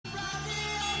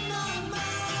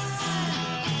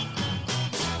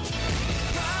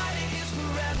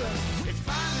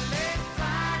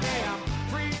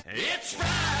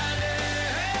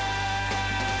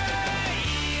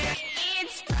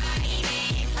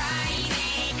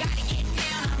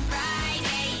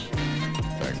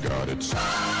With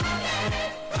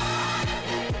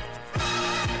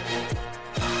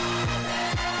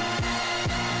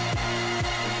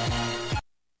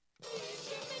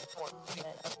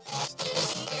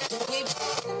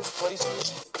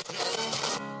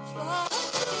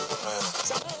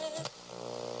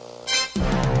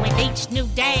each new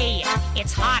day,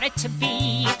 it's harder to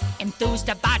be enthused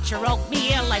about your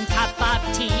oatmeal and cup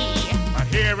of tea. But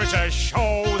here is a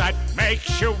show that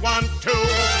makes you want to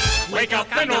wake up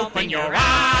and open your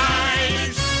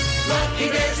eyes. Lucky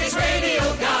there's these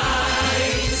radio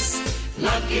guys.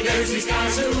 Lucky there's these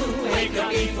guys who wake up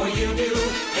before you do.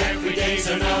 Every day's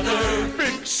another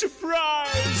Big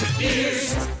surprise.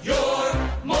 Here's your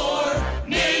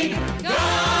morning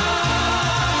guys.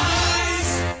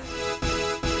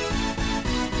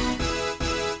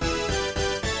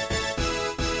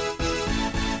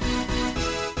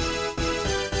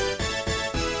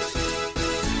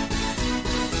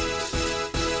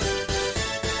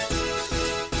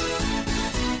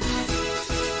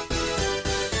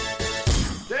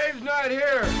 Dave's not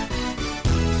here.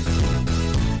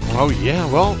 Oh, yeah.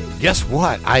 Well, guess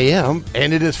what? I am.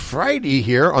 And it is Friday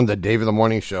here on the Dave in the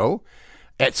Morning Show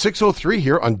at 6:03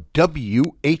 here on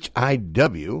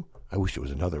WHIW. I wish it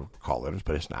was another call letters,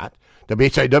 but it's not.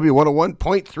 WHIW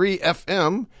 101.3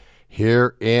 FM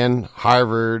here in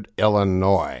Harvard,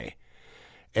 Illinois.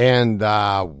 And,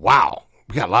 wow,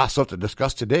 we got a lot of stuff to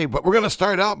discuss today, but we're going to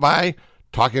start out by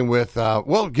talking with,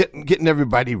 getting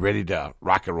everybody ready to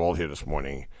rock and roll here this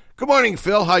morning. Good morning,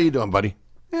 Phil. How you doing, buddy?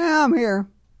 Yeah, I'm here.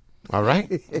 All right.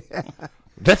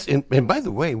 That's and by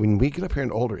the way, when we get up here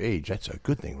in older age, that's a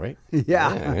good thing, right?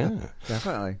 Yeah.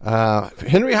 Definitely.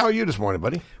 Henry, how are you this morning,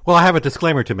 buddy? Well, I have a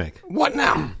disclaimer to make. What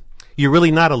now? You're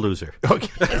really not a loser. Okay.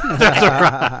 That's all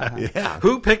right. Yeah.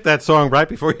 Who picked that song right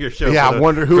before your show? Yeah, I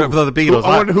wonder who. For the Beatles.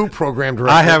 I wonder who programmed it.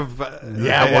 I have.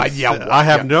 I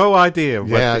have no idea.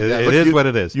 But it is what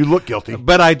it is. You look guilty.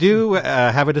 But I do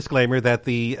have a disclaimer that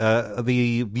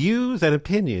the views and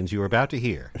opinions you are about to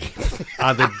hear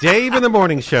on the Dave in the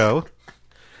Morning Show,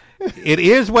 it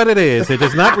is what it is. It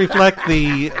does not reflect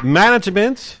the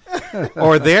management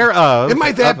or thereof. Am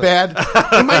I that bad?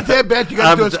 Am I that bad? You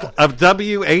got to do it. Of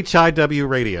WHIW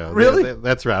Radio. Really?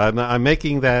 That's right. I'm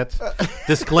making that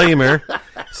disclaimer.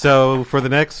 So for the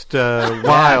next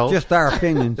while, just our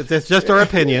opinions. It's just our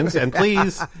opinions, and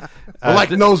please. Well,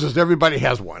 like noses, everybody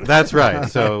has one. That's right.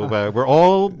 So we're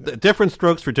all different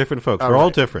strokes for different folks. We're all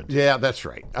different. Yeah, that's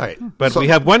right. All right, but we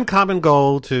have one common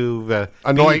goal to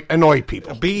annoy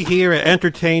people. Be here and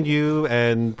entertain you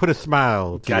and put a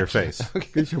smile to your face.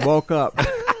 Because you woke up.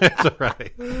 That's all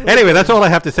right. Anyway, that's all I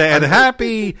have to say. And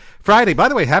happy Friday. By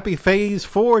the way, happy Phase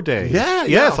 4 Day. Yeah.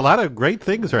 Yes, a lot of great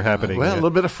things are happening. Well, a little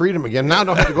bit of freedom again. Now I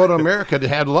don't have to go to America to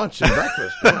have lunch and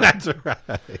breakfast. Yeah. That's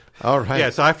right. All right.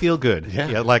 Yes, I feel good.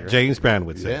 Yeah, like James Brown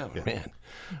would say. Yeah, man.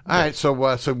 All right, so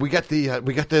we got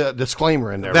the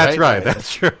disclaimer in there. That's right.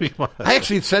 That's true. I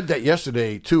actually said that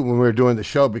yesterday too when we were doing the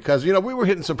show because we were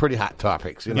hitting some pretty hot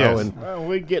topics. Yes. And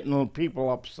We're getting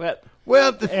people upset.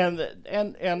 Well,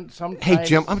 and sometimes. Hey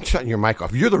Jim, I'm shutting your mic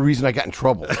off. You're the reason I got in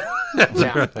trouble.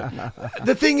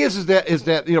 The thing is that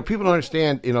people don't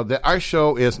understand that our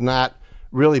show is not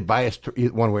really biased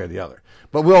one way or the other.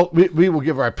 But we will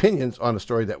give our opinions on the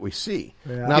story that we see.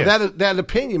 Yeah. Now that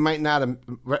opinion might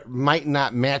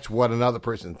not match what another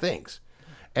person thinks,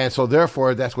 and so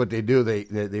therefore that's what they do. They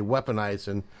weaponize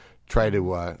and try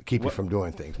to keep you from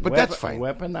doing things. But that's fine.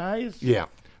 Weaponize? Yeah,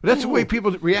 but that's the way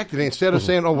people react to it. Instead of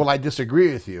saying, "Oh, well, I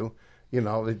disagree with you,"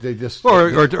 they just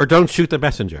or don't shoot the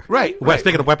messenger. Right.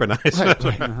 Speaking of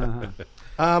weaponize.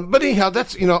 Right. But anyhow,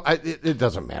 that's it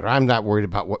doesn't matter. I'm not worried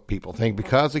about what people think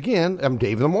because again, I'm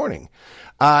Dave in the Morning.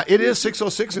 It is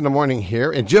 6:06 in the morning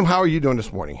here, and Jim, how are you doing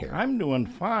this morning here? I'm doing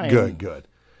fine. Good.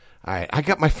 All right, I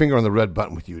got my finger on the red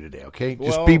button with you today. Okay,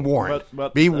 just be warned.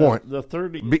 But be warned. The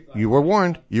 30. You were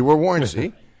warned. You were warned.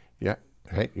 See? Yeah.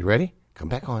 All right. You ready? Come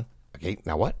back on. Okay.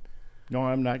 Now what? No,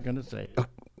 I'm not going to say it.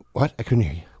 What? I couldn't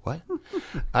hear you. What?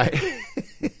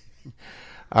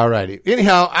 All righty.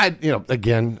 Anyhow,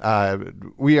 again,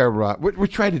 we are we're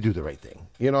trying to do the right thing.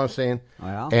 You know what I'm saying?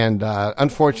 Yeah. And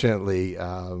unfortunately,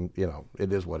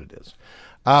 it is what it is.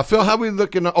 Phil, how are we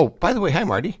looking? Oh, by the way, hi,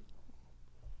 Marty.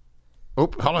 Oh,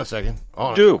 hold on a second.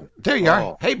 There you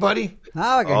are. Hey, buddy.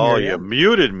 Now I can hear you. You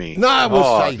muted me. No,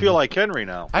 I feel like Henry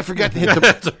now. I forgot to hit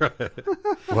the.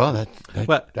 Well,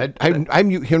 I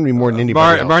mute Henry more than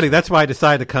anybody else. Marty, that's why I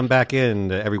decide to come back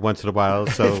in every once in a while,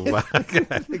 so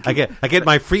I get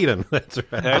my freedom. That's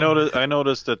right. I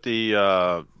noticed that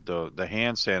the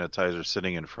hand sanitizer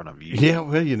sitting in front of you. Yeah,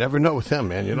 well, you never know with them,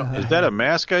 man. Is that a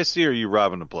mask I see, or are you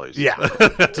robbing the place? Yeah.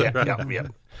 That's right. Yeah.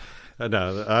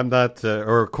 No, I'm not.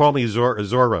 Or call me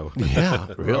Zorro. Yeah,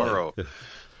 really. Zorro.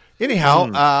 Anyhow,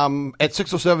 at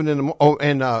 6:07 in the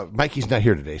and Mikey's not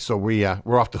here today, so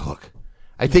we're off the hook.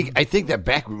 I think that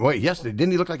back yesterday,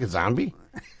 didn't he look like a zombie?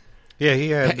 Yeah, he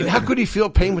had. How could he feel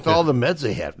pain with all the meds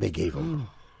they gave him?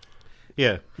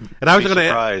 Yeah, and I was going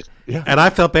Surprised. to. And I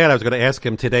felt bad. I was going to ask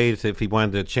him today if he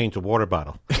wanted to change the water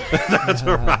bottle. That's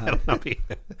all right. I don't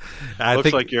know.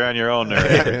 Looks like you're on your own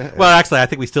there. Well, actually, I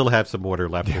think we still have some water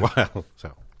left for a while.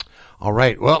 So. All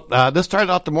right. Well, let's start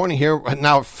out the morning here.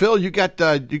 Now, Phil, you got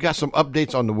some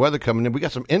updates on the weather coming in. We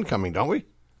got some incoming, don't we?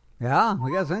 Yeah,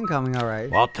 we got some incoming, all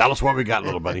right. Well, tell us what we got,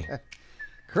 little buddy.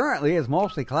 Currently, it's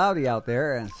mostly cloudy out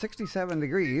there and 67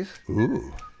 degrees.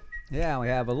 Ooh. Yeah, we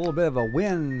have a little bit of a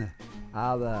wind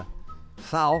out of the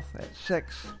south at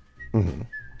 6. Mm-hmm.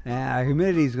 And our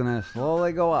humidity is going to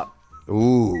slowly go up.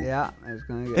 Ooh. Yeah, it's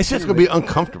going to get. It's just going to be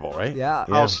uncomfortable, right? Yeah.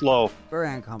 How slow? Very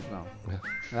uncomfortable.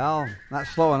 Well, not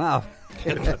slow enough.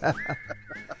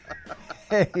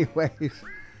 Anyways,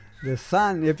 the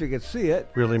sun, if you could see it,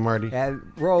 Really, Marty?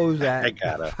 rose I at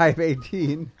gotta.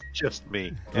 5:18, Just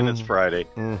me. And it's Friday.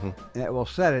 and it will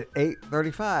set at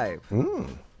 8:35.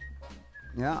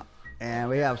 Yeah, and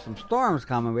we have some storms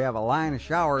coming. We have a line of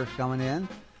showers coming in.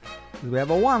 We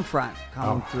have a warm front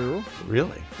coming through.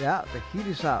 Really? Yeah, the heat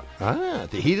is up. Ah,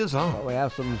 the heat is on. But we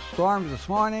have some storms this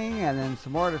morning, and then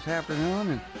some more this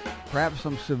afternoon, and perhaps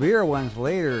some severe ones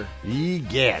later.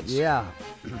 Egads. Yeah,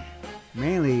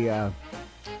 mainly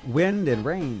wind and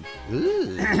rain.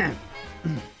 Ooh.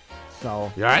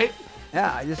 So, You all right?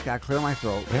 yeah, I just got to clear my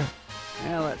throat. Yeah.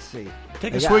 Yeah, let's see.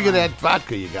 Take I a got swig of my- that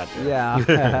vodka you got there.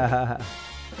 Yeah.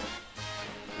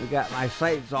 We got my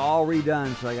sites all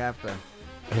redone, so I have to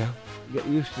Yeah. get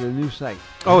used to the new site.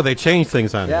 Oh, they changed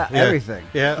things on Yeah, you. everything.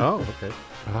 Yeah. Oh, okay.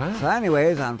 All right. So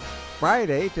anyways, on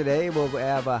Friday, today, we'll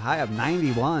have a high of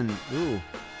 91. Ooh,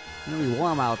 it's going to be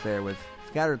warm out there with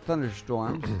scattered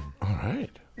thunderstorms. All right.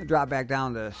 It'll drop back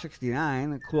down to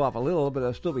 69 and cool off a little, but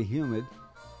it'll still be humid.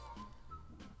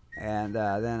 And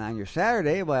then on your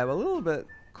Saturday, we'll have a little bit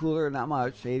cooler, not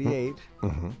much, 88.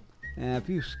 And a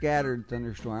few scattered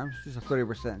thunderstorms, just a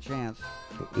 30% chance.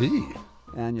 Eee.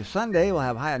 And your Sunday, we'll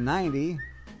have a high of 90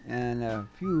 and a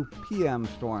few PM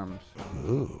storms.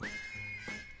 Ooh.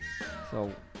 So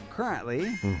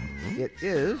currently, it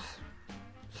is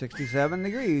 67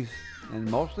 degrees and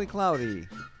mostly cloudy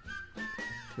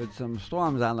with some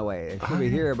storms on the way. It should be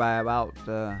here by about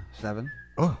 7.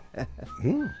 Oh.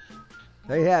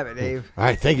 There you have it, Dave. All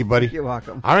right. Thank you, buddy. You're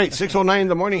welcome. All right. 6:09 in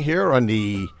the morning here on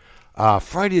the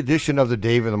Friday edition of the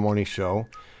Dave in the Morning Show.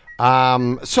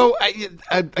 So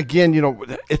again, you know,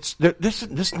 it's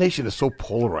this nation is so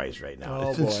polarized right now.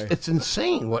 Oh, boy. It's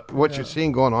insane what you're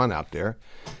seeing going on out there,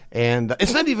 and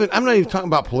it's not even. I'm not even talking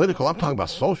about political. I'm talking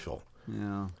about social.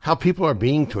 Yeah, How people are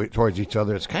being towards each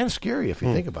other. It's kind of scary if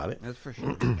you think about it. that's for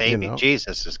sure. Baby know.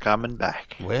 Jesus is coming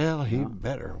back. Well, he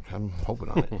better. I'm hoping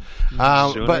on it.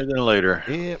 Sooner but than later.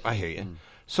 yeah, I hear you.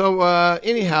 So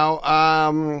anyhow,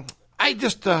 I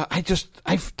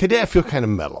today I feel kind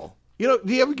of mellow. You know,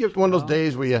 do you ever get one of those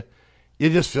days where you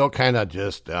just feel kind of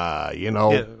just you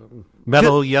know. Yeah.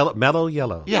 Mellow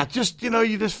yellow. Yeah, just, you know,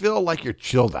 you just feel like you're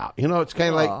chilled out. You know, it's kind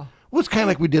of like, well, it's kind of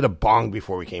like we did a bong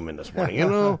before we came in this morning, you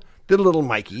know? Did a little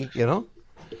Mikey, you know?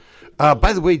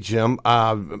 By the way, Jim,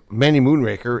 Manny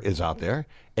Moonraker is out there,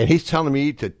 and he's telling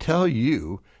me to tell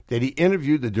you that he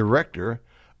interviewed the director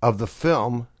of the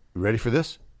film, you ready for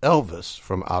this? Elvis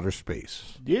from Outer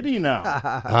Space. Did he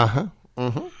now?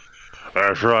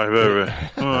 That's right, baby.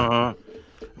 Uh-huh.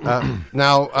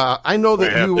 Now, I know We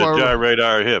that have you to are... gyrate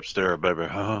our hips there, baby.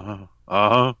 Uh-huh.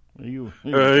 Uh-huh. You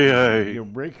Hey.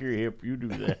 break your hip, you do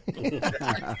that.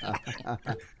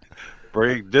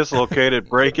 Dislocate it,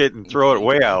 break it, and throw it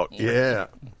way out. Yeah.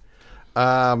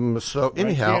 So, I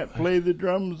anyhow... can't play the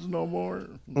drums no more.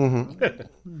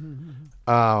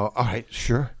 All right,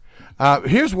 sure.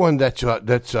 Here's one that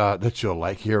you'll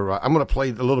like. Here, I'm going to play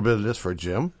a little bit of this for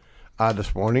Jim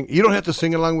this morning. You don't have to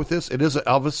sing along with this. It is an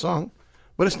Elvis song,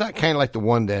 but it's not kind of like the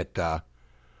one that.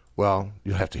 Well,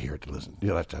 you'll have to hear it to listen.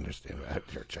 You'll have to understand it.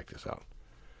 Here, check this out.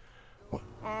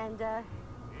 And,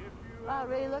 well, it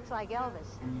really looks like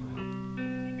Elvis.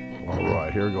 All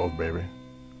right, here it goes, baby.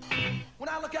 When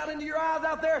I look out into your eyes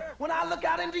out there, when I look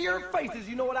out into your faces,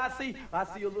 you know what I see? I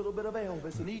see a little bit of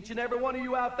Elvis in each and every one of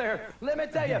you out there. Let me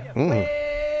tell you, well,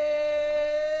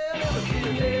 Elvis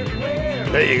is everywhere.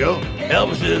 There you go.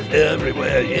 Elvis is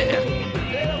everywhere. Yeah.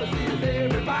 Elvis is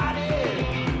everybody.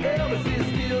 Elvis is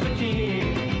still the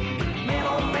king. Man,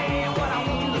 oh man, what I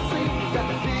want you to see is that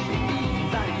the big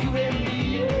inside of you and me.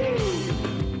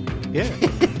 Yeah.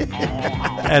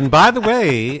 And by the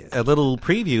way, a little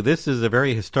preview. This is a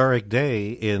very historic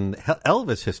day in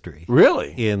Elvis history.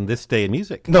 Really? In this day in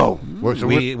music. No.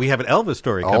 We have an Elvis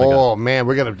story coming up. Oh, man,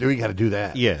 we got to do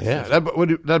that. Yes. Yeah.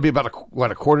 That'd be about a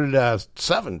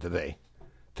 6:45 today.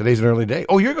 Today's an early day.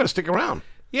 Oh, you're going to stick around.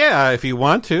 Yeah, if you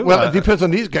want to. Well, it depends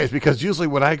on these guys, because usually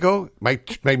when I go, my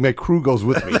crew goes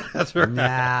with me. That's right.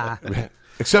 Nah.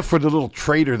 Except for the little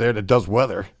trader there that does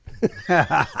weather.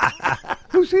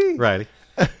 Who's he? Right.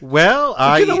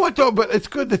 Well, you know what, though? But it's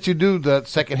good that you do the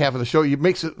second half of the show. It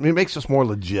makes us more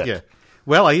legit. Yeah.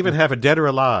 Well, I even have a Dead or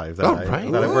Alive that I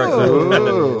worked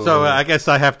on. So I guess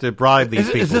I have to bribe these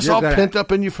people. Is this all pent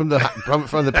up in you from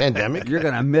the pandemic? You're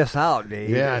going to miss out,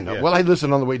 Dave. Yeah, I know. Yeah. Well, I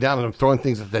listen on the way down, and I'm throwing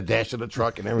things at the dash of the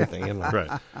truck and everything. You know?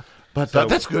 Right. But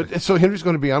that's good. So Henry's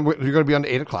going to be on. You're going to be on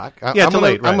at 8 o'clock. Yeah, till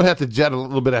 8. Right. I'm going to have to jet a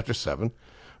little bit after 7.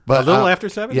 But, a little after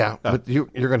 7? Yeah, but you're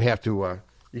going to have to.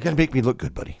 You got to make me look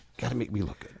good, buddy. Got to make me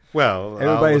look good. Well,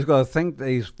 everybody's going to think that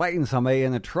he's fighting somebody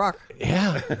in the truck.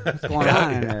 Yeah, what's going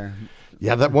on in there?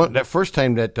 Yeah, that first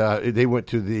time that they went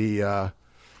to the,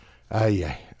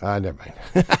 never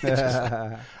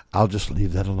mind. I'll just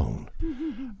leave that alone.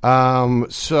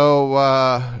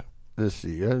 Let's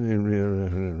see.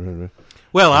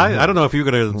 Well, I don't know if you're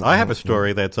going to. I have a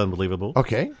story that's unbelievable.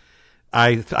 Okay,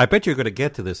 I bet you're going to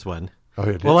get to this one.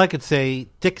 Oh, well, I could say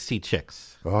Dixie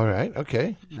Chicks. All right.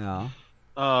 Okay. Yeah.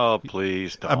 Oh,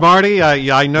 please don't. Marty,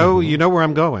 I know you know where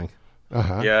I'm going.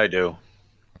 Uh-huh. Yeah, I do.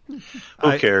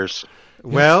 Who cares?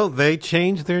 Well, they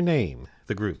changed their name,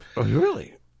 the group. Oh,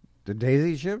 really? The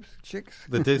Daisy Chicks?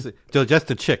 Just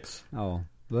the Chicks. Oh,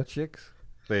 the Chicks?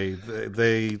 They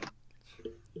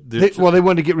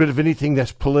wanted to get rid of anything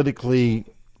that's politically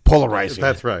polarizing.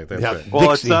 That's right. That's right. Well,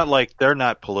 Dixie. It's not like they're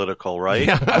not political, right?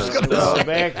 Yeah, I was gonna say.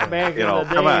 Back in the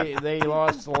day, they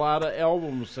lost a lot of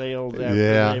album sales after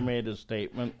they made a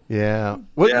statement. Yeah.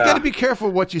 Well, you got to be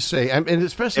careful what you say, and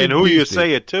especially who you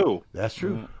say it to. That's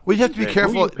true. Well, you have to be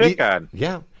careful. Who you pick on.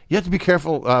 Yeah, you have to be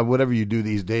careful whatever you do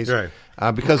these days, right?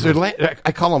 Because they're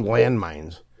I call them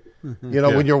landmines. You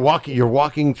know, when you're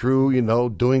walking through,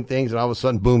 doing things, and all of a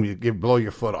sudden, boom, you blow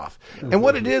your foot off. And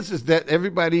what it is that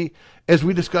everybody, as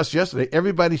we discussed yesterday,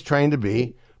 everybody's trying to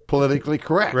be politically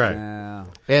correct, right? Yeah.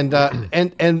 And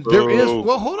there is,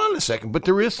 well, hold on a second, but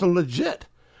there is some legit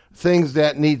things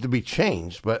that need to be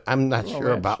changed, but I'm not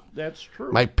sure about. That's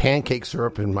true. My pancake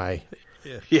syrup and my.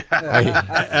 Yeah.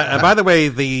 And by the way,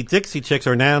 the Dixie Chicks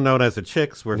are now known as the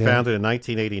Chicks. Were founded in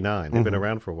 1989. They've been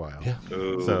around for a while. Yeah.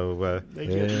 So they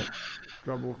get in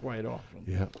trouble quite often.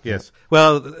 Yeah. Yes.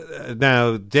 Well,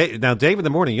 now, Dave in the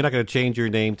morning. You're not going to change your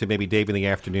name to maybe Dave in the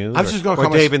afternoon. I was just going to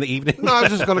call Dave in the evening. No, I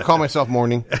was just going to call myself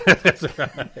Morning. That's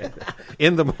right.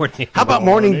 In the morning. How about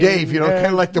Morning Dave? Kind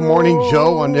of like the Morning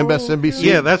Joe on MSNBC.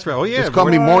 Yeah, that's right. Oh, yeah. Just call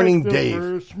me Morning Dave.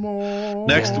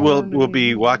 Next, we'll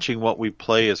be watching what we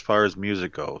play as far as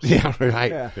music goes. Yeah,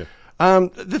 right. Yeah.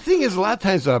 The thing is, a lot of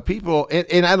times people,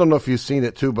 and I don't know if you've seen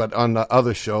it too, but on the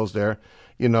other shows there's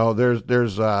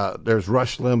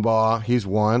Rush Limbaugh. He's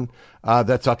one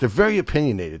that's out there, very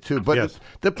opinionated too. But yes.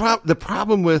 the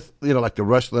problem with like the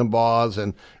Rush Limbaughs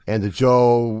and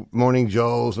the Morning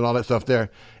Joes and all that stuff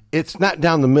there, it's not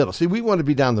down the middle. See, we want to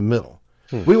be down the middle.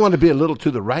 We want to be a little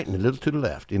to the right and a little to the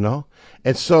left, and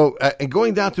so and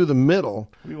going down through the middle,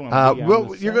 you're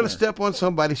going to step on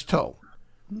somebody's toe.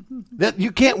 That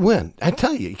you can't win. I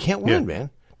tell you, you can't win,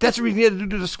 man. That's the reason you had to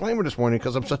do the disclaimer this morning,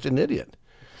 because I'm such an idiot.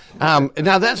 Now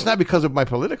that's not because of my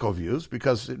political views,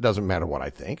 because it doesn't matter what I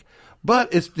think,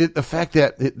 but it's the fact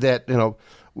that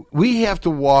we have to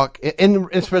walk, and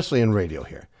especially in radio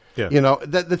here. Yeah.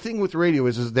 The thing with radio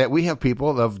is that we have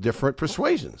people of different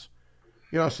persuasions.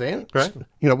 You know what I'm saying? Right.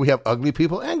 We have ugly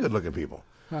people and good-looking people.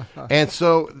 And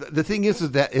so the thing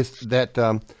is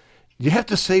that you have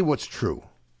to say what's true.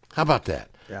 How about that?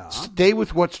 Yeah. Stay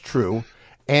with what's true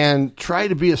and try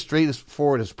to be as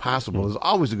straightforward as possible is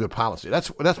always a good policy.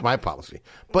 That's my policy.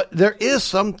 But there is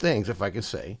some things, if I could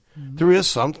say, there is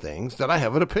some things that I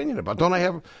have an opinion about. Don't I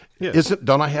have? Yes.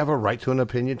 Don't I have a right to an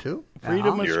opinion too?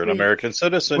 Freedom of You're speech. an American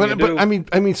citizen. But I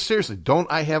mean, seriously, don't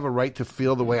I have a right to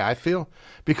feel the way I feel?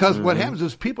 Because what happens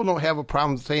is people don't have a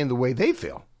problem saying the way they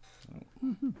feel,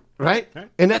 right?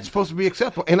 And that's supposed to be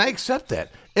acceptable, and I accept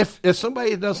that. If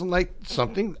somebody doesn't like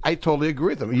something, I totally agree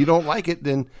with them. You don't like it,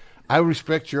 then I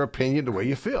respect your opinion the way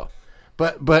you feel.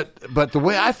 But the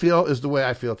way I feel is the way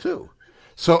I feel too.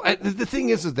 So the thing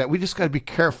is that we just got to be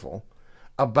careful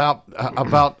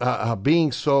about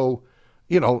being so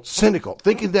cynical,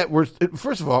 thinking that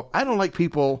first of all, I don't like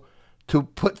people to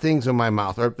put things in my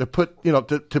mouth or to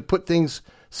put things,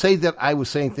 say that I was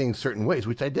saying things certain ways,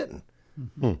 which I didn't.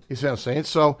 You see what I'm saying?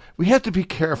 So we have to be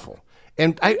careful.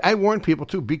 And I warn people,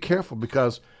 too, be careful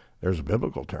because there's a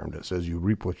biblical term that says you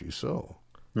reap what you sow.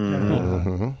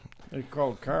 It's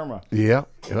called karma. Yeah.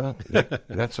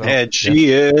 That's all. And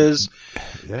she is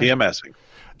PMSing.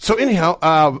 So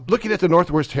anyhow, looking at the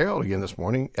Northwest Herald again this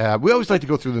morning, we always like to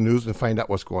go through the news and find out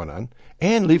what's going on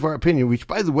and leave our opinion, which,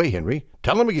 by the way, Henry,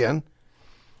 tell them again.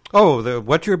 Oh,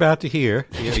 what you're about to hear.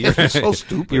 You're so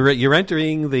stupid. You're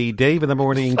entering the Dave in the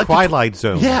Morning Twilight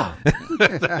Zone. Yeah.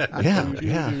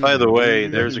 yeah. By the way,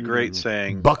 there's a great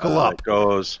saying. Buckle up.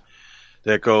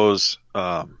 That goes,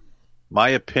 my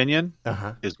opinion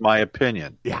is my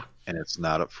opinion. Yeah. And it's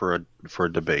not up for a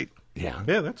debate. Yeah,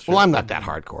 that's true. Well, I'm not that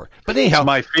hardcore, but anyhow, it's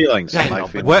my feelings. Yeah, my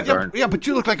feelings but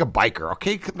you look like a biker,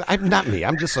 okay? I'm not me.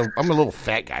 I'm a little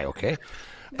fat guy, okay?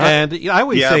 And I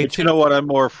always say, but you know what? I'm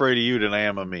more afraid of you than I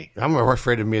am of me. I'm more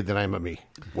afraid of me than I am of me.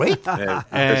 Wait,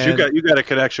 because you got a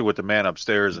connection with the man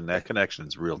upstairs, and that connection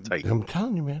is real tight. I'm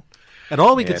telling you, man. And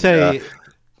all we could say.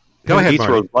 Go ahead, he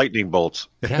Marty. throws lightning bolts.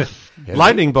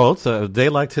 Lightning bolts, a day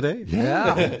like today.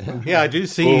 Yeah. I do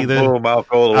see boom, out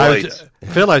go the lights.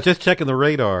 Phil, I was just checking the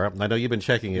radar. I know you've been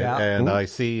checking it, and I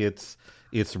see it's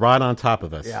right on top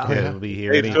of us. Yeah. It'll be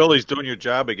here. Hey, Phil, he's doing your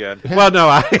job again. Well,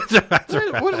 no,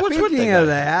 Speaking of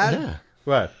that,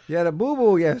 what? You had a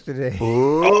boo-boo yesterday.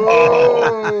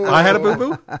 I had a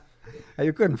boo-boo?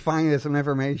 You couldn't find some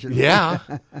information. Yeah.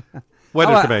 What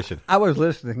information? I was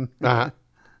listening. Now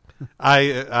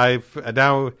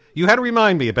you had to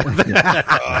remind me about that.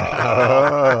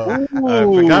 I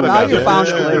forgot about you that. Found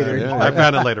it later. I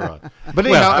found it later on. But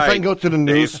anyhow, if I can go to the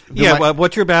news,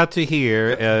 what you're about to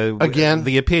hear again,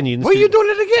 the opinions. Well, you're doing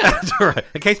it again. That's all right.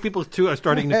 In case people are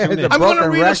starting to tune in, I'm going to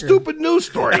read a stupid news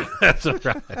story. That's all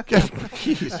right.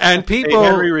 And people,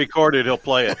 Henry recorded. He'll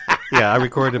play it. Yeah, I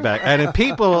recorded it back. And if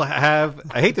people have,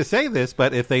 I hate to say this,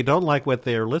 but if they don't like what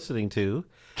they're listening to,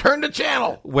 turn the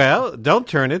channel. Well, don't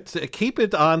turn it. Keep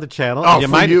it on the channel. Oh,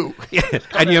 and you.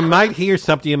 And you might hear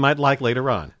something you might like later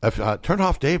on. Turn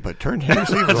off Dave, but turn Henry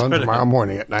Seaver on tomorrow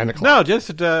morning at 9 o'clock. No,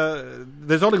 just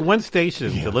there's only one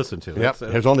station to listen to. Yep,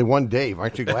 there's only one Dave.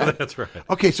 Aren't you glad? That's right.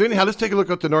 Okay, so anyhow, let's take a look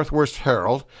at the Northwest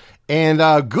Herald.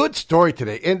 And good story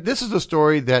today. And this is a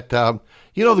story that, the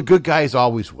good guys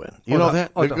always win. You know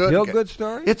that? The feel-good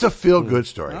story? It's a feel-good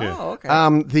story. Oh,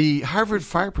 okay. The Harvard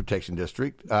Fire Protection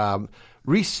District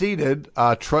reseated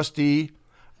trustee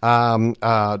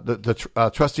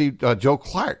trustee Joe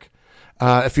Clark.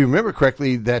 If you remember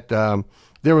correctly, that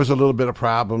there was a little bit of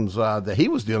problems that he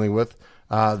was dealing with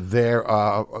there,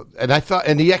 and I thought,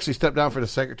 and he actually stepped down for the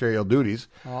secretarial duties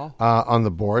on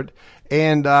the board,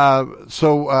 and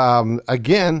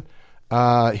again.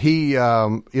 He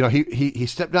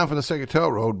stepped down from the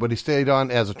secretarial role, but he stayed on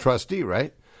as a trustee,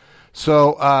 right?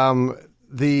 So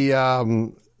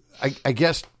I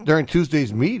guess during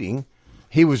Tuesday's meeting,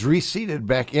 he was reseated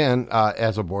back in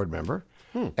as a board member,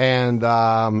 and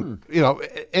and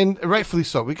rightfully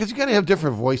so, because you got to have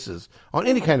different voices on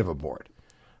any kind of a board.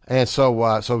 And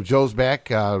so Joe's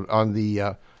back on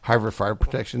the Harvard Fire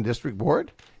Protection District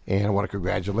board, and I want to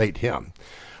congratulate him.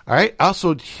 All right.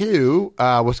 Also, too,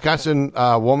 Wisconsin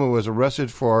woman was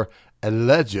arrested for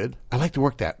alleged. I like to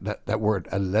work that word,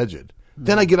 alleged.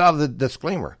 Then I get out of the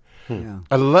disclaimer.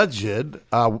 Alleged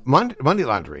money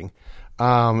laundering.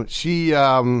 She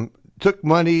took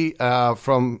money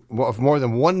from of more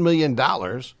than $1 million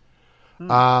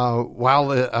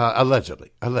while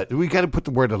allegedly. We got to put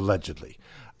the word allegedly.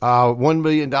 $1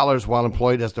 million while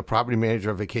employed as the property manager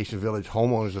of Vacation Village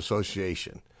Homeowners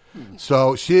Association.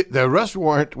 So the arrest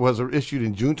warrant was issued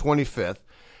in June 25th,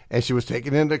 and she was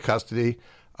taken into custody.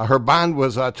 Her bond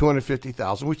was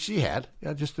 $250,000, which she had.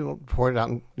 Just poured it out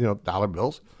in dollar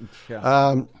bills.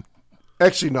 Yeah.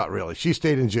 Actually, not really. She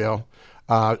stayed in jail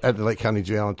at the Lake County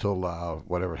Jail until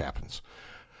whatever happens.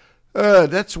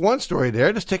 That's one story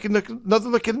there. Let's take another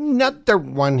look at another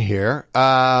one here.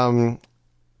 The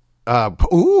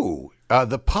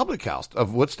Public House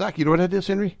of Woodstock. You know what that is,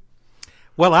 Henry?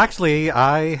 Well, actually,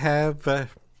 I have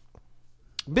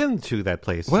been to that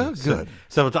place. Well, good.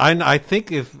 So I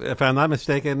think, if I'm not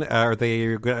mistaken,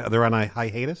 they're on a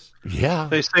hiatus? Yeah.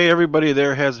 They say everybody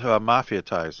there has mafia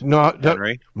ties. No,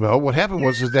 Henry. Well, what happened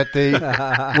was that they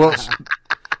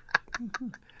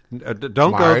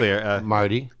don't go there,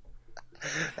 Marty.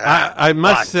 I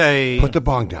must say, put the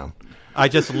bong down. I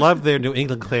just love their New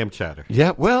England clam chowder.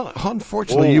 Yeah. Well,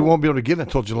 unfortunately, you won't be able to get it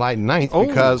until July 9th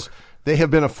because they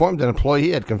have been informed that an employee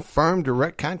had confirmed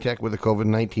direct contact with a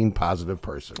COVID-19 positive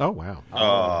person. Oh,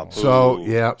 wow. So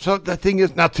the thing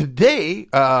is, now today,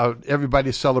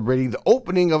 everybody's celebrating the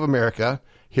opening of America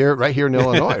right here in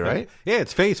Illinois, right? Yeah,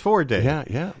 it's Phase 4 day.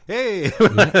 Yeah. Hey. We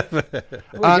get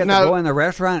to go in the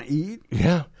restaurant, eat?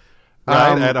 Yeah.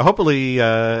 Right, and hopefully,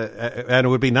 and it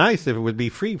would be nice if it would be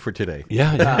free for today.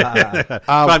 Yeah. But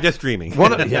I'm just dreaming.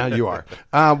 Yeah, you are.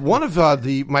 One of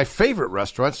my favorite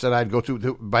restaurants that I'd go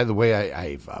to, by the way,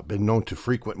 I've been known to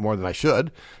frequent more than I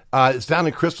should, it's down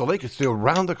in Crystal Lake. It's the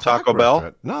Around the Clock Taco Bell?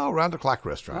 restaurant. No, Around the Clock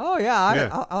restaurant. Oh,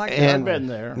 yeah. I like that. And I've been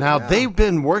there. Now, they've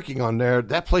been working on there.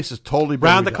 That place is totally been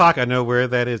Round the Clock, I know where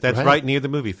that is. That's right near the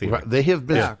movie theater. Right. They have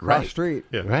been across the street.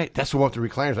 Yeah. Right. That's the one with the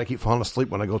recliners. I keep falling asleep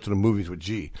when I go to the movies with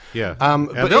G. Yeah.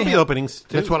 But there'll be openings,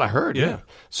 too. That's what I heard. Yeah.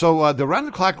 So the Round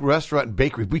the Clock restaurant and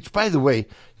bakery, which, by the way,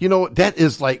 you know, that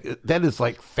is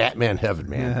like fat man heaven,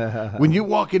 man. When you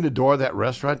walk in the door of that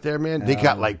restaurant there, man, they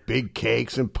got like big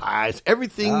cakes and pies,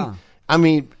 everything. Oh. I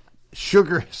mean,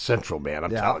 sugar central, man.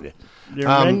 I'm telling you. Their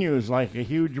menu is like a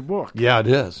huge book. Yeah, it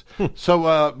is. So,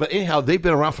 but anyhow, they've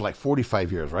been around for like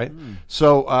 45 years, right?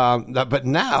 So, but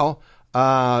now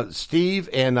Steve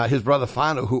and his brother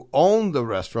Fano, who own the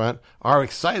restaurant, are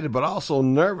excited but also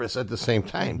nervous at the same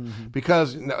time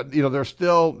because they're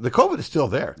still the COVID is still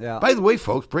there. Yeah. By the way,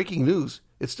 folks, breaking news: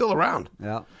 it's still around.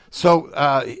 Yeah. So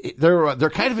they're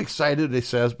kind of excited, it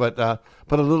says, but a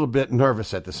little bit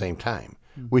nervous at the same time,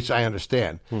 which I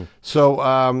understand.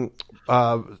 So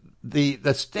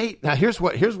the state now here's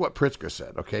what Pritzker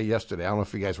said. Okay, yesterday I don't know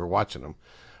if you guys were watching him,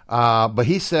 but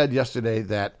he said yesterday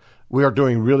that we are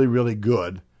doing really, really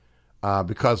good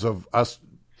because of us,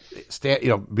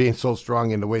 being so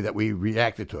strong in the way that we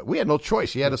reacted to it. We had no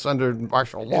choice. He had us under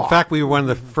martial law. In fact, we were one of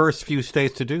the first few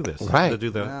states to do this. Right. To do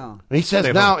the, Wow. And he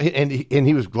says now, and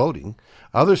he was gloating,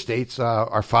 other states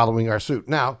are following our suit.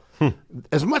 Now,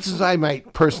 as much as I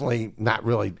might personally not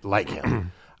really like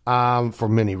him for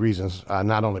many reasons,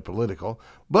 not only political,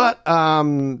 but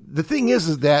the thing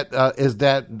is that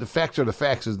the facts are the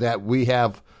facts is that we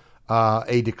have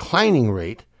a declining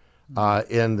rate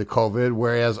in the COVID,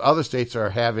 whereas other states are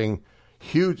having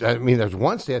huge. I mean, there's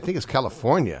one state, I think it's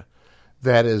California,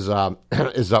 that is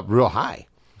up real high.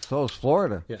 So is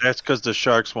Florida. Yeah. That's because the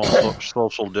Sharks won't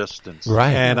social distance.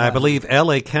 Right. And I believe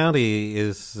L.A. County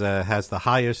has the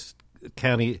highest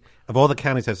county of all the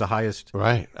counties has the highest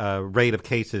rate of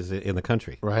cases in the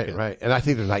country. Right, Yeah. right. And I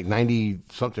think there's like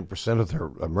 90-something% of their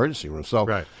emergency rooms. So,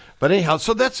 but anyhow,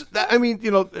 so I mean,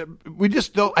 we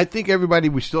just don't. I think everybody,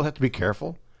 we still have to be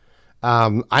careful.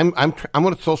 I'm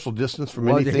going to social distance from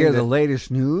anything. Did you hear the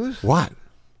latest news? What?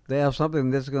 They have something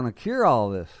that's going to cure all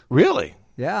this. Really?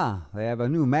 Yeah, they have a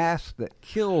new mask that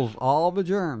kills all the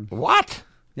germs. What?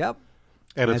 Yep.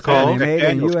 And it's called made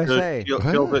in USA.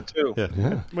 Killed it too.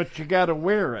 Yeah. But you got to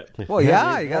wear it. Well,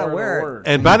 yeah, you got to wear it.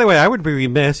 And by the way, I would be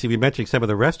remiss if you mentioned some of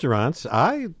the restaurants.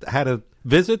 I had a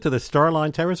visit to the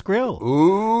Starline Terrace Grill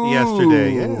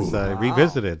yesterday. Yes, I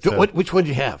revisited. So. Which one did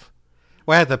you have?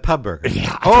 Well, I had the pub burger.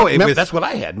 Yeah, that's what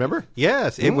I had, remember?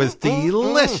 Yes, it was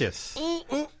delicious.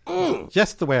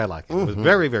 Just the way I like it. It was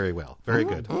very, very well. Very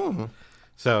good.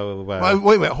 So, wait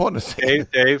a minute, hold on a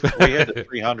second. Dave, we had the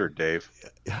 300, Dave.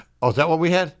 Oh, is that what we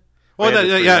had? Well,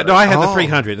 I had the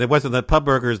 300. It wasn't the pub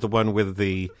burger. Is the one with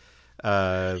the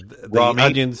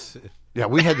onions. Yeah,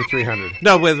 we had the 300.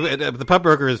 No, with the pub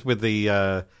burger is with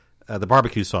the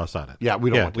barbecue sauce on it. Yeah, we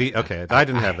don't want that. Okay, I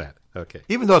didn't have that. Okay.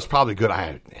 Even though it's probably good,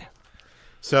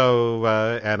 So,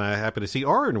 and I happened to see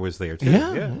Oren was there, too.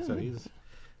 Yeah. So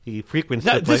he frequents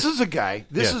the place. This is a guy,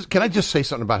 can I just say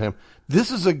something about him? This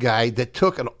is a guy that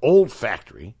took an old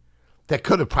factory that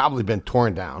could have probably been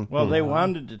torn down. Well, they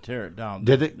wanted to tear it down.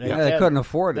 Did they? They couldn't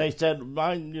afford it. They said,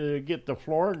 get the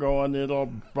floor going,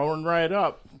 it'll burn right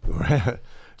up.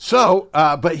 So,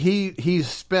 but he's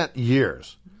spent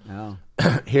years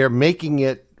here making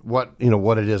it what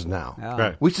it is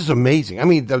now, which is amazing. I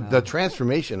mean, the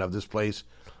transformation of this place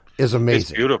is amazing.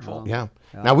 It's beautiful. Yeah.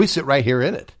 Now we sit right here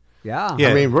in it. Yeah.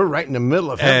 I mean, we're right in the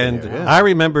middle of heaven. And here. I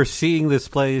remember seeing this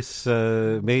place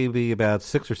maybe about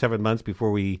 6 or 7 months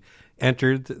before we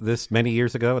entered this many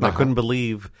years ago, and I couldn't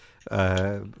believe,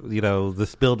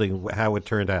 this building, how it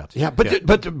turned out. Yeah, but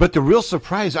the real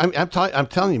surprise, I'm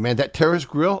telling you, man, that Terrace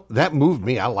Grill, that moved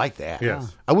me. I like that.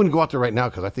 Yes. I wouldn't go out there right now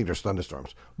because I think there's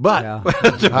thunderstorms. But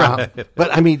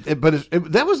but I mean,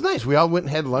 that was nice. We all went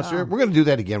and had lunch there. We're going to do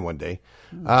that again one day.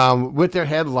 Went there,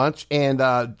 had lunch, and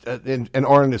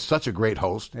Oren is such a great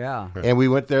host. Yeah. And we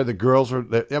went there. The girls were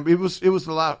there. It was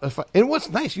a lot of fun. And what's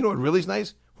nice, what really is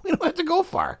nice? We don't have to go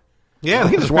far. Yeah,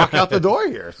 we can just walk out the door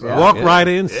here. So. Walk right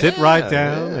in, sit right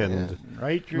down, and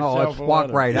write yourself. No,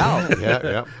 walk right out.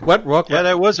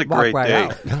 That was a great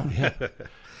day.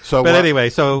 So, but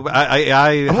anyway, so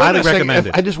I highly recommend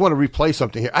it. I just want to replay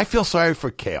something here. I feel sorry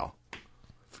for Kale.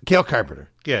 Cale Carpenter.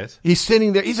 Yes. He's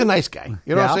sitting there. He's a nice guy.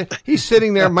 You know what I'm saying? He's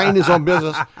sitting there minding his own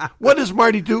business. What does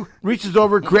Marty do? Reaches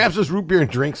over, grabs his root beer, and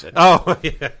drinks it. Oh,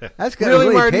 yeah. That's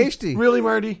really Marty? tasty. Really,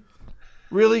 Marty?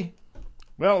 Really?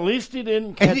 Well, at least he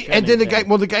didn't catch And then the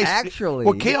guy, Actually.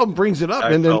 well, Cale brings it up.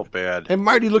 I and then, felt bad. And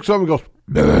Marty looks over and goes,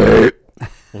 "Bleh."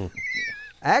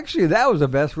 Actually, that was the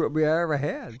best root beer I ever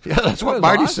had. Yeah, that's It what was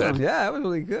Marty awesome. said. Yeah, it was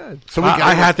really good. So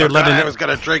I had their lemonade. I was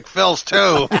going to drink Phil's,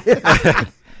 too.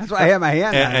 That's why I had my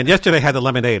hand on And yesterday I had the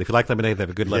lemonade. If you like lemonade, they have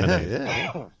a good lemonade.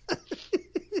 Yeah.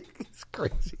 It's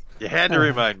crazy. You had to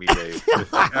remind me, Dave.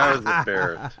 I was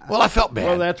embarrassed. Well, I felt bad.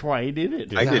 Well, that's why he did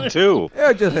it. I did, too. it. It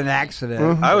was just an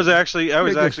accident. I was actually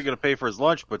going to pay for his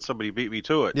lunch, but somebody beat me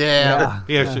to it. Yeah.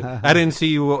 Yeah, sure. I didn't see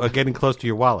you getting close to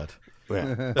your wallet.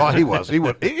 Yeah. Oh, he was. He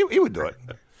would do it.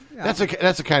 That's a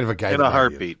kind of a guy. In that a I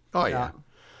heartbeat. use. Oh, yeah.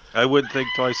 I wouldn't think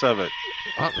twice of it.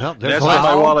 Well, That's what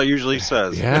my wallet usually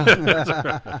says.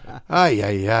 Yeah.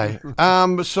 Aye.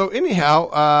 So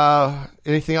anyhow,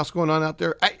 anything else going on out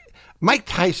there? Mike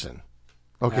Tyson.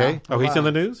 Okay. Oh, he's in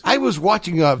the news? I was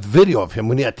watching a video of him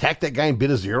when he attacked that guy and bit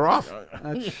his ear off.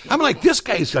 I'm like, this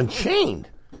guy's unchained.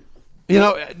 You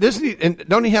know, doesn't he? And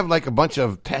don't he have like a bunch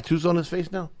of tattoos on his face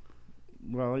now?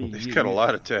 Well, He's got a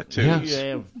lot of tattoos. Yeah. You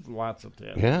have lots of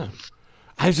tattoos. Yeah.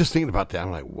 I was just thinking about that.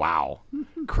 I'm like, wow,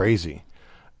 crazy.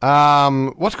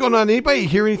 What's going on? Anybody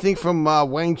hear anything from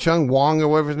Wang Chung Wong or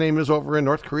whatever his name is over in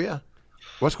North Korea?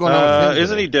 What's going on with him?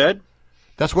 Isn't he dead?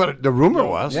 That's what the rumor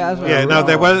was. Yeah, that's what Yeah, I no,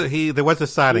 wrote. there was a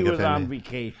sighting He of was on him.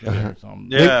 vacation or something.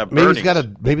 Yeah, Maybe he's got a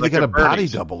Like a a body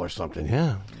Bernie's. double or something.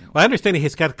 Yeah. Well, I understand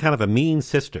he's got kind of a mean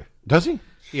sister. Does he?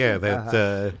 Yeah,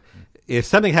 that if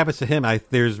something happens to him,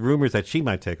 there's rumors that she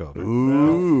might take over.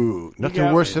 Ooh,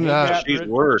 nothing worse than She's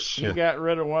worse. He got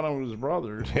rid of one of his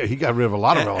brothers. he got rid of a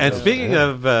lot of And relatives. speaking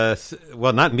of,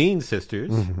 well, not mean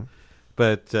sisters,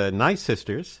 but nice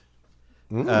sisters,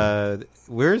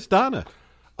 where's Donna?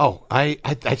 Oh, I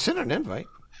sent her an invite.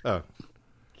 Oh,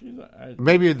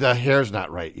 Maybe the hair's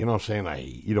not right. You know what I'm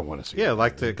saying? You don't want to see. yeah,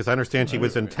 because I understand she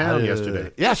was in town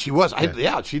yesterday. Yeah, she was.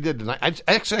 She did tonight.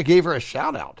 I gave her a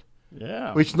shout out.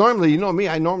 Yeah. Which normally, you know me,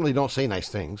 I normally don't say nice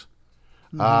things.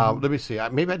 Let me see.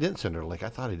 Maybe I didn't send her a link. I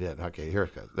thought I did. Okay, here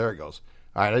it goes. There it goes.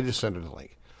 All right, I just sent her the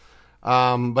link.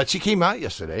 But she came out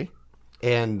yesterday,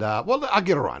 and well, I'll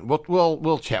get her on.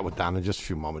 We'll chat with Donna in just a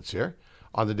few moments here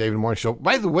on the David Morning Show.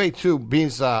 By the way, too,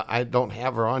 being I don't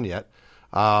have her on yet,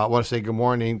 I want to say good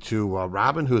morning to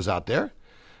Robin, who's out there,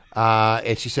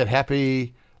 and she said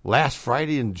happy last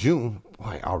Friday in June.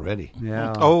 Boy, already.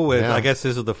 Yeah. Oh, Yeah. I guess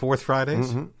this is the fourth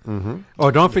Fridays. Oh,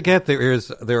 don't forget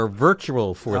there are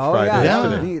virtual fourth Fridays yeah, that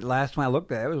was today. neat. Last time I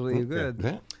looked at it, it was really good.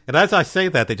 Yeah. And as I say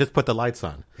that, they just put the lights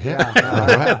on.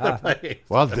 Yeah. All right.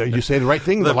 Well, you say the right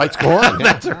thing, the lights go on.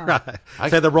 That's right. I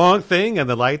said the wrong thing, and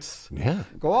the lights Yeah.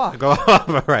 Go off. go off.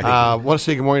 All right. Want to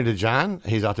say good morning to John.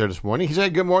 He's out there this morning. He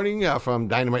said good morning from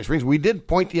Dynamite Springs. We did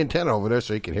point the antenna over there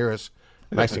so he can hear us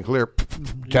nice and clear.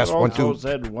 Test You 1, also 2.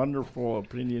 said wonderful,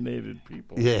 opinionated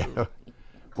people. Yeah.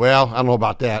 Well, I don't know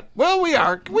about that. Well, we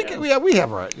are. We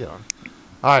have our. You know.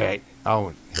 All right.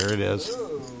 Oh, here it is.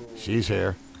 She's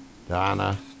here.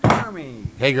 Donna. Stormy.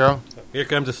 Hey, girl. Here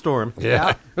comes a storm.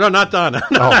 Yeah. No, not Donna.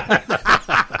 Oh,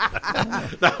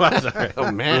 No, I'm sorry.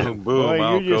 oh man. Boom, boom, Boy, you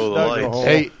out just go the dug a lights. hole.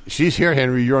 Hey, she's here,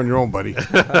 Henry. You're on your own, buddy.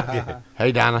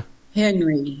 Hey, Donna.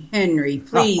 Henry,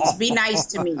 please be nice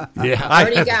to me. Yeah. I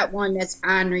already got one that's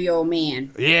ornery old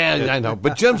man. Yeah, I know.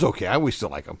 But Jim's okay. We still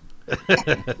like him.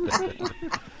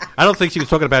 I don't think she was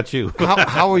talking about you.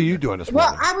 How are you doing this Well,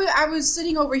 morning? I was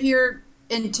sitting over here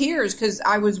in tears because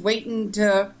I was waiting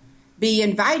to be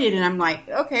invited, and I'm like,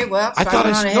 okay, well, so I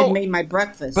went on ahead and made my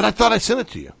breakfast. But I thought I sent it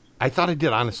to you. I thought I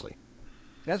did, honestly.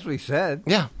 That's what he said.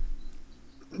 Yeah.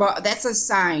 Well, that's a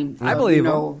sign. I of, believe you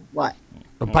know what?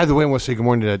 By the way, I want to say good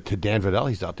morning to Dan Vidal.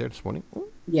 He's out there this morning.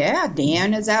 Yeah,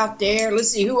 Dan is out there. Let's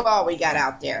see who all we got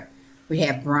out there. We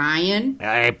have Brian.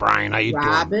 Hey, Brian, how you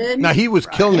Robin. doing? Now, he was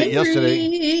killing it yesterday.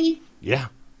 Henry, Yeah.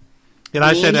 And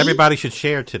I said Danny? everybody should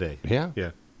share today. Yeah.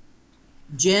 Yeah.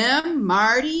 Jim,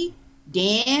 Marty,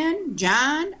 Dan,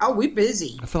 John. Oh, we're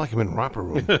busy. I feel like I'm in romper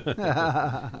room.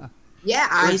 Yeah,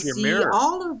 I Where's your see mirror?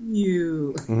 all of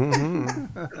you.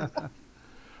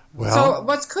 Well, So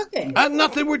what's cooking?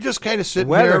 nothing. We're just kind of sitting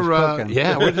Weather's there. cooking.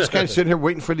 Yeah, we're just kind of sitting here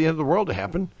waiting for the end of the world to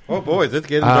happen. Oh, boy, it's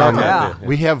getting dark yeah. out there.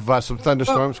 We have some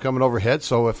thunderstorms coming overhead,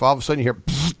 so if all of a sudden you hear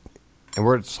pfft and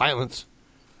we're in silence,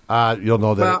 you'll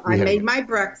know that Well, we I have... made my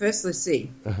breakfast. Let's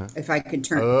see if I can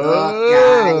turn it up,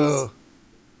 Oh,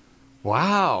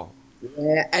 wow. guys.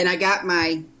 Yeah, and I got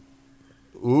my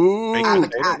Ooh,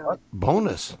 avocado.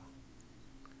 bonus.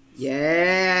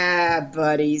 Yeah,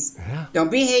 buddies. Yeah.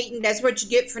 Don't be hating. That's what you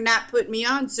get for not putting me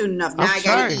on soon enough. Now I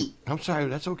sorry. gotta eat. I'm sorry.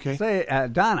 That's okay. Say,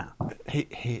 Donna.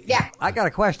 Hey. Yeah. I got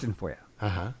a question for you.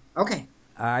 Uh-huh. Okay.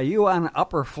 Are you on the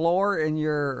upper floor in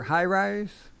your high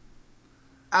rise?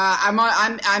 I'm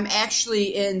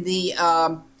actually in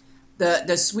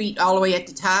the suite all the way at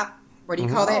the top. What do you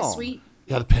call that suite?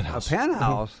 Yeah, the penthouse. A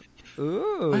penthouse.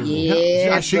 Ooh.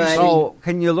 Yeah, buddy. So,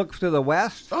 can you look to the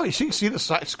west? Oh, you can see the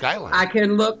skyline. I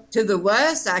can look to the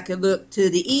west. I can look to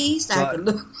the east. I can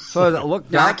look. So does it look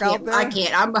dark no, out there? I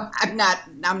can't. I'm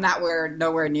not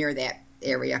nowhere near that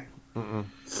area. Because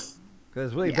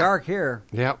it's really dark here.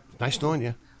 Yeah, nice knowing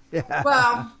you. Yeah.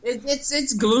 Well,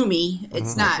 it's gloomy.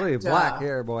 It's not. It's really black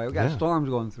here, boy. We got storms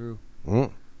going through.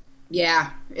 Yeah,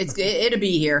 it'll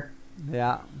be here.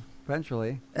 Yeah,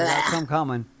 eventually. We got some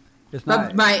coming. It's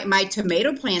But not. my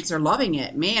tomato plants are loving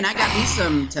it. Man, I got me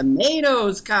some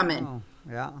tomatoes coming. Oh,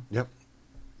 yeah. Yep.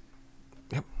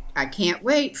 I can't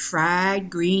wait. Fried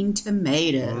green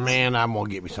tomatoes. Man, I'm going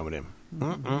to get me some of them.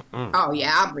 Oh,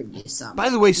 yeah, I'll bring you some. By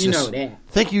the way, sis, you know that.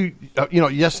 thank you.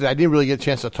 Yesterday I didn't really get a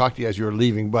chance to talk to you as you were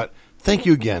leaving, but thank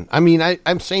you again. I mean,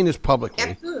 I'm saying this publicly.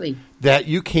 Absolutely. That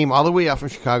you came all the way out from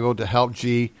Chicago to help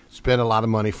G spend a lot of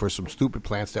money for some stupid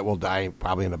plants that will die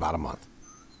probably in about a month.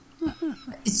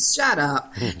 Shut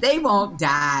up. They won't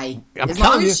die. As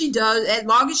long as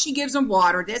she gives them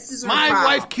water. This is her My problem.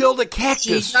 wife killed a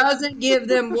cactus. She doesn't give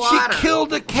them water. She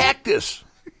killed a cactus.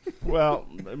 Well,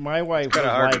 my wife was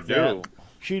like that.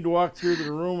 She'd walk through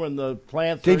the room and the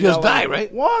plants They are just yelling, die,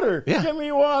 right? Water. Yeah. Give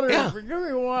me water. Yeah. Give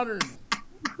me water.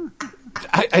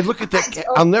 I look at that.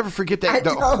 I'll never forget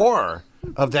the horror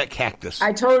of that cactus.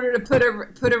 I told her to put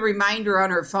a reminder on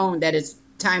her phone that it's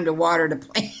time to water the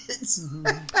plants.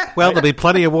 Well, there'll be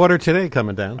plenty of water today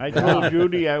coming down. I told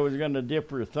Judy I was going to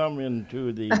dip her thumb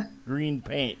into the green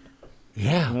paint.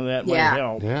 Yeah. And that might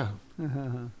help. Yeah.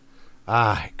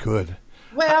 Good.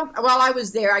 Well, while I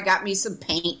was there, I got me some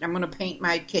paint. I'm going to paint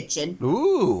my kitchen.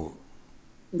 Ooh.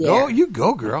 Yeah. You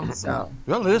go, girl. So,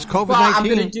 well, it is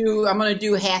COVID-19. Well, I'm going to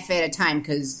do half at a time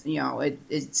because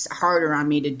it's harder on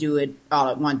me to do it all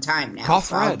at one time now. Call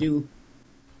so Fred.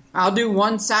 I'll do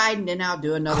one side and then I'll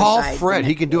do another Call side. Fred.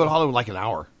 He can do it all in like an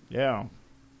hour. Yeah.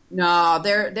 No,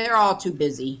 they're all too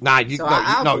busy. Nah,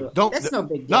 I'll don't. That's no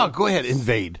big deal. No, go ahead,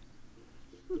 invade.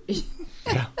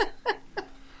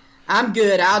 I'm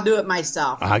good. I'll do it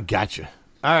myself. I gotcha.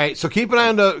 All right, so keep an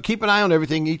eye on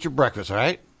everything. Eat your breakfast. All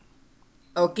right.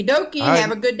 Okie dokie. Right.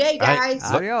 Have a good day, guys.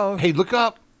 Adios. Hey, look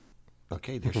up.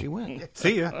 Okay, there she went.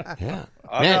 See ya. Yeah.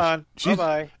 On.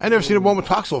 Bye-bye. I never seen a woman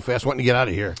talk so fast wanting to get out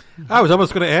of here. I was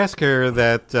almost going to ask her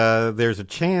that there's a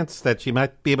chance that she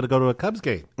might be able to go to a Cubs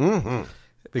game. Mm-hmm.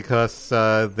 Because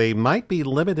they might be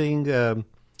limiting the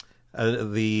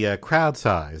crowd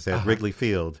size at Wrigley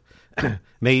Field.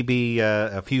 Maybe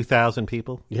a few thousand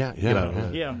people. Yeah,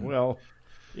 well,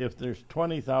 if there's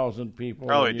 20,000 people,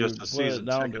 Probably and you just the put it season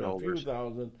down ticket to a holders. few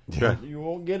thousand, Yeah. you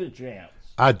won't get a chance.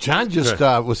 John just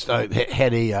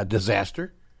had a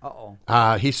disaster.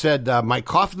 Uh-oh. He said, my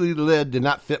coffee lid did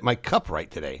not fit my cup right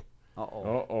today.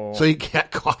 Uh-oh. So he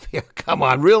got coffee. Come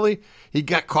on, really? He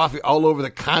got coffee all over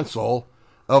the console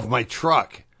of my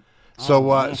truck. So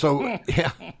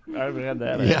yeah. I've had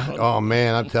that. Yeah. Oh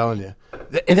man, I'm telling you.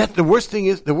 And that's the worst thing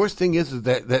is that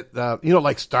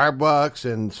like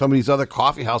Starbucks and some of these other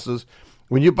coffee houses,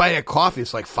 when you buy a coffee,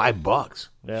 it's like $5.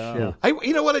 Yeah.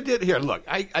 You know what I did here? Look,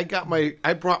 I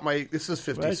brought my. This is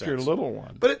 50 That's cents. your little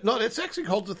one. But it actually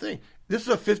holds the thing. This is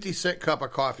a 50-cent cup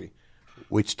of coffee,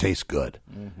 which tastes good.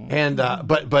 Mm-hmm. And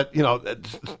but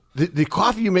the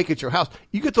coffee you make at your house,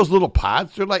 you get those little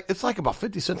pods. It's like about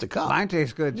 50 cents a cup. Mine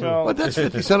tastes good too. Well, But that's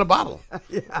 50 cents a bottle.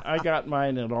 I got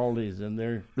mine at Aldi's, and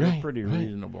they're pretty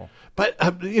reasonable. But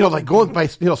like going by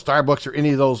Starbucks or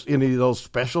any of those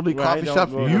specialty Well, I coffee don't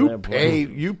shops, go to you that pay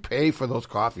place. for those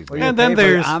coffees. Well, man. And then pay for the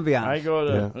there's- ambiance. I go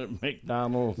to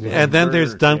McDonald's. And then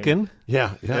there's Burger Dunkin'.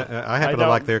 Yeah. I happen to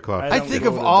like their coffee. I don't think go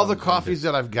of to all the Dunkin'. coffees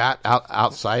that I've got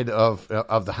outside of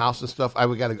the house and stuff. I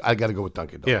got to go with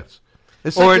Dunkin' Donuts.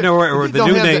 It's Or like or they the don't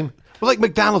new have name. well, like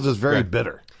McDonald's is very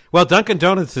bitter. Well, Dunkin'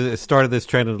 Donuts started this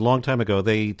trend a long time ago.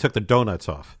 They took the donuts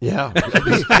off. Yeah,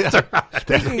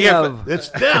 Speaking of, it's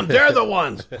them. They're the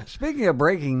ones. speaking of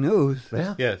breaking news,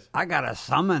 Yes. I got a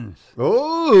summons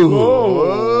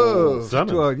Oh,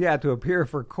 Summons. to appear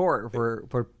for court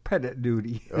for pettit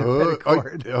duty. Pettit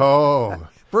court. oh.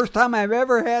 First time I've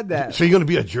ever had that. So you're going to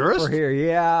be a jurist? For here,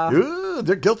 yeah. Ooh,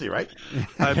 they're guilty, right?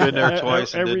 I've been there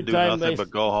twice and Every didn't do time nothing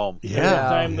but go home. Every Yeah.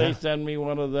 time they send me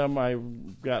one of them,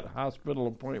 I've got hospital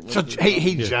appointments. So,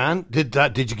 hey, John, did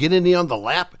you get any on the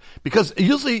lap? Because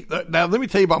usually, now let me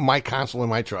tell you about my console in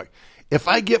my truck. if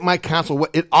I get my console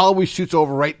wet, it always shoots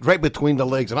over right between the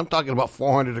legs, and I'm talking about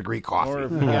 400-degree coffee. Or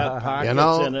if you got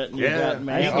pockets in it and you got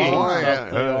masks and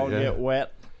stuff, they all get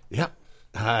wet. Yep.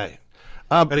 Hi.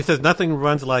 But he says nothing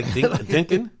runs like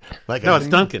Dinkin. It's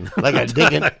Dunkin'. like a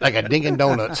Dinkin'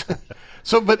 Donuts.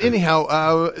 So, but anyhow,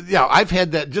 I've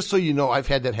had that. Just so you know, I've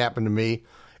had that happen to me,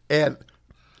 and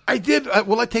I did.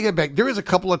 I take it back. There is a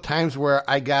couple of times where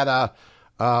I got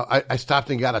I stopped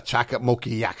and got a chocolate mocha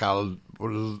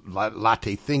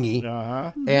latte thingy,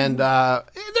 and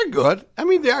they're good. I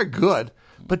mean, they are good.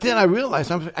 But then I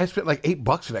realized I spent like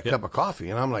 $8 for that cup of coffee,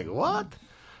 and I'm like, what?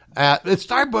 At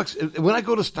Starbucks, when I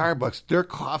go to Starbucks, their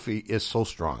coffee is so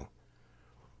strong.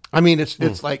 I mean, it's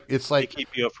like they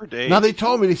keep you up for days. Now they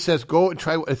told me, he says, go and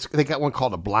try. They got one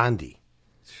called a Blondie,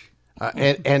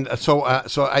 and that's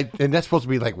supposed to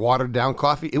be like watered down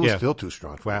coffee. It was still too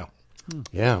strong. Wow.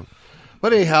 Yeah.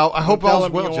 But anyhow, I hope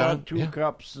all's well, you John. Want two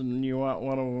cups, and you want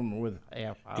one of them with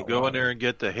half. You go in there and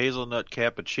get the hazelnut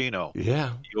cappuccino.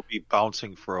 Yeah, you'll be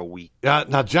bouncing for a week.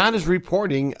 Now, John is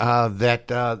reporting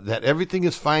that everything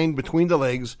is fine between the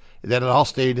legs. That it all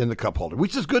stayed in the cup holder,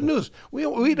 which is good news.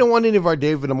 We don't want any of our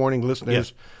Dave in the Morning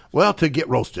listeners, to get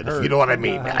roasted. If you know what I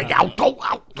mean.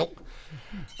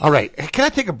 All right, can I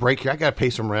take a break here? I got to pay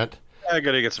some rent. I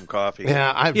got to get some coffee.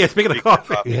 Yeah, speaking of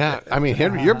coffee. Yeah, I mean,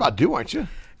 Henry, you're about due, aren't you?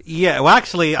 Yeah, well,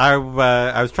 actually, I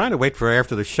was trying to wait for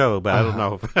after the show, but I don't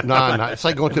know. No, it's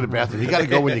like going to the bathroom. You got to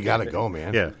go when you got to go,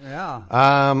 man. Yeah.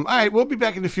 All right, we'll be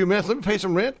back in a few minutes. Let me pay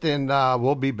some rent, and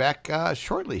we'll be back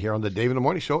shortly here on the Dave in the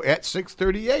Morning Show at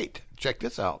 6:38. Check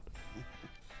this out.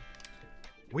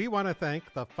 We want to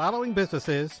thank the following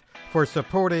businesses for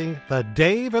supporting the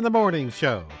Dave in the Morning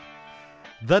Show.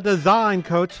 The Design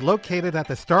Coach, located at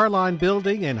the Starline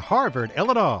Building in Harvard,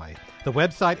 Illinois. The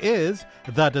website is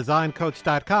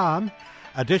thedesigncoach.com.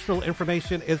 Additional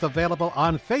information is available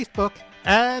on Facebook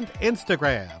and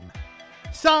Instagram.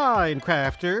 Sign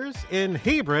Crafters in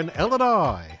Hebron,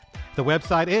 Illinois. The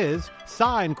website is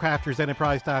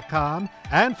signcraftersenterprise.com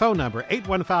and phone number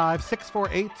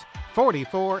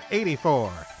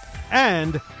 815-648-4484.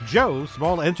 And Joe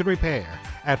Small Engine Repair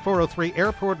at 403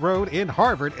 Airport Road in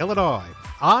Harvard, Illinois.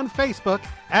 On Facebook,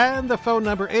 and the phone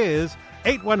number is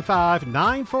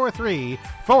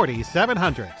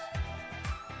 815-943-4700.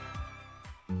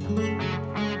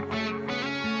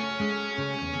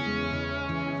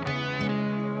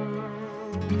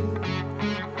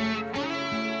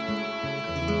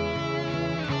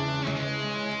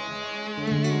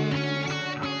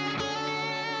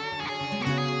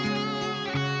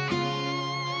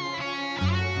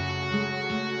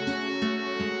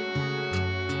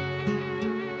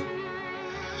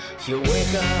 You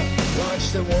wake up,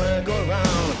 watch the world go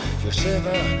round. You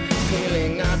shiver,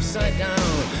 feeling upside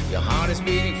down. Your heart is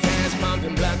beating fast,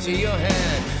 pumping blood to your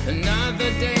head.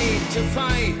 Another day to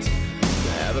fight.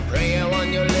 You have a prayer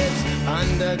on your lips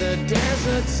under the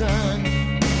desert sun,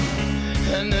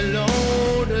 and a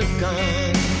loaded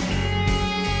gun.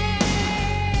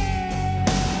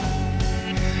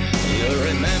 You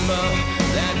remember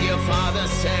that your father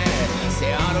said,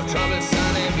 stay out of trouble,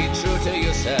 son, and be true to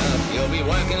yourself. You'll be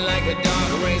working like a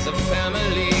dog, raise a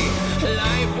family.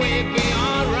 Life will be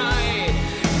alright,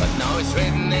 but now it's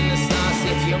written in the stars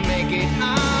if you make it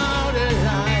out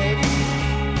alive.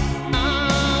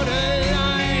 Out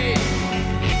alive.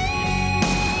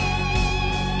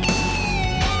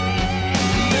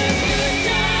 The good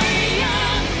die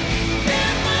young,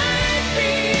 there might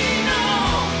be no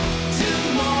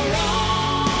tomorrow.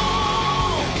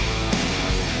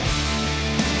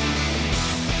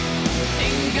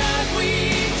 In God we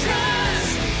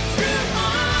trust through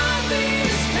all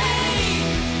this pain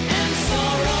and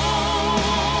sorrow.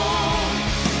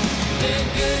 The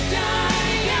good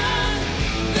die young,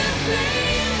 the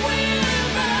flame will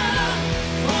burn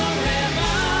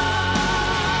forever,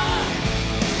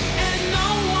 and no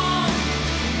one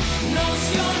knows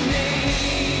your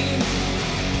name.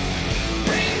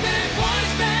 Bring that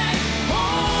voice back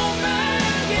home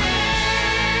again.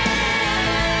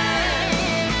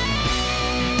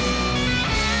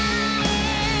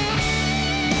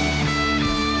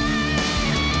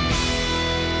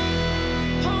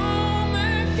 Home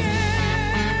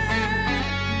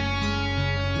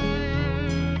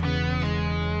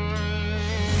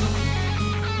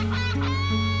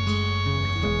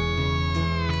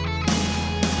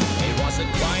It was a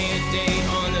quiet day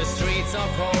on the streets of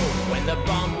Hope when the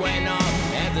bomb went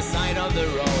off at the side of the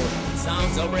road.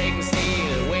 Sounds of breaking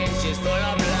steel, winches full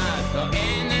of blood, no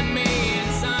enemy in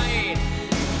sight.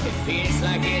 It feels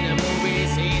like in a movie,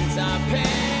 scenes are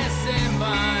passing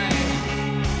by.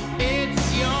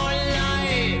 It's your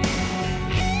life.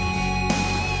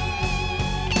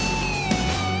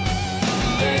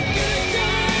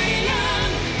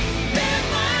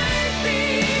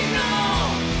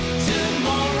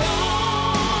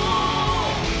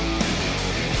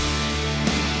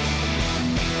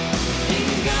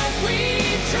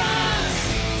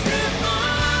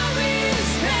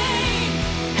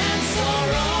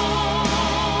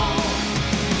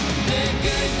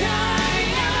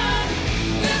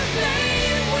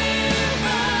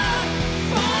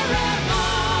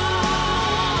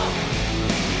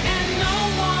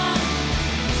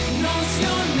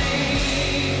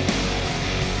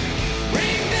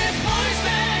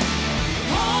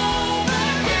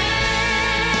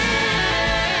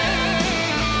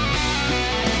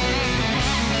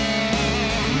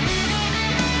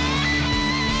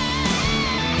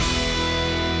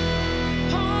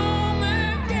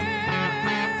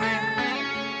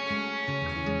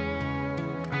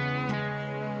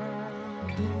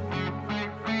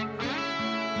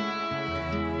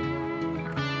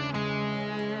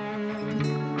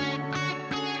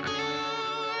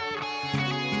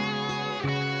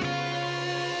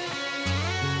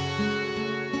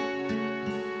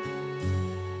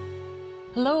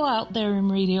 Hello out there in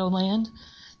Radio Land.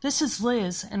 This is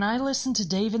Liz, and I listen to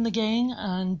Dave and the Gang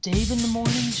on Dave in the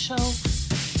Morning Show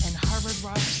and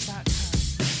HarvardRocks.com.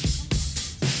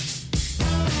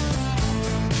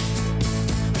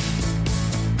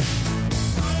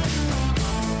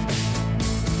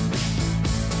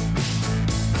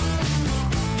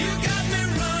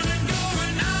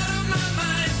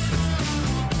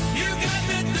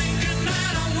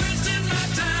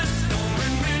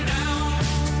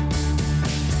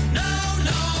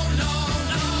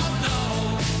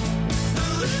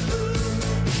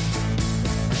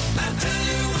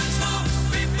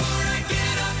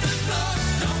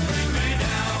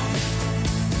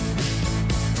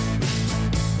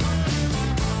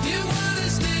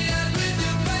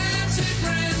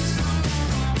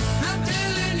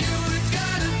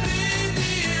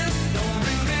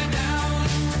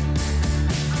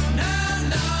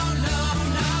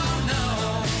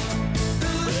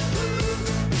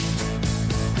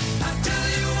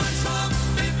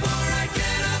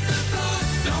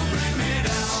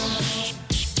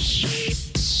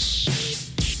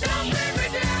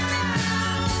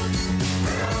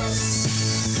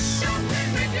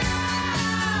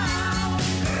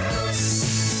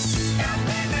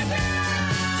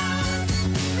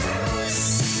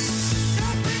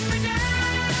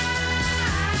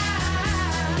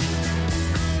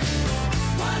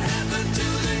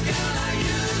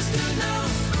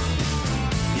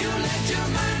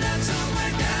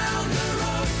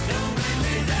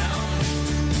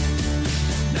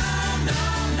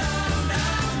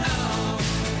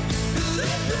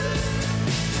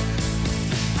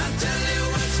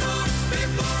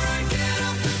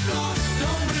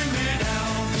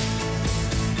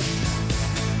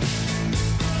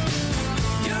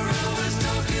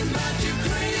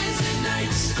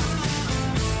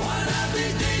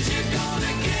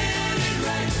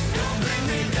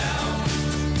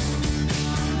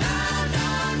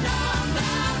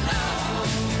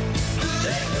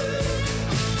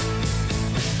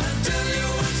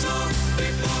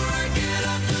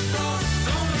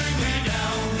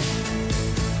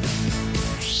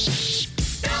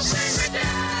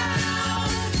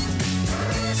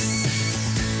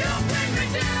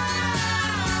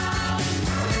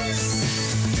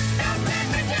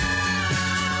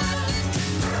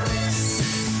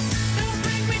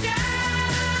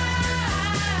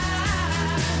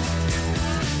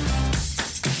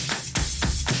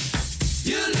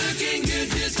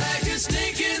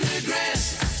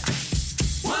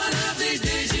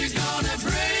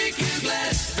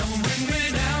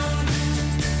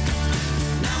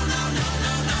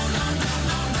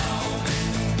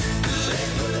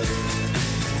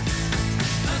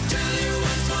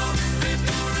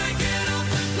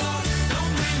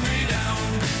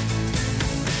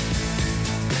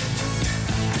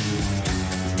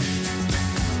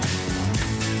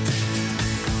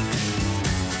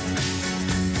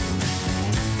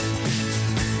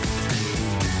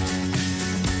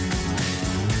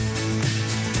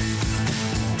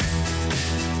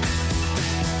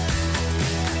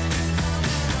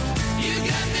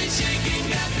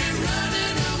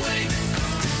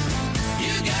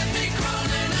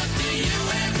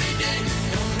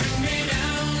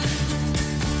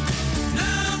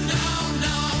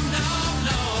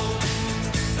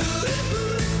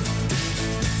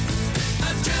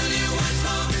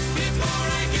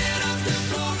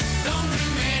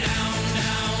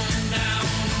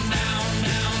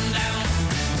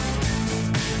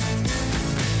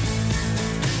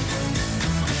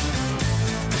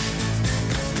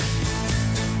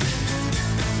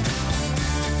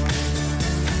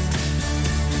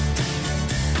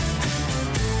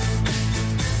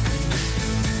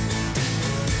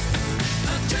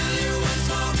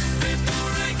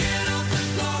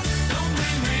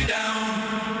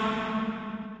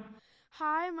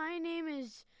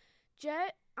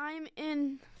 Jet. I'm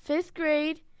in 5th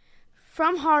grade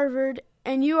from Harvard,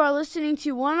 and you are listening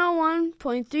to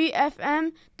 101.3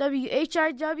 FM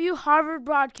WHIW Harvard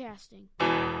Broadcasting.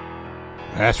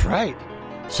 That's right.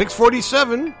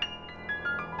 647. At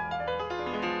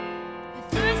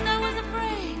first I was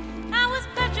afraid, I was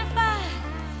petrified,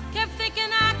 kept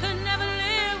thinking I could never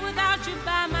live without you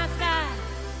by my side.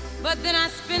 But then I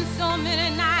spent so many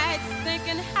nights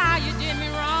thinking how you did me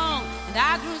wrong, and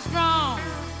I grew strong,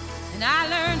 and I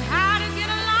learned how to get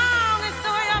along, and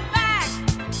so you're back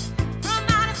from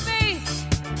outer space.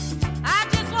 I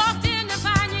just walked in to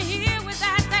find you here with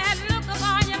that sad look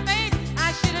upon your face.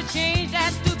 I should have changed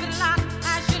that stupid lock,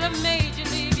 I should have made you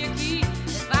leave your key.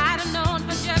 If I'd have known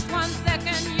for just 1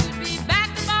 second you'd be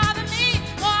back to bother me.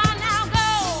 Go on now,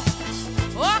 go,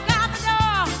 walk out the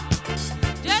door,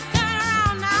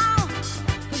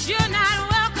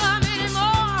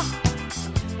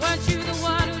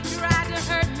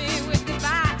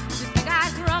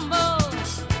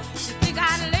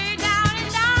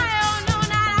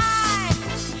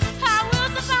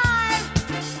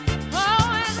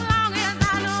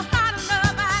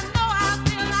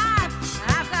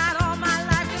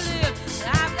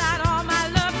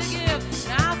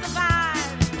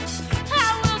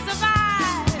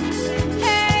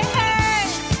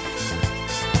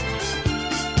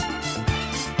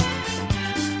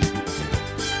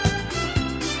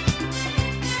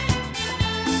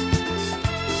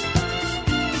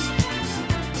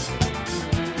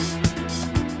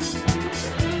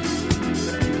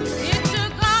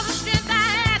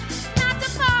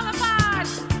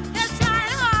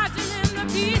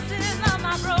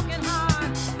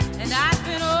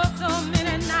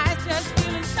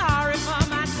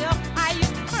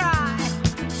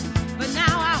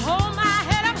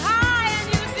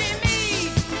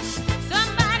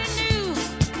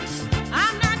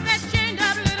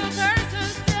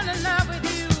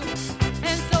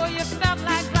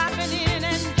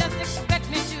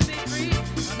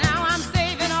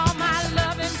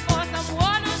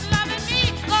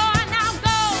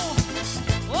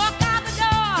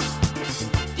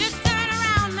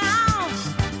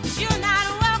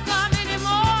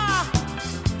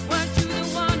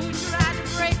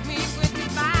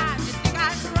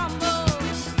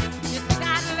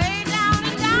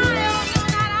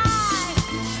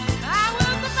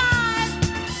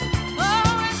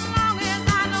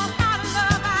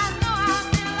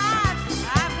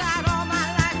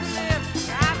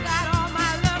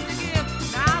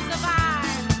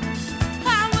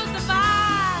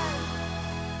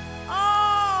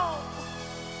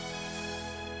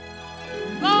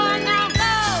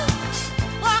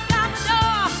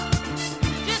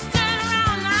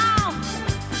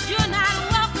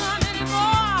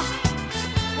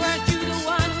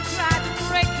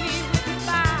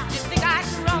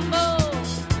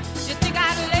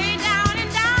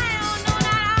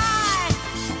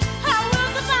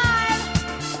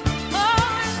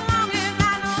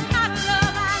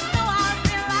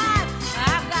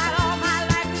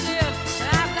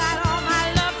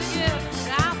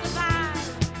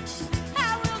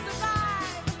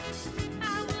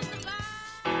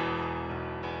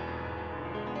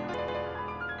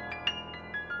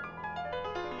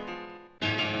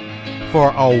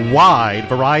 for a wide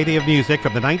variety of music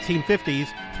from the 1950s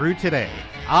through today.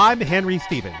 I'm Henry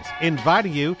Stevens,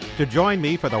 inviting you to join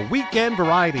me for the Weekend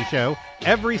Variety Show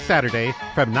every Saturday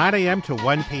from 9 a.m. to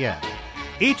 1 p.m.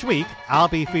 Each week, I'll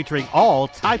be featuring all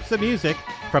types of music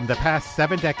from the past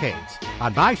 7 decades.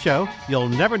 On my show, you'll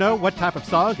never know what type of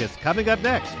song is coming up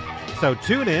next. So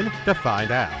tune in to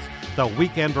find out. The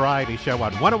Weekend Variety Show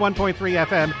on 101.3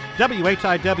 FM,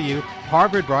 WHIW,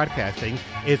 Harvard Broadcasting,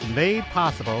 is made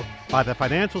possible by the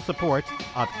financial support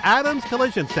of Adams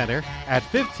Collision Center at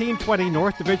 1520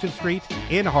 North Division Street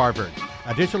in Harvard.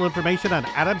 Additional information on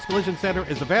Adams Collision Center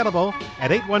is available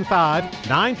at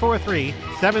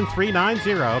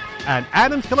 815-943-7390 and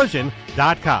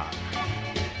adamscollision.com.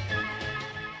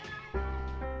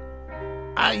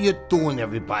 How you doing,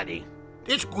 everybody?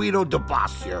 It's Guido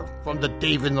DeBoss here from the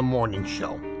Dave in the Morning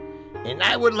Show. And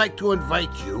I would like to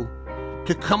invite you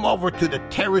to come over to the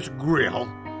Terrace Grill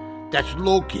that's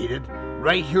located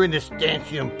right here in the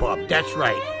Stanchion Pub. That's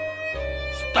right.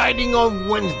 Starting on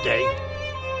Wednesday,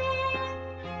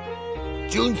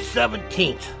 June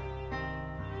 17th.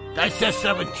 I said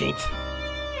 17th.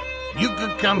 You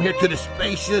can come here to the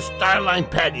spacious Starline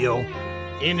patio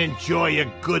and enjoy a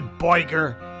good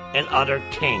burger and other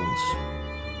things.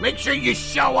 Make sure you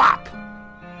show up,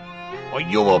 or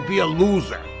you will be a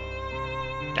loser.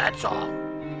 That's all.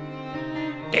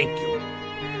 Thank you.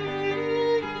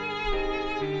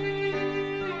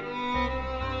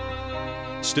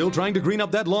 Still trying to green up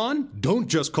that lawn? Don't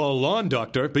just call Lawn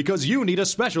Doctor, because you need a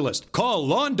specialist. Call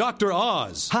Lawn Dr.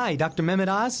 Oz. Hi, Dr. Mehmet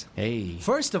Oz. Hey.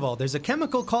 First of all, there's a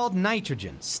chemical called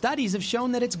nitrogen. Studies have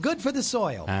shown that it's good for the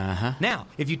soil. Uh-huh. Now,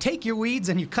 if you take your weeds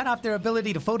and you cut off their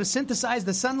ability to photosynthesize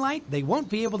the sunlight, they won't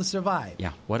be able to survive.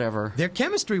 Yeah, whatever. Their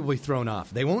chemistry will be thrown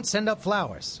off. They won't send up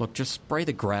flowers. Look, just spray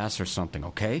the grass or something,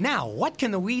 okay? Now, what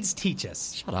can the weeds teach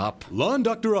us? Shut up. Lawn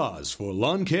Dr. Oz for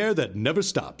lawn care that never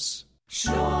stops.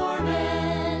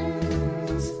 Schnorman's.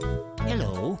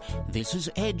 Hello, this is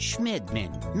Ed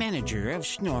Schmidman, manager of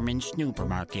Schnorman's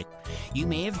Supermarket. You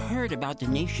may have heard about the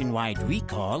nationwide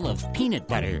recall of peanut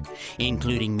butter,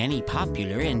 including many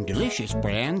popular and delicious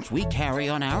brands we carry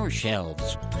on our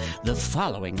shelves. The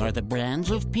following are the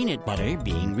brands of peanut butter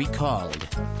being recalled: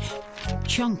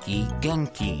 Chunky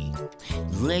Gunky,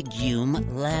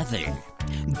 Legume Lather,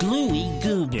 Gluey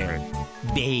Goober,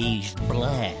 Beige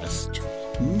Blast,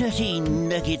 Nutty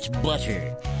Nuggets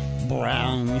Butter,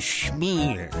 Brown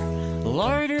Schmear,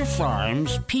 Larder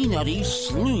Farms Peanutty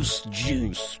Sluice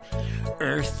Juice,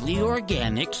 Earthly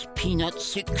Organics Peanut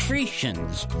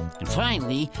Secretions, and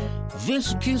finally,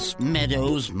 Viscous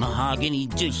Meadows Mahogany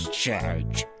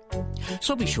Discharge.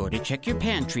 So be sure to check your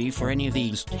pantry for any of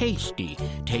these tasty,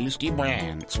 tasty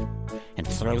brands and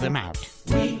throw them out.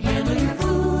 We handle your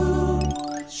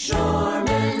food,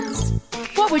 Schnorman's.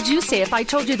 What would you say if I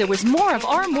told you there was more of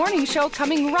our morning show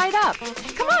coming right up?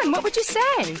 Come on, what would you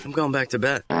say? I'm going back to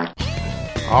bed.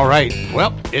 All right.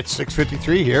 Well, it's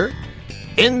 6:53 here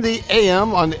in the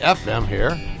AM on the FM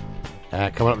here.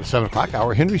 Coming up at the 7 o'clock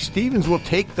hour, Henry Stevens will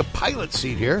take the pilot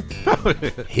seat here.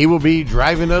 He will be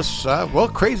driving us,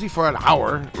 crazy for an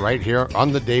hour right here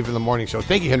on the Dave in the Morning Show.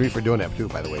 Thank you, Henry, for doing that, too,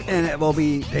 by the way. And it will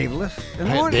be Daveless in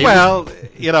the morning. Well,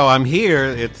 I'm here.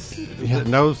 It's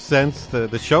no sense.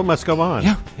 The show must go on.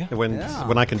 Yeah.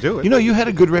 When I can do it. You had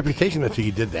a good reputation until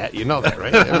you did that. You know that,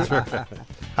 right?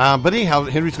 But anyhow,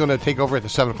 Henry's going to take over at the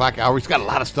 7 o'clock hour. He's got a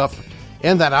lot of stuff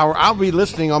in that hour. I'll be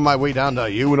listening on my way down to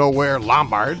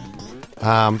Lombard.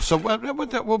 So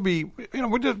we'll be, we're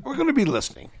going to be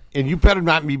listening, and you better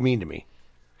not be mean to me,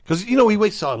 because he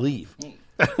waits till I leave, and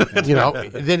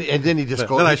then he just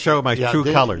goes. Then I show my true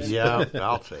colors. Yeah,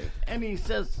 I'll say. And he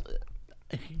says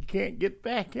he can't get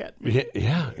back at me.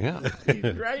 Yeah.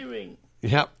 He's driving.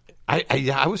 Yeah,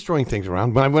 I was throwing things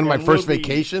around when I went on my first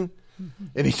vacation,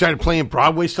 and he started playing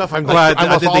Broadway stuff. I'm like,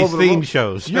 I did all these over theme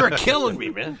shows. You're killing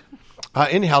me, man.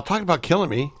 Anyhow, talking about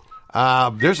killing me.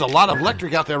 There's a lot of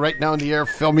electric out there right now in the air.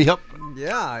 Fill me up.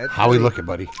 Yeah. How we looking,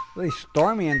 buddy? Really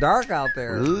stormy and dark out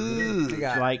there. It's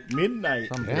like midnight.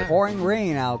 Some pouring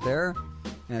rain out there,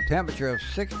 and a temperature of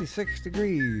 66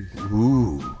 degrees.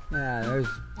 Ooh. Yeah, there's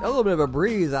a little bit of a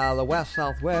breeze out of the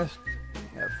west-southwest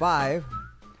at 5.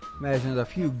 Imagine a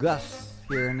few gusts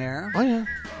here and there. Oh, yeah.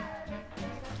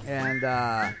 And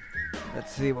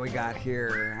let's see what we got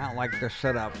here. I don't like their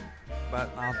setup, but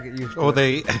I'll have to get used to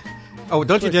it.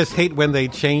 Don't you just hate when they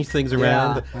change things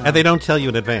around and they don't tell you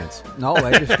in advance? No,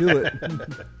 they just do it.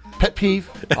 Pet peeve.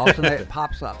 All of a sudden it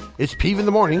pops up. It's peeve in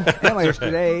the morning. Anyways,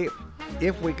 today,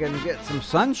 if we can get some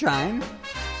sunshine,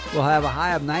 we'll have a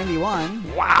high of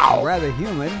 91. Wow. Rather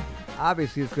humid.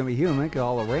 obviously it's going to be humid because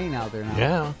all the rain out there now.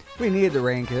 Yeah. We needed the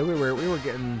rain because we were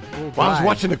getting a little dry. Well, I was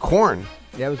watching the corn.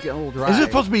 Yeah, it was getting a little dry. Is it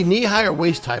supposed to be knee-high or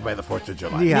waist-high by the 4th of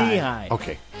July? Knee-high.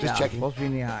 Okay, just checking. Supposed to be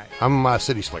knee-high. I'm a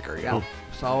city slicker. You know?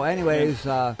 So anyways,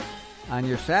 on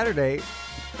your Saturday,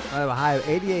 I have a high of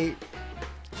 88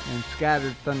 and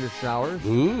scattered thunder showers.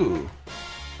 Ooh.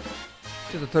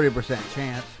 Just a 30%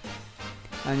 chance.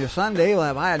 On your Sunday, we'll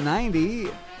have a high of 90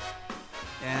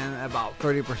 and about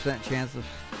 30% chance of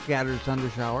scattered thunder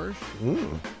showers.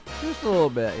 Ooh. Just a little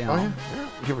bit, you know. Oh, yeah.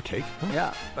 Give or take. Huh?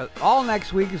 Yeah, but all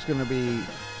next week is going to be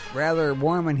rather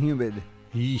warm and humid.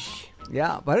 Yeesh.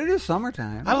 Yeah, but it is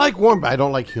summertime. I like warm, but I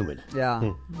don't like humid.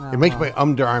 Yeah. It makes my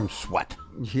underarms sweat.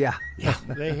 Yeah. Yeah.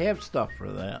 They have stuff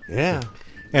for that. Yeah.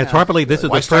 And probably this is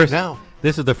Why the start first. now?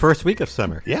 This is the first week of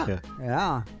summer. Yeah.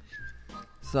 Yeah.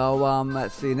 So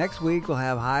let's see. Next week we'll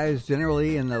have highs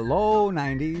generally in the low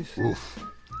 90s. Oof.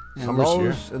 And Summer's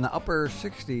lows here. in the upper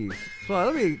 60s. So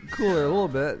it'll be cooler a little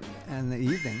bit in the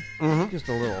evening. Just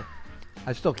a little.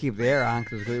 I still keep the air on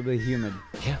because it's going to be humid.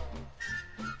 Yeah.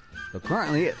 So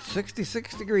currently it's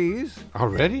 66 degrees.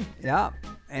 Already? Yeah.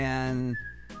 And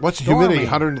what's stormy.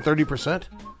 humidity? 130%?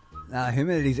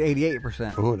 Humidity's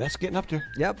 88%. Oh, that's getting up there.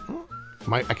 Yep.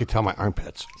 I could tell my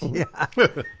armpits. Yeah.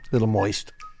 Little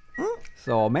moist.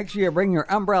 So make sure you bring your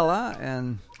umbrella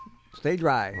and stay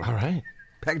dry. All right.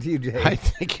 Back to you, Jay. Hi,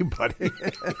 thank you, buddy.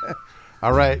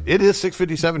 All right. It is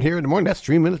 6:57 here in the morning. That's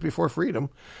 3 minutes before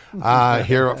freedom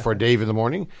here for Dave in the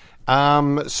morning.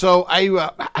 So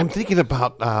I'm thinking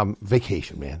about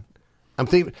vacation, man. I'm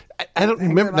thinking. I don't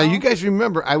remember. Now, you guys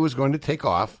remember I was going to take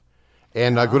off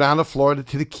and go down to Florida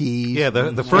to the Keys. Yeah,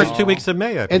 the first 2 weeks of May,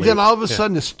 I believe. And then all of a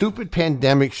sudden, the stupid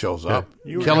pandemic shows up,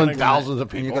 killing thousands of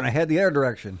people. And you're going to head the other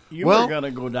direction. You were going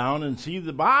to go down and see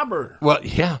the bobber. Well,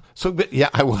 yeah. So, yeah,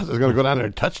 I was going to go down there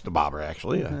and touch the bobber,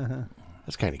 actually.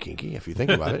 That's kind of kinky if you think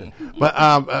about it.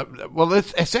 But, well,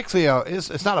 it's actually,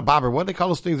 it's not a bobber. What do they call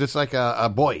those things? It's like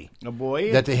a buoy. A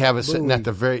buoy? That they have sitting at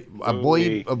the very, a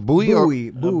buoy.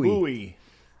 Buoy.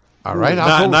 All right,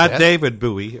 not David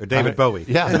Bowie or David Bowie.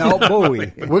 Yeah, no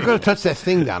Bowie. We're going to touch that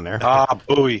thing down there.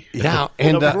 Bowie. Yeah,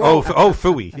 and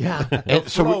Fooey. Yeah, and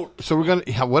so we're going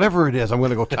to whatever it is. I'm going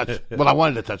to go touch it. Well, I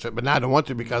wanted to touch it, but now I don't want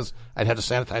to because I'd have to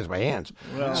sanitize my hands.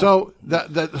 Well, so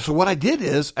so what I did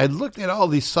is I looked at all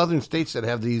these southern states that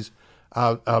have these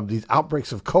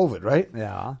outbreaks of COVID, right?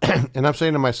 Yeah. And I'm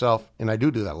saying to myself, and I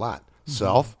do that a lot.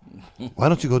 Self, why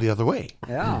don't you go the other way?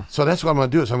 Yeah. So that's what I'm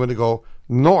going to do. Is I'm going to go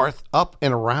north, up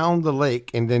and around the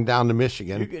lake, and then down to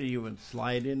Michigan. You could even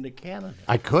slide into Canada.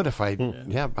 I could if I.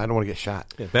 Yeah, I don't want to get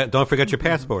shot. Yeah, don't forget your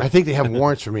passport. I think they have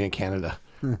warrants for me in Canada.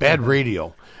 Bad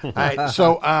radio. All right,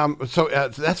 so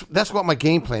that's what my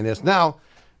game plan is. Now,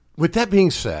 with that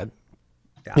being said,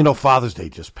 Father's Day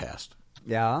just passed.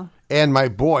 Yeah. And my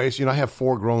boys, I have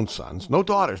 4 grown sons, no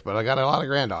daughters, but I got a lot of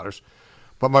granddaughters.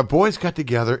 But my boys got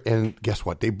together, and guess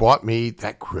what? They bought me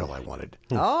that grill I wanted.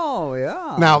 Oh,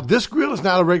 yeah. Now, this grill is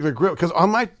not a regular grill, because on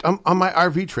my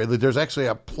RV trailer, there's actually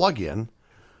a plug-in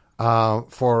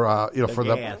for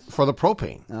the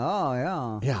propane. Oh,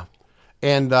 yeah. Yeah.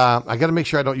 And I got to make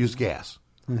sure I don't use gas.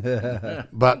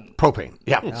 But propane.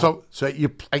 Yeah. So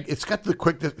it's got the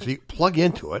quick, so you plug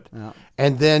into it,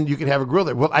 and then you can have a grill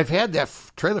there. Well, I've had that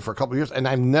trailer for a couple of years, and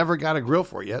I've never got a grill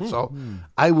for it yet. So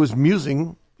I was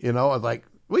musing, like,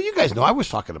 well, you guys know I was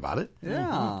talking about it.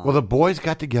 Yeah. Well, the boys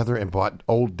got together and bought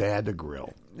old Dad a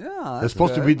grill. Yeah. It's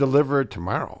supposed to be delivered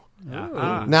tomorrow.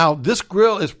 Uh-huh. Now, this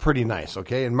grill is pretty nice,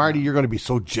 okay? And Marty, you're going to be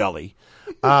so jelly.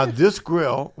 This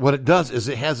grill, what it does is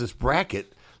it has this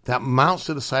bracket that mounts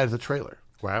to the side of the trailer.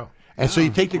 Wow. And so you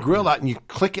take the grill out and you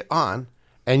click it on,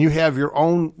 and you have your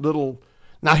own little.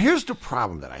 Now, here's the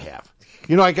problem that I have.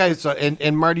 Guys,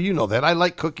 and Marty, you know that. I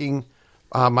like cooking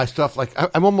my stuff like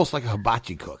I'm almost like a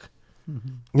hibachi cook.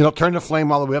 Mm-hmm. Turn the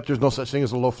flame all the way up. There's no such thing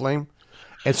as a low flame.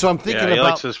 And so I'm thinking he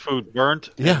about. likes his food burnt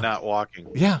and not walking.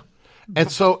 Yeah.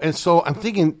 And so I'm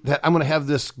thinking that I'm going to have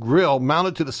this grill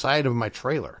mounted to the side of my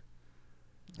trailer,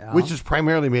 which is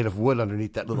primarily made of wood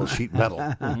underneath that little sheet metal.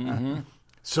 Mm-hmm.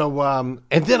 So,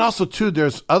 and then also, too,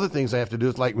 there's other things I have to do.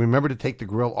 It's like, remember to take the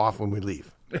grill off when we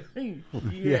leave.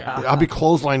 Yeah. I'll be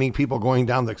clotheslining people going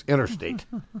down the interstate.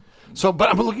 So, but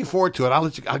I'm looking forward to it.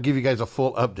 I'll give you guys a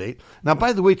full update. Now,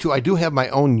 by the way, too, I do have my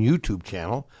own YouTube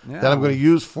channel that I'm going to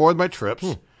use for my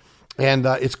trips. And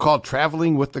it's called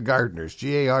Traveling with the Gardeners,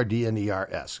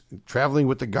 Gardners. Traveling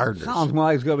with the Gardeners. Sounds more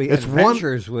like it's going to be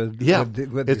adventures with the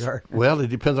Gardeners. Well, it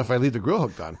depends if I leave the grill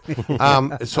hooked on.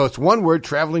 So it's one word,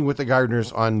 Traveling with the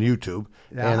Gardeners on YouTube.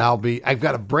 Yeah. And I've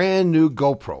got a brand new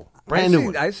GoPro. Brand new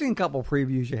one. I've seen a couple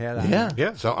previews you had on Yeah.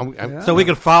 there. So So we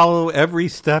can follow every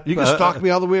step. You can stalk me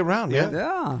all the way around. Yeah.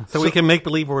 Yeah. So we can make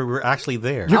believe we're actually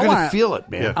there. You're going to feel it,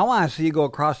 man. I want to see you go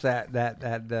across that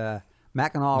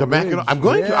Mackinac The Bridge. Mackinac. I'm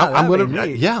going to. Yeah, I'm that'd going to.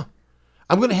 be neat. Yeah.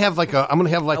 I'm going to have like a. I'm going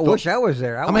to have like. I wish I was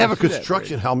there. I'm going to have a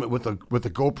construction helmet with a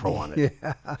GoPro on it.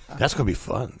 Yeah. That's going to be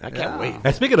fun. I can't wait.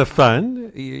 And speaking of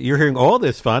fun, you're hearing all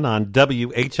this fun on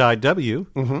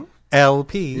WHIW.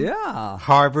 LP,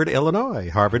 Harvard, Illinois,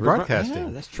 Harvard Broadcasting.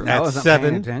 Yeah, that's true. At I wasn't 7.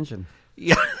 paying attention.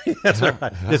 Yeah, that's all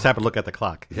right. Just happened to look at the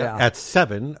clock. Yeah. At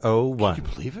 7:01. Can you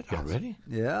believe it already?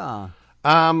 Yeah.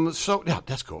 So yeah,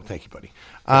 that's cool. Thank you, buddy.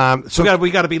 So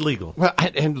we got to be legal. Well,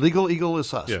 and Legal Eagle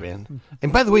is us, man.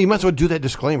 And by the way, you might as well do that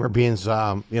disclaimer, being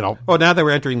Oh, now that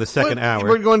we're entering the second hour,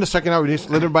 we're going to second hour. We need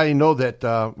to let everybody know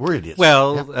that we're idiots.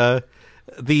 Well,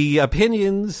 the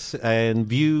opinions and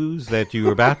views that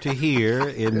you're about to hear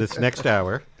in this next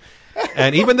hour,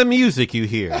 and even the music you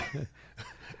hear,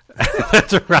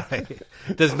 that's right,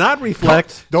 does not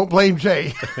reflect. Don't blame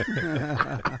Jay.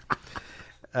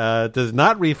 Does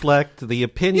not reflect the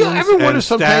opinions and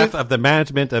staff of the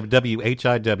management of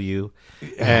WHIW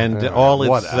and all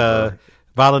its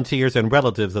volunteers and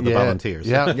relatives of the volunteers.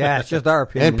 Yeah, it's just our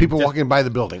opinion. And people walking by the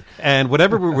building. And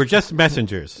whatever, we're just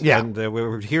messengers. Yeah. And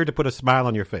we're here to put a smile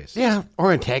on your face. Yeah,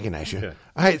 or antagonize you. Yeah.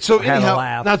 All right, so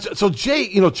anyhow, now, so Jay,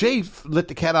 Jay let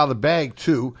the cat out of the bag,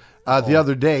 too, the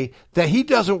other day, that he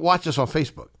doesn't watch us on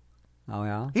Facebook. Oh,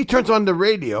 yeah? He turns on the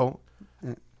radio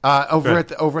over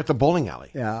at the bowling alley.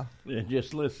 Yeah.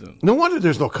 Just listen. No wonder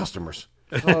there's no customers.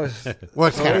 Well,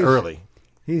 it's kind of early.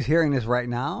 He's hearing this right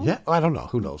now? Yeah, I don't know.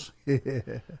 Who knows?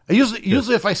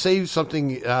 Usually if I say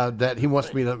something that he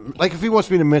wants me to, like if he wants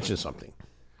me to mention something,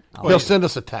 he'll send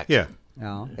us a text. Yeah.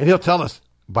 And he'll tell us,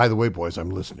 by the way, boys,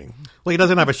 I'm listening. Well, he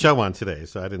doesn't have a show on today,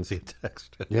 so I didn't see a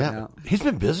text. Yeah. He's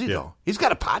been busy, though. He's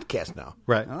got a podcast now.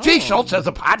 Right. Jay Schultz has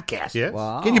a podcast. Yes.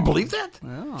 Wow. Can you believe that?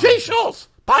 Yeah. Jay Schultz,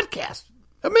 podcast.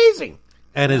 Amazing.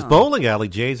 And his bowling alley,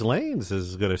 Jay's Lanes,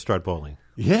 is going to start bowling.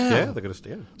 Yeah. Yeah, they're going to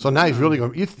start. So now he's really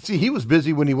going to... See, he was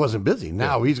busy when he wasn't busy.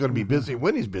 Now he's going to be busy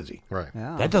when he's busy. Right.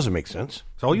 Yeah. That doesn't make sense.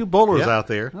 So all you bowlers out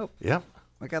there. Oh, yeah.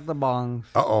 I got the bongs.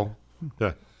 Uh-oh.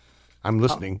 Yeah. I'm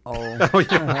listening.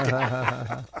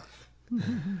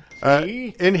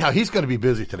 Anyhow, he's going to be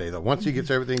busy today, though. Once he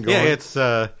gets everything going. Yeah, it's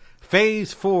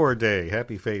Phase 4 day.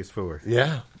 Happy Phase 4.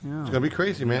 Yeah. It's going to be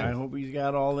crazy, man. I hope he's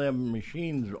got all them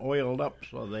machines oiled up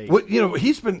so they... Well,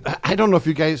 he's been... I don't know if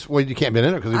you guys... Well, you can't be in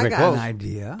it because he's been closed. I got an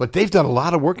idea. But they've done a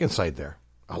lot of work inside there.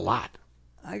 A lot.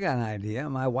 I got an idea.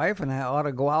 My wife and I ought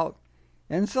to go out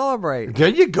and celebrate. There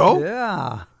you go.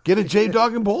 Yeah. Get a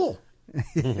J-Dog and bowl.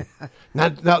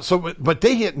 But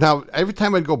they hit... Now, every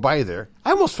time I'd go by there,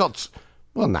 I almost felt...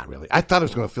 Well, not really. I thought I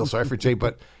was going to feel sorry for Jay,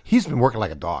 but he's been working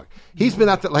like a dog. He's been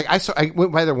out there... Like, I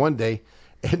went by there one day,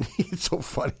 and it's so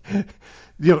funny.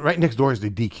 Right next door is the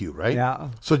DQ, right? Yeah.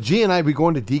 So G and I, we go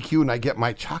into DQ, and I get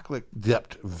my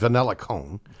chocolate-dipped vanilla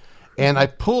cone, and I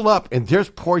pull up, and there's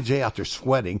poor Jay out there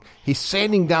sweating. He's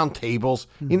sanding down tables,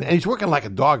 and he's working like a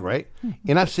dog, right?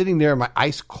 And I'm sitting there in my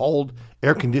ice-cold,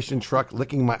 air-conditioned truck,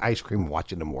 licking my ice cream,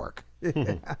 watching him work.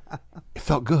 It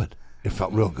felt good. It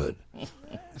felt real good.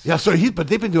 Yeah, so but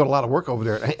they've been doing a lot of work over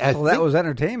there. Well, that was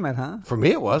entertainment, huh? For me,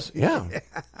 it was. Yeah.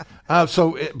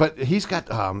 But he's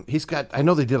got. I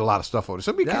know they did a lot of stuff over there,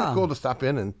 so it'd be kind of cool to stop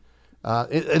in and.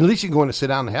 At least you can go in and sit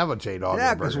down and have a J-Dog.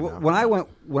 Yeah, because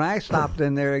when I stopped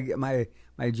in there to get my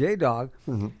J-Dog,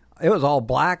 it was all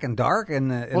black and dark in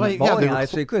the bowling alley,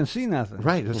 so you couldn't see nothing.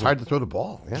 Right, it's hard to throw the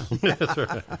ball. Yeah, that's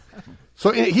right. So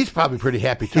he's probably pretty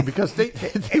happy too because they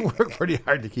work pretty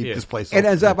hard to keep this place. It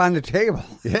ends up on the table.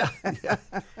 Yeah.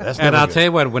 And I'll tell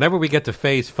you what, whenever we get to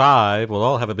Phase 5, we'll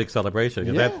all have a big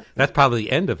celebration. That's probably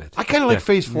the end of it. I kind of like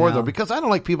Phase 4 though because I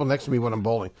don't like people next to me when I'm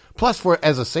bowling. Plus,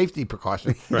 as a safety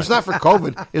precaution, it's not for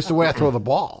COVID. It's the way I throw the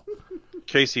ball.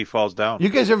 Casey falls down. You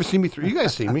guys ever see me throw? You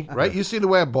guys see me, right? You see the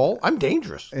way I bowl? I'm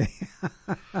dangerous.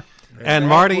 And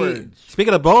Marty,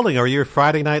 speaking of bowling, are your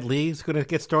Friday night leagues going to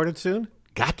get started soon?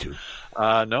 Got to.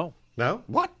 No. No?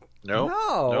 What?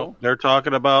 No. They're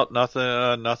talking about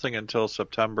nothing until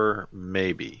September,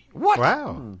 maybe. What?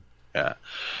 Wow.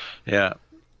 Yeah.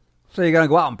 So you're going to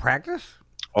go out and practice?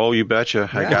 Oh, you betcha.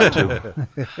 I got to.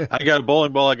 I got a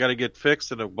bowling ball I got to get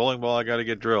fixed and a bowling ball I got to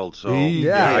get drilled. So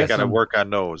I got to work on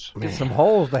those. Get some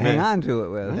holes to hang on to it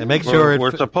with. And make sure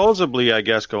we're supposedly, I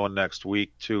guess, going next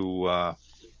week to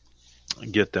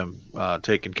get them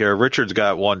taken care of. Richard's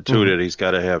got one too that he's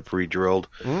got to have re-drilled.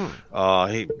 He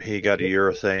got a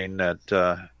urethane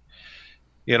that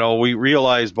we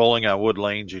realize bowling on wood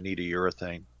lanes you need a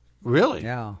urethane. Really?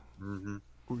 Yeah. Mm-hmm.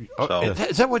 So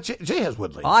is that what Jay has?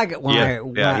 Wood lanes? I get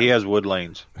he has wood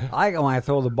lanes. I get when I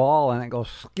throw the ball and it goes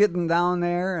skidding down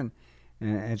there, and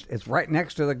it's right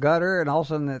next to the gutter, and all of a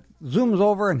sudden it zooms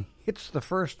over and hits the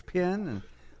first pin. And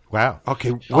wow.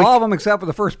 Okay. All of them except for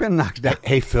the first pin knocks down.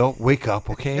 Hey, Phil, wake up,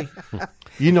 okay?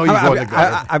 You know you go in the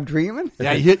gutter. I'm dreaming.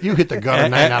 Yeah, you hit the gutter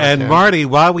 9 out of 10. And Marty,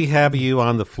 while we have you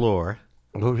on the floor.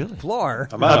 Oh, really? Floor?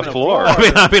 I'm on the floor.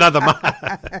 I mean on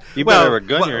the You better have a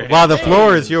gun in your hand. While the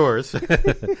floor is yours.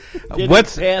 Did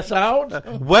What's you pass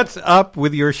out? What's up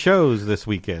with your shows this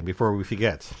weekend before we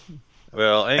forget?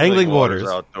 Well, Angling Waters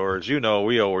Outdoors. You know,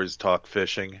 we always talk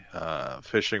fishing,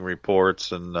 fishing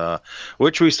reports, and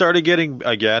which we started getting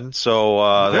again.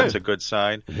 So that's a good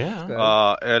sign.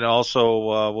 Yeah. And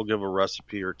also, we'll give a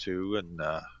recipe or two, and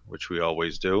which we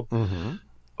always do. Mm-hmm.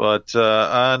 But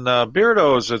on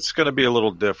Beardos, it's going to be a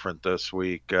little different this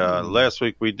week. Last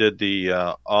week we did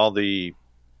the all the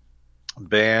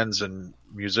bands and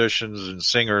musicians and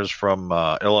singers from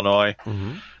Illinois.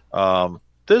 Mm-hmm.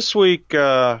 This week, we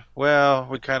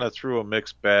kind of threw a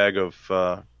mixed bag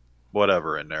of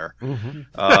whatever in there. Mm-hmm.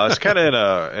 It's kind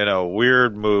of in a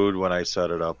weird mood when I set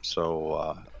it up,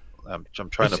 so I'm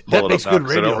trying to pull it up now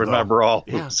because I don't remember all.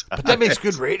 Yeah, but that makes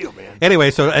good radio, man.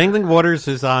 Anyway, so Angling Waters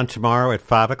is on tomorrow at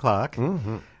 5 o'clock.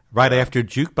 Mm-hmm. Right after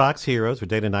Jukebox Heroes with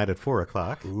Dana Knight at 4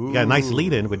 o'clock. You got a nice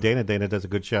lead-in with Dana. Dana does a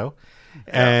good show.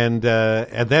 Yeah. And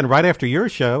then right after your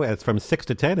show, it's from 6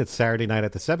 to 10, it's Saturday Night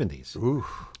at the 70s. Ooh.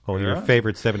 All your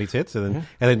favorite 70s hits. And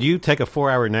then you take a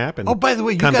 4-hour nap. And by the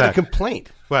way, you got a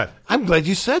complaint. What? I'm glad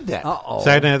you said that. Uh-oh.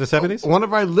 Saturday Night at the 70s? One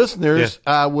of our listeners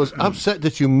was upset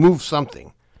that you moved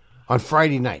something on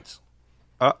Friday nights.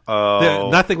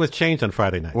 Nothing was changed on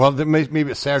Friday night. Well,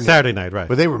 maybe it's Saturday. Saturday night, right?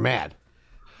 But they were mad.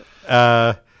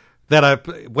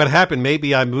 What happened?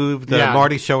 Maybe I moved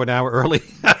Marty's show an hour early.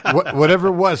 Whatever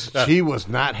it was, she was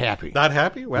not happy. Not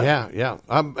happy? Well, yeah.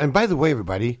 And by the way,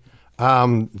 everybody,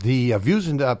 the views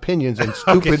and opinions and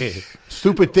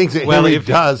stupid things that Henry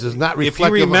does is not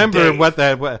reflective. If you remember of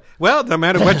Dave. well, no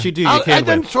matter what you do, you can't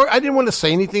win. I didn't want to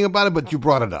say anything about it, but you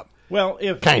brought it up. Well,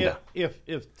 if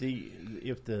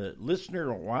the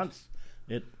listener wants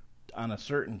it on a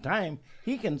certain time,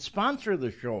 he can sponsor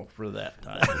the show for that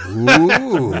time.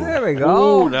 Ooh, there we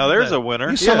go. Ooh, now there's a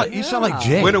winner. You sound like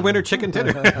Jay. Winner, chicken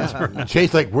dinner.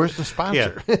 Jay's like, where's the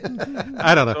sponsor? Yeah.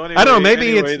 I don't know. So I don't know.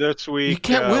 Maybe it's this week. You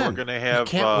can't win. We're going to have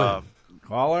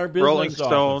Call our business Rolling office.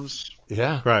 Stones.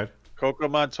 Yeah, right. Coco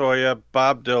Montoya,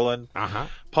 Bob Dylan,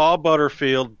 Paul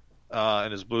Butterfield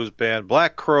and his blues band,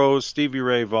 Black Crowes, Stevie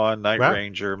Ray Vaughan, Night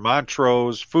Ranger,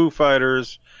 Montrose, Foo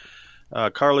Fighters,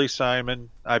 Carly Simon.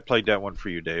 I played that one for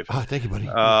you, Dave. Oh, thank you, buddy.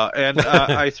 And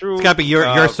I threw. It's got to be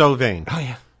You're So Vain. Oh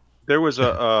yeah. There was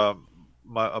a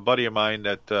buddy of mine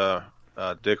that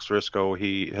Dick Risco.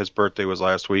 His birthday was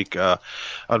last week.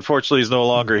 Unfortunately, he's no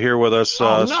longer here with us. So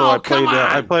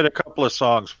I played a couple of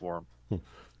songs for him.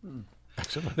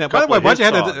 Now, by the way, why'd you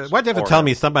have to tell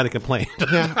me somebody complained?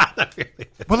 Yeah.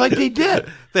 Well, like they did.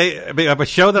 A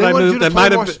show that I moved that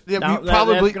might have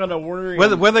probably going to worry. What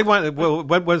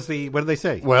did they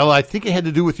say? Well, I think it had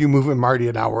to do with you moving Marty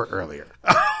an hour earlier.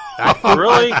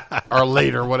 Really? Or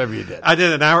later, whatever you did. I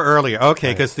did an hour earlier.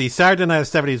 Okay, because the Saturday Night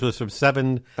 70s was from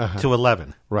 7 to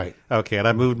 11. Right. Okay, and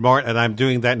I moved Marty, and I'm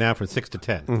doing that now from 6 to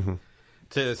 10. Mm-hmm.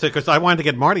 Because I wanted to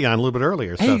get Marty on a little bit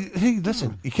earlier. So. Hey,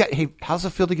 listen. How's it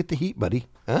feel to get the heat, buddy?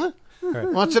 Huh? Right.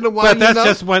 Once in a while,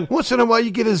 once in a while,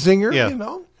 you get a zinger. Yeah. You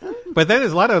know. But then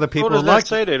there's a lot of other people who who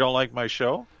say they don't like my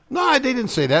show. No, they didn't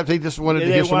say that. They just wanted to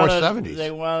hear some more 70s.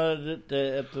 They wanted it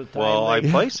at the time. Well, I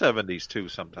play 70s too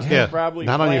sometimes. Yeah,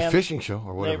 not on your fishing show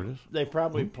or whatever it is. They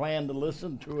probably planned to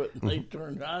listen to it, and they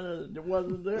turned on and it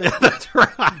wasn't there. Yeah, that's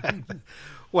right.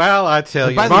 Well, I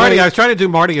tell you, Marty, I was trying to do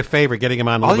Marty a favor, getting him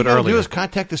on a little bit earlier. All you got to do is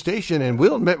contact the station, and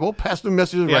we'll pass the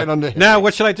messages right on to him. Now,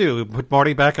 what should I do? Put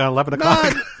Marty back on 11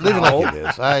 o'clock? Leave it like it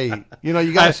is.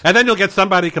 You got. And then you'll get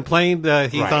somebody complained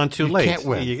he's on too late. You can't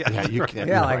win. You can't.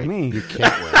 Yeah, like me. You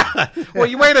can't win. Well,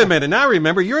 you wait a minute. Now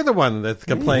remember, you're the one that's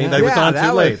complained that he was on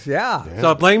too late.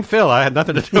 So blame Phil. I had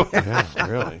nothing to do with it. Yeah,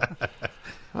 really.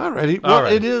 Alrighty. Well,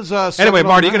 it is. Anyway,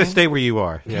 Marty, you're going to stay where you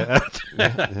are. Yeah.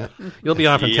 You'll be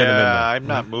on from 10 to midnight. Yeah, I'm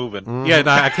not moving. Mm-hmm. Yeah,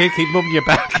 no, I can't keep moving you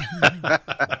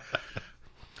back.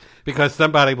 Because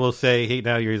somebody will say, hey,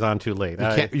 now you're on too late.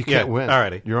 You can't win.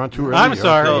 Alrighty. You're on too early. I'm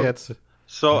sorry.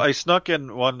 So I snuck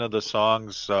in one of the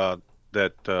songs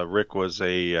that Rick was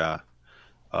a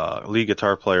lead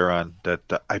guitar player on that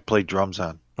I played drums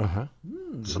on.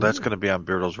 So that's going to be on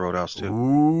Beardo's Roadhouse, too.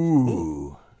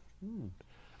 Ooh.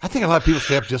 I think a lot of people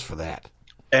stay up just for that.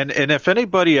 And if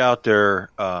anybody out there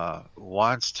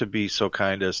wants to be so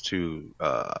kind as to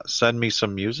send me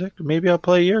some music, maybe I'll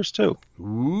play yours too.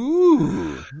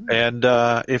 Ooh! And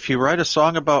if you write a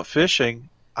song about fishing,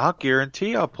 I'll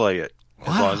guarantee I'll play it as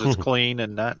long as it's clean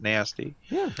and not nasty.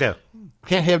 Yeah.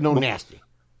 Can't have no nasty.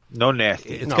 No nasty.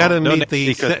 It's got to meet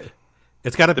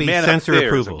it's got to be censor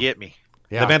approval. Get me.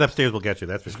 Yeah. The man upstairs will get you.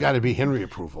 That's it's got to be Henry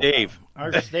approval. Dave,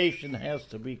 our station has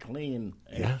to be clean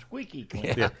and squeaky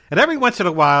clean. Yeah. And every once in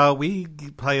a while, we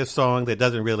play a song that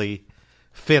doesn't really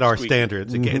fit our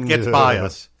standards. It gets by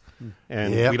us,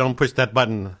 and we don't push that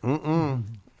button.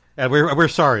 And we're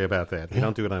sorry about that. We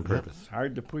don't do it on purpose. It's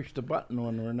hard to push the button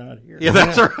when we're not here. Yeah,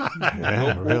 that's right.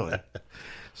 Yeah, really.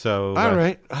 So all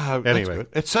right. Anyway,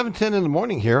 it's 7:10 in the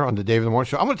morning here on the Dave in the Morning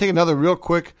Show. I'm going to take another real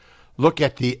quick look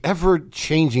at the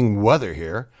ever-changing weather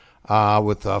here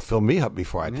with Phil Meehup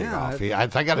before I take off.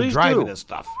 I got to drive in this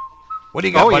stuff. What do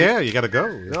you got, buddy? Yeah, you got to go.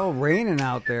 It's all raining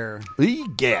out there.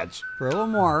 Gads. For a little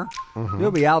more.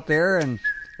 You'll be out there and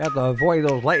you have to avoid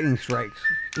those lightning strikes.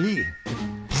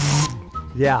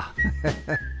 Yeah.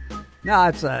 No,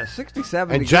 it's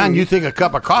 67 And John, you think a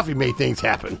cup of coffee made things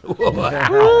happen.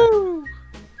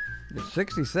 It's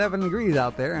 67 degrees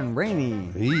out there and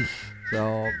rainy.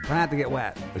 So try not to get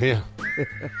wet. Yeah.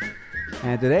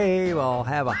 And today we'll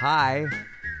have a high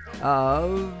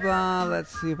of,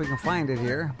 let's see if we can find it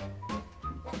here.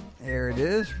 There it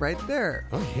is, right there.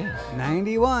 Oh, yeah.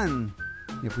 91.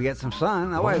 If we get some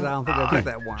sun, otherwise I don't think I'll get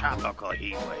that warm. Tropical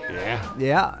heat wave. Yeah.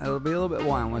 Yeah, it'll be a little bit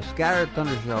warm with scattered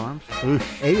thunderstorms.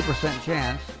 80%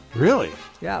 chance. Really?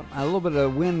 Yeah, a little bit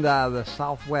of wind out of the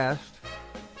southwest.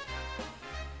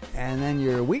 And then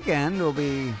your weekend will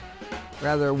be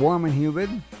rather warm and humid.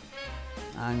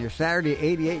 On your Saturday,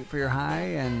 88 for your high,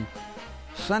 and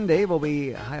Sunday will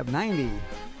be a high of 90.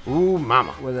 Ooh,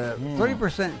 mama. With a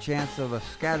 30% chance of a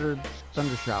scattered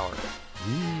thunder shower.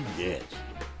 Yes.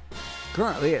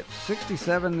 Currently at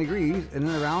 67 degrees in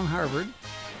and around Harvard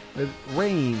with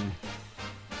rain.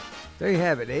 There you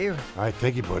have it, Dave. All right,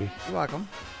 thank you, buddy. You're welcome.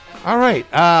 All right.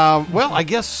 Well, I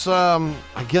guess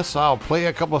I'll play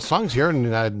a couple of songs here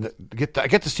and get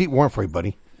the seat warm for you,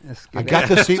 buddy. I got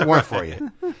the seat warm for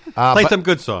you. Play some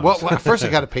good songs. Well, first I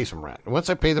got to pay some rent. Once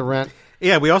I pay the rent,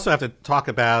 yeah, we also have to talk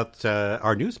about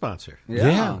our new sponsor.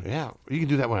 Yeah. You can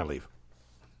do that when I leave.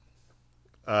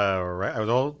 All right.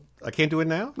 I can't do it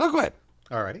now? No, go ahead.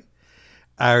 All righty.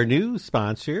 Our new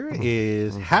sponsor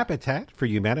is Habitat for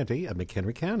Humanity of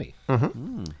McHenry County.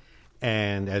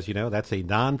 And as you know, that's a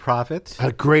nonprofit.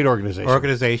 A great organization.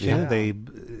 Yeah.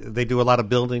 They do a lot of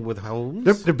building with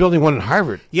homes. They're building one in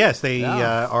Harvard. Yes, they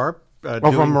are.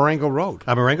 Over on Marengo Road.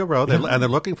 On Marengo Road. And they're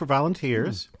looking for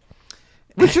volunteers.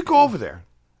 We should go over there.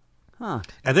 Huh.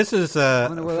 And this is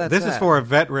for a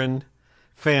veteran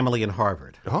family in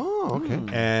Harvard. Oh, okay.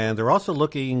 And they're also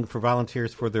looking for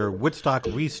volunteers for their Woodstock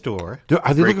Restore.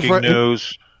 Are they Breaking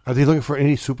news. Are they looking for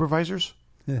any supervisors?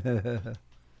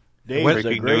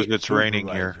 Breaking news, it's raining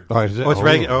here. Oh, is it? It's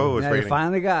raining. Oh, it's Yeah, raining. you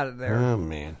finally got it there. Oh,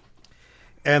 man.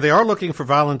 And they are looking for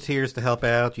volunteers to help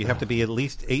out. You have to be at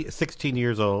least 16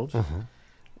 years old,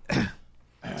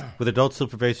 with adult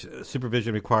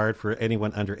supervision required for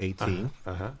anyone under 18.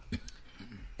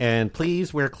 And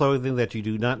please wear clothing that you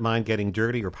do not mind getting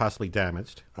dirty or possibly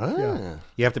damaged. Yeah.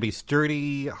 You have to be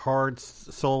sturdy,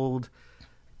 hard-soled,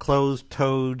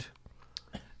 closed-toed,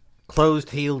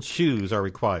 closed-heeled shoes are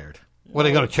required. What, are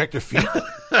they going to check their feet?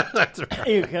 That's right.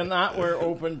 You cannot wear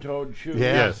open-toed shoes.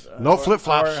 Yes. No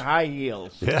flip-flops. Or high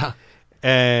heels. Yeah.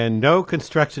 And no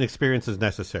construction experience is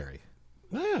necessary.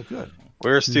 Yeah, good.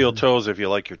 Wear steel toes if you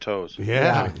like your toes.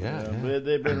 Yeah.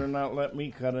 They better not let me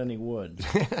cut any wood.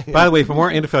 By the way, for more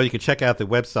info, you can check out the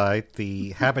website,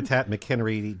 the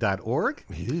habitatmchenry.org.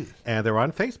 And they're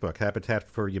on Facebook, Habitat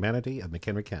for Humanity of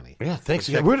McHenry County. Yeah, thanks.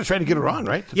 We're going to try to get her on,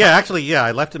 right?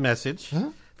 I left a message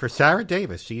for Sarah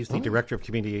Davis. She's the Director of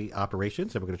Community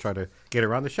Operations, and we're going to try to get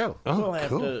her on the show. We'll have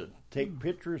to take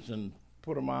pictures and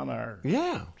put them on our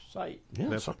site.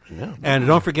 Yeah. And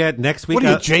don't forget, next week... What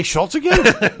are you, Jay Schultz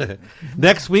again?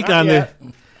 Next week on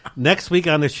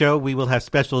the show, we will have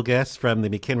special guests from the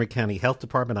McHenry County Health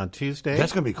Department on Tuesday.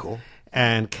 That's going to be cool.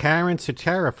 And Karen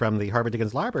Sotera from the Harvard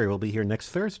Dickens Library will be here next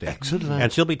Thursday. Excellent. And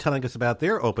she'll be telling us about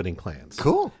their opening plans.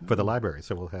 Cool. For the library.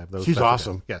 So we'll have those. She's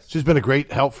awesome. Yes. She's been a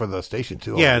great help for the station,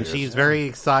 too. Yeah, and she's very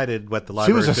excited what the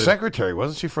library She was a secretary,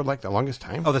 wasn't she, for like the longest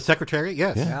time? Oh, the secretary?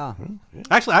 Yes. Yeah.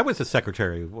 Actually, I was the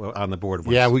secretary on the board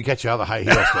once. Yeah, we got you out of the high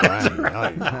heels.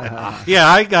 Yeah,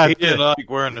 I got... He didn't like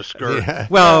wearing the skirt. Yeah.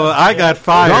 Well, I got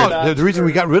fired. No, the reason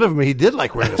we got rid of him, he did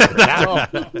like wearing the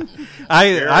skirt.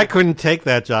 I couldn't take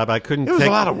that job. I couldn't didn't. It was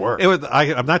a lot of work. It was.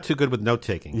 I'm not too good with note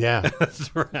taking. Yeah,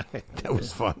 that's right. That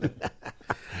was fun.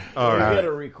 All right. You get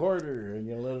a recorder and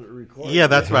you let it record. Yeah,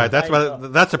 that's right.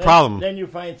 That's the problem. Then you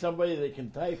find somebody that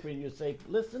can type and you say,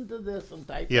 "Listen to this," and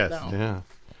type it down. Yeah.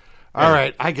 All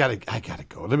right, I gotta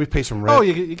go. Let me pay some rent. Oh,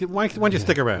 you can, why don't you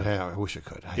stick around? Yeah, I wish I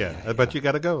could. But you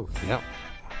got to go. Yep.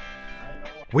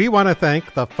 We want to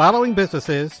thank the following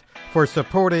businesses for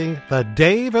supporting the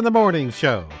Dave in the Morning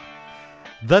Show.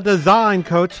 The Design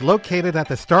Coach, located at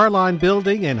the Starline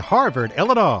Building in Harvard,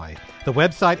 Illinois. The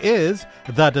website is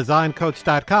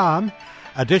thedesigncoach.com.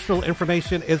 Additional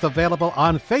information is available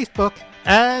on Facebook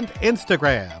and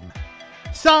Instagram.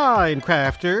 Sign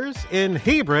Crafters in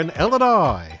Hebron,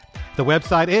 Illinois. The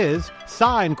website is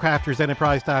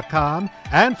signcraftersenterprise.com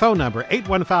and phone number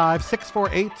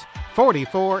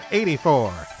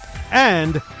 815-648-4484.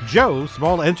 And Joe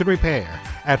Small Engine Repair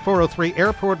at 403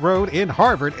 Airport Road in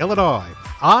Harvard, Illinois.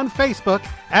 On Facebook,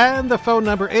 and the phone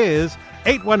number is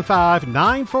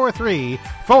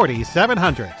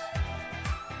 815-943-4700.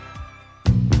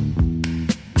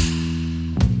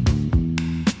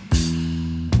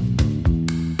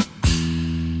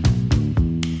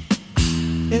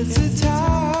 It's a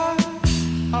time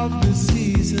of the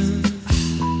season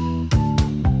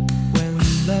when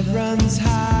love runs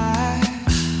high.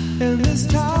 In this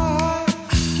time,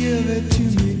 give it to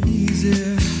me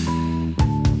easy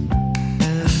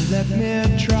and let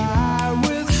me try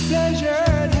with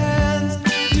pleasured hands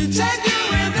to take you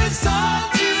in the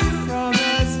sun to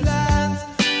promised lands,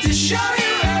 to show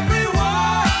you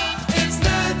everyone. It's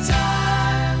the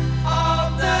time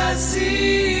of the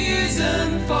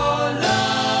season for love.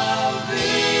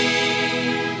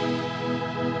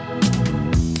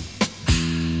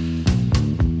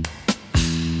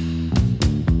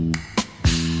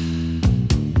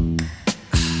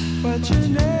 What's your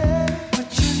name?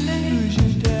 Who's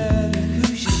your daddy?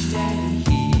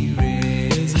 He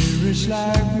is he rich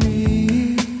like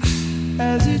me?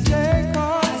 Has he take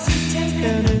off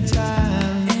any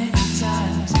time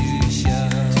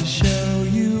to show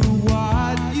you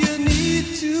what you need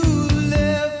to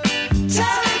live?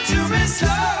 Tell it to me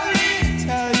slowly.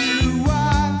 Tell you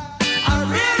why I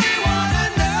really wanna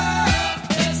know.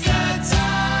 It's the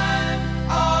time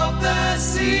of the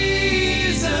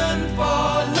season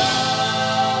for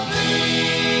love.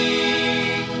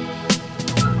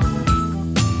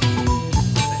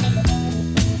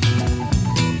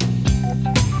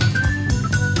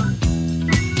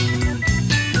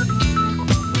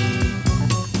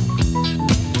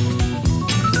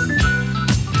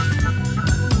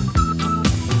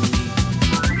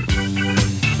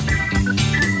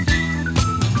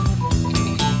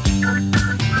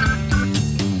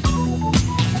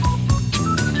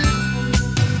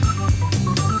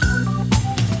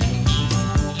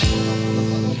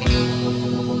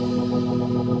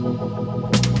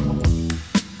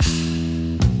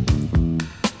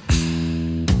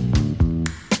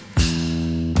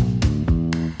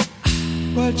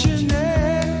 What's your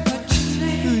name?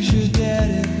 Who's your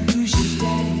daddy? He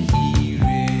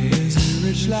is he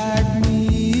rich like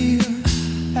me?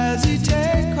 Has he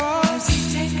take off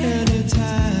any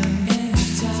time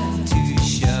to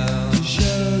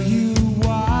show you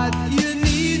what you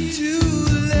need to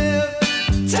live?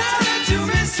 Tell it to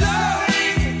me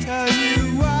slowly. Tell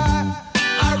you why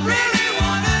I really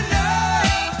wanna know.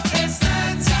 It's the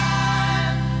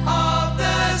time of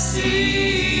the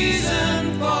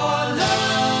season for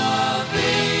loving.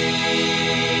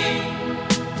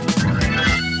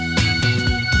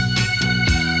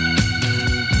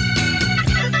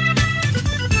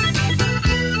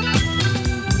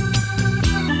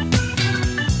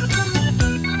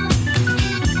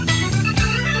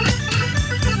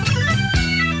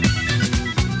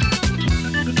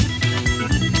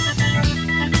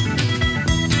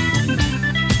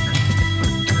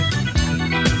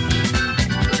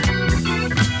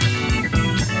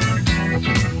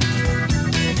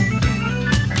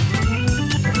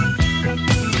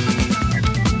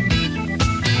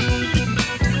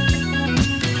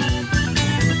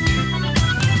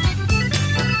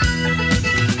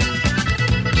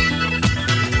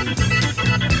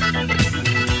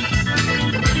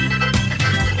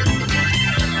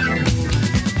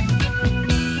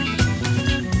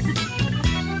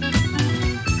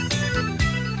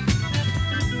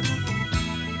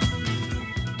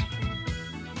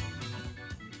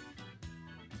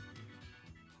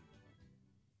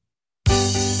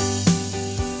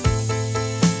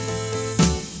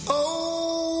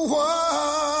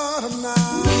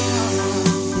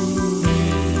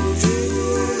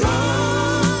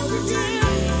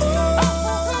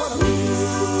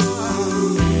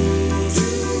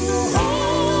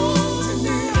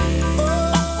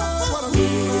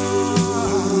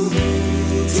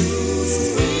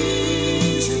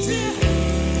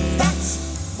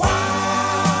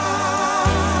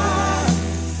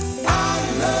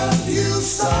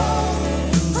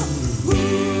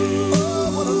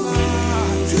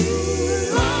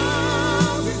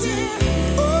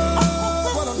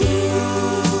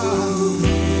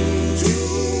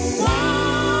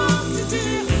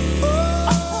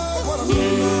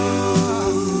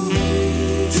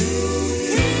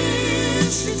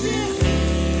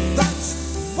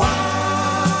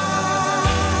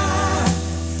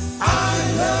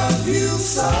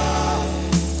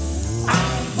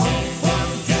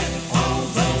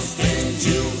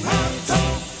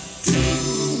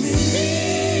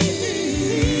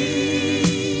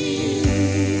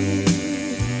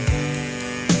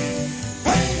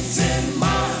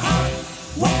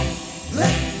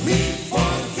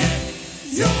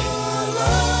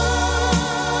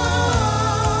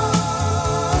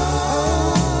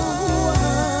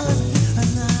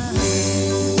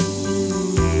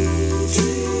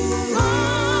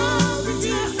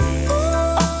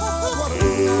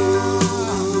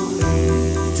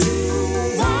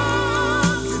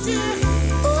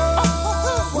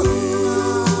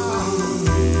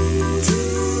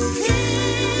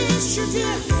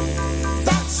 dear.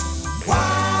 That's why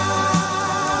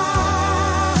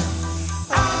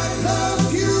I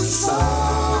love you so.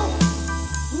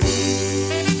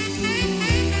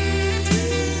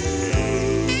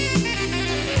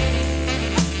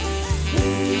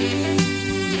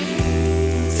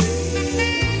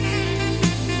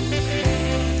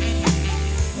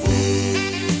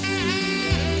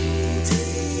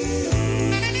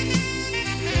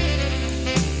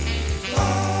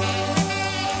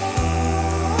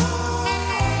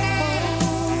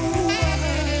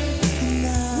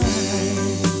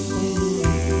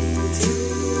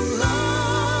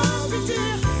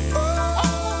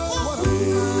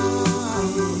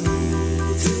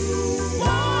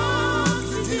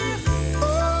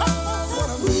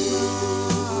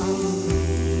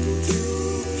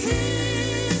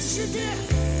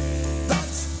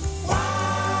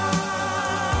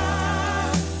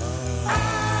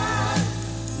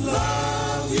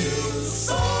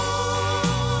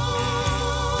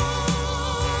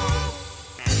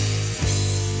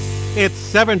 It's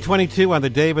 7:22 on the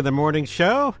Dave in the Morning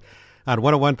Show on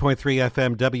 101.3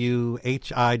 FM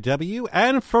WHIW.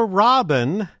 And for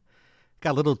Robin,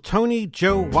 got a little Tony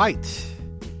Joe White.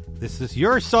 This is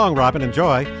your song, Robin.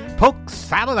 Enjoy. Polk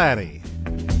Salad Annie.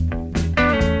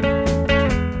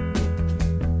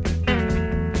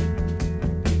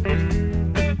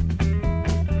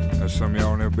 Some of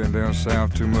y'all never been down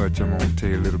south too much. I'm going to tell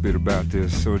you a little bit about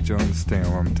this so that you understand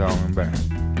what I'm talking about.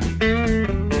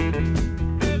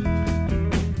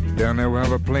 Down there we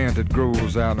have a plant that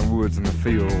grows out in the woods and the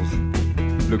fields.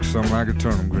 Looks something like a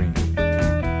turnip green.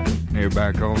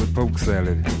 Everybody calls it poke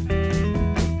salad.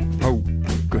 Poke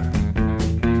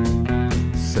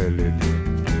salad.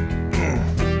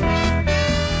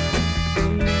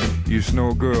 Used to know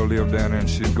a girl lived down there and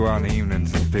she'd go out in the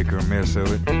evenings and pick her a mess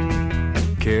of it,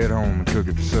 carry it home and cook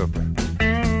it for supper.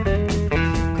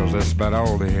 'Cause that's about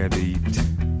all they had to eat.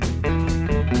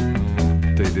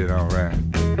 They did all right.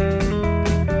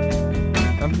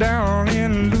 Down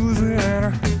in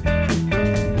Louisiana,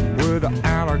 where the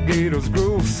alligators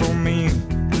grow so mean,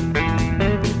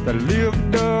 there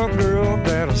lived a girl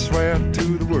that I swear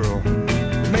to the world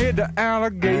made the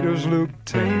alligators look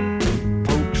tame.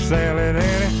 Poke salad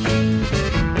Annie,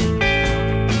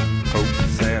 poke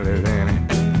salad Annie.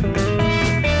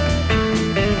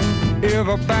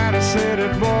 Everybody said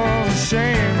it was a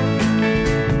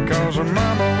shame, 'cause her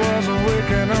mama wasn't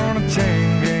working on a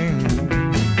chain gang.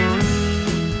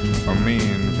 A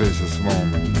mean, vicious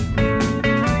woman.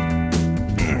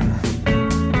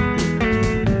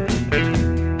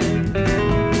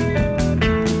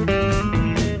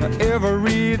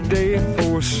 Every day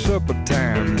for supper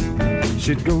time,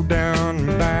 she'd go down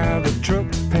by the truck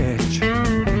patch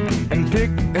and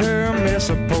pick her a mess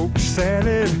of poke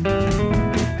salad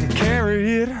and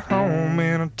carry it home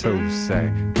in a tow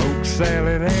sack. Poke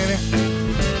salad Annie,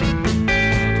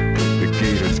 the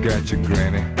gators got your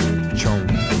granny. Chomp.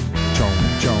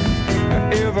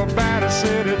 Everybody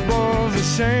said it was a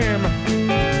shame,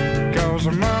 'cause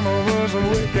her mama was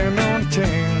working on a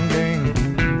chain gang.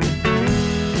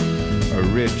 A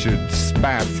wretched,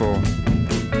 spiteful,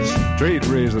 straight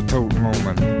razor tote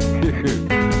woman.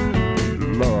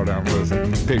 Lord, I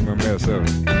must pick my mess up.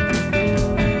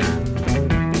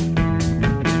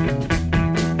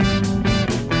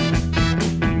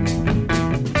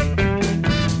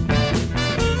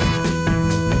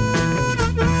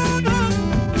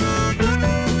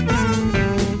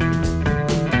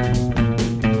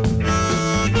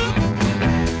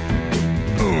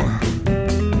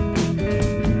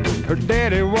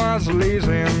 Daddy was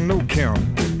lazy and no count,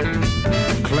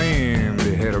 claimed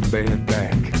he had a bad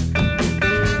back.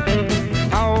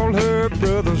 All her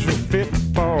brothers were fit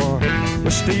for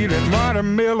was stealing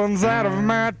watermelons out of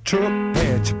my truck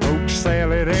patch. Poke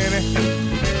salad Annie,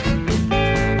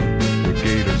 the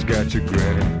gators got your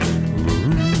granny.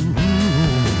 Ooh.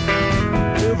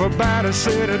 Everybody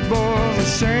said it was a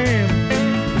shame,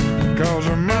 'cause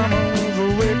her mama was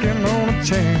working on a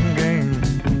chain gang.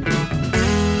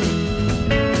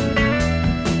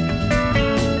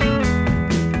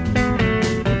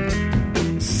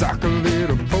 Sock a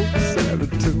little poke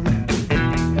salad to me.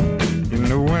 You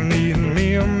know I need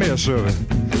me a mess of it.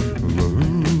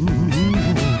 Ooh,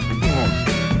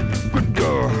 good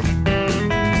girl.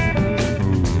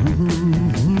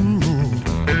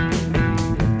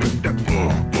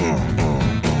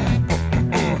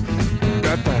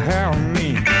 Got to have me.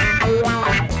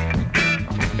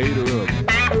 Ate her up.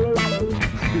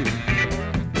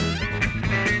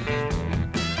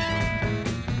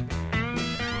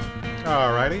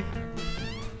 All righty.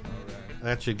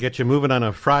 That should get you moving on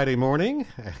a Friday morning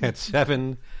at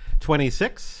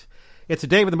 7:26. It's a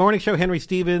Dave in the Morning Show. Henry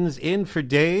Stevens in for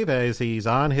Dave as he's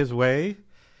on his way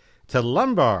to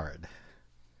Lombard.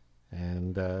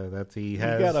 And that he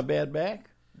has... You got a bad back?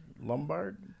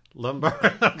 Lombard? Lombard.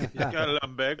 Okay. He's got a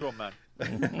lumbago, man.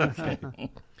 Okay.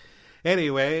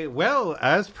 Anyway, well,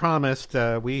 as promised,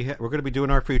 we're going to be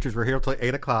doing our features. We're here till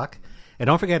 8 o'clock. And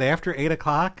don't forget, after 8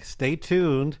 o'clock, stay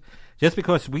tuned. Just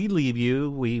because we leave you,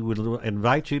 we would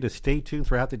invite you to stay tuned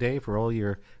throughout the day for all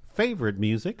your favorite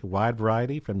music, a wide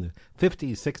variety from the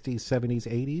 50s, 60s, 70s,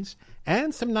 80s,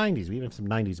 and some 90s. We even have some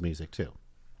 90s music, too.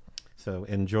 So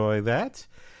enjoy that.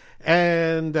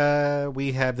 And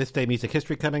we have This Day Music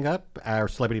History coming up, our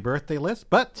celebrity birthday list,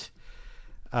 but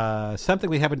something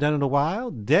we haven't done in a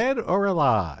while, Dead or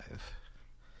Alive.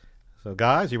 So,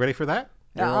 guys, you ready for that?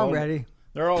 Yeah, I'm ready.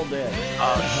 They're all dead.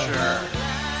 Oh, sure.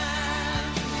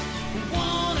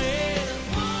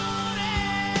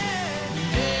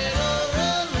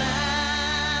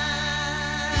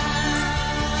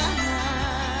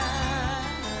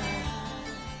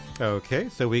 Okay,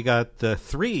 so we got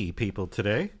 3 people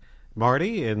today.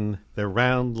 Marty in the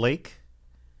Round Lake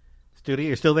studio.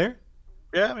 You're still there?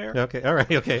 Yeah, I'm here. Okay, all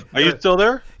right, okay. Are you still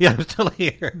there? Yeah, I'm still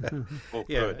here. Oh,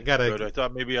 Yeah, good. I gotta- Good. I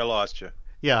thought maybe I lost you.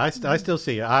 Yeah, I still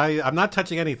see you. I'm not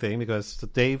touching anything because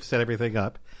Dave set everything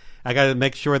up. I got to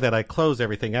make sure that I close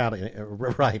everything out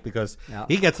right because Yeah.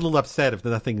 he gets a little upset if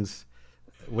nothing's,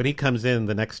 when he comes in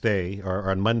the next day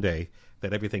or on Monday,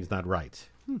 that everything's not right.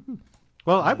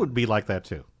 Well, I would be like that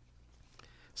too.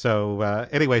 So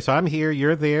anyway, so I'm here,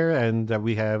 you're there, and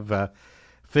we have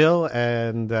Phil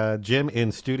and Jim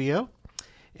in studio.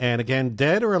 And again,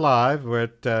 dead or alive,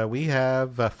 we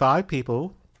have 5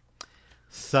 people.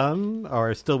 Some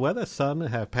are still with us, some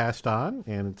have passed on,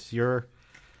 and it's your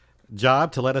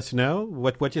job to let us know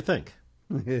what you think.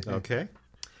 Okay.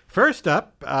 First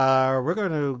up, we're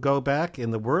going to go back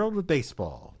in the world of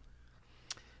baseball.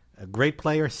 A great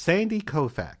player, Sandy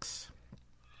Koufax.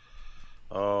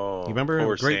 Oh, You remember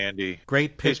poor great- Sandy.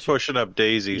 great He's pitch- pushing up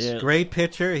daisies. Yeah. Great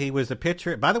pitcher. He was a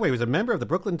pitcher. By the way, he was a member of the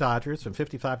Brooklyn Dodgers from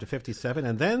 55 to 57.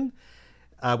 And then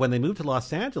when they moved to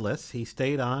Los Angeles, he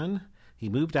stayed on. He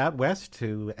moved out west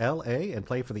to L.A. and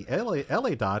played for the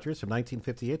L.A. Dodgers from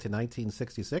 1958 to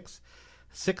 1966.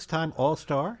 6-time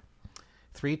All-Star.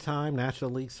 3-time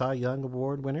National League Cy Young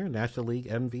Award winner. National League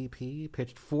MVP.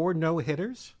 Pitched 4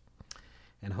 no-hitters.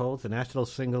 And holds the national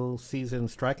single-season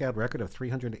strikeout record of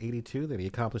 382 that he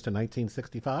accomplished in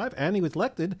 1965. And he was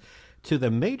elected to the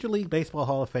Major League Baseball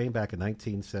Hall of Fame back in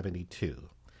 1972.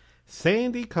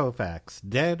 Sandy Koufax,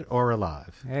 dead or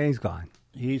alive? Yeah, he's gone.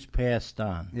 He's passed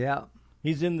on. Yeah.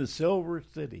 He's in the Silver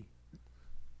City.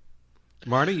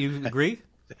 Marty, you agree?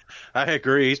 I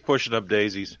agree. He's pushing up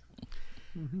daisies.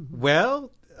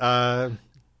 Well, I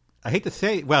hate to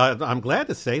say, well, I'm glad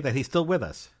to say that he's still with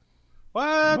us.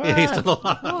 What? Yeah, he's still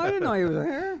alive. Oh, I didn't know he was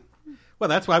there. Well,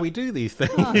 that's why we do these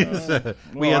things. We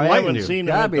Well, I enlighten haven't you. seen him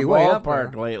Gotta at be the way up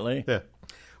ballpark there. lately. Yeah.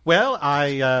 Well,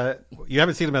 you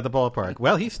haven't seen him at the ballpark.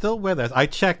 Well, he's still with us. I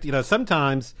checked.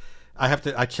 Sometimes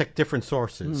I check different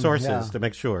sources yeah. to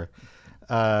make sure.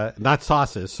 Not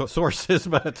sauces, sources,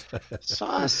 but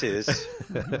Sauces.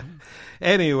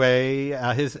 Anyway,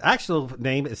 his actual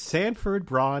name is Sanford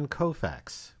Braun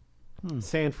Koufax.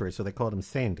 Sanford, so they called him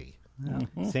Sandy.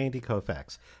 Sandy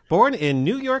Koufax. Born in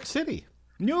New York City.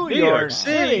 New York York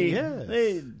City.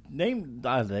 City.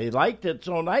 Yes. They liked it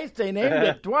so nice they named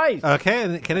it twice. Okay,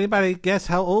 and can anybody guess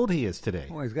how old he is today?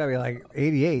 Oh, he's got to be like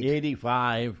 88.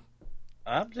 85.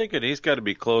 I'm thinking he's got to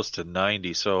be close to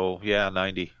 90. So, yeah,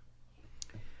 90.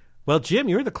 Well, Jim,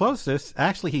 you're the closest.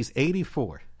 Actually, he's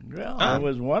 84. Well, I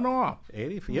was one off.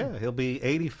 80, yeah, he'll be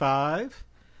 85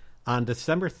 on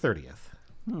December 30th.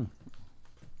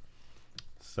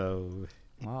 So,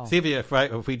 Wow. see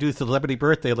if we do celebrity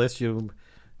birthday list, you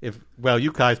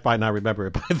guys might not remember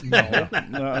it by then.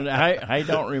 No, I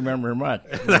don't remember much.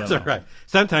 That's all right.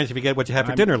 Sometimes you forget what you had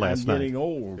for dinner last I'm night. getting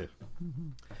old.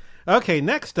 Okay,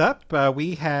 next up,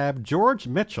 we have George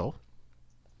Mitchell.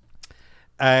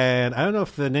 And I don't know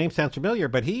if the name sounds familiar,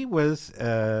 but he was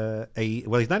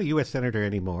he's not a U.S. Senator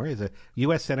anymore. He's a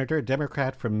U.S. Senator, a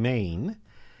Democrat from Maine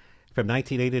from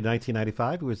 1980 to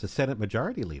 1995. He was the Senate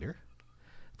Majority Leader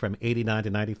from 89 to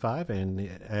 95.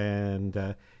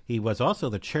 And he was also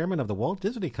the chairman of the Walt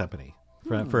Disney Company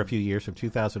for a few years from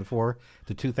 2004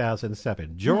 to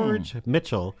 2007. George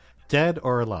Mitchell, dead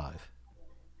or alive?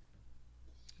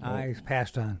 He's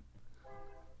passed on.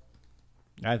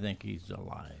 I think he's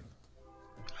alive.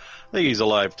 I think he's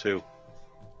alive, too.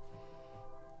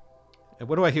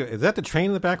 What do I hear? Is that the train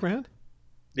in the background?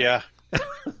 Yeah.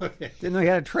 Didn't know you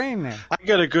had a train there. I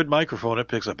got a good microphone. It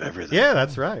picks up everything. Yeah,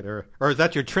 that's right. Or is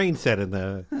that your train set in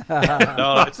the?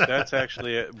 No, that's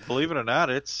actually, believe it or not,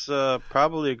 it's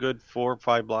probably a good 4 or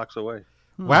 5 blocks away.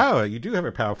 Wow, you do have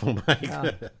a powerful mic.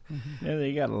 Yeah,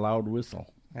 they got a loud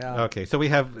whistle. Yeah. Okay,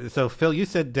 so Phil, you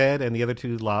said dead, and the other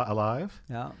two alive.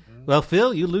 Yeah. Well,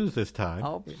 Phil, you lose this time.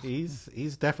 Oh.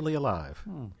 He's definitely alive.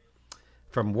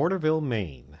 From Waterville,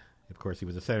 Maine. Of course, he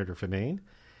was a senator for Maine.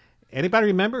 Anybody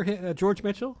remember George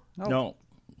Mitchell? No.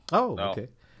 Oh, No. okay.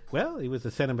 Well, he was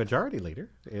the Senate Majority Leader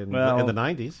in the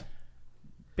 90s.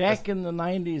 Back in the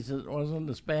 90s, it wasn't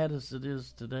as bad as it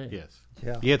is today. Yes.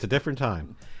 Yeah. It's a different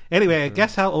time. Anyway,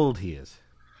 guess how old he is.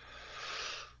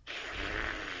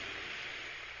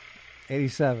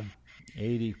 87.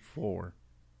 84.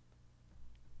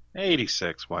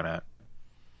 86, why not?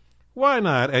 Why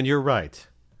not? And you're right.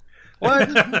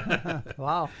 What?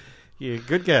 Wow. Yeah,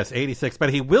 good guess, 86.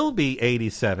 But he will be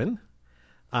 87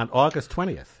 on August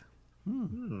 20th.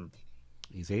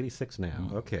 He's 86 now.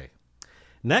 Okay.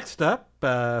 Next up, we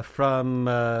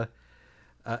have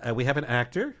an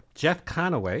actor, Jeff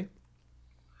Conaway.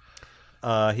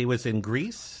 He was in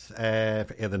Grease, in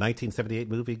the 1978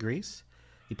 movie Grease.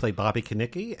 He played Bobby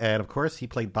Kenickie, and of course, he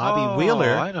played Bobby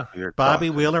Wheeler. I know who you're Bobby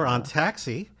talking Wheeler about. on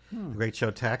Taxi, the great show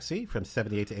Taxi from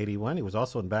 78 to 81. He was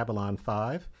also in Babylon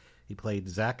 5. He played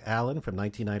Zach Allen from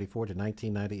 1994 to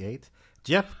 1998.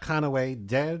 Jeff Conaway,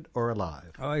 dead or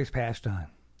alive? Oh, he's passed on.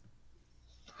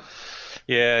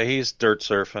 Yeah, he's dirt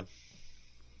surfing.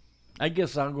 I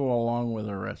guess I'll go along with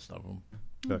the rest of them.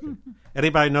 Okay.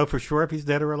 Anybody know for sure if he's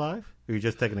dead or alive? Or are you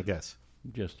just taking a guess?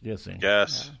 Just guessing.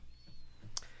 Yes.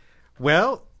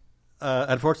 Well,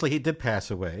 unfortunately, he did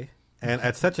pass away. And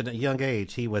at such a young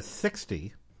age, he was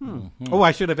 60. Oh,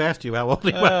 I should have asked you how old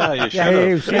he was. You should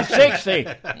have. He's 60.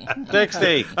 60.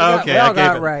 Okay, we all I gave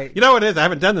got it. it right. You know what it is? I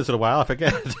haven't done this in a while. I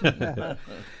forget.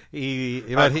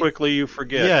 How quickly you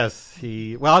forget. Yes.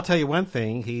 Well, I'll tell you one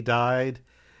thing. He died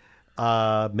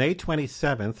May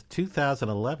 27th,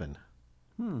 2011.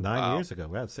 9 years ago.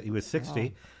 Well, he was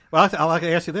 60. Wow. Well, I'll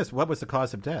ask you this. What was the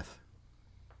cause of death?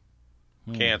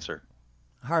 Cancer.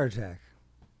 Heart attack.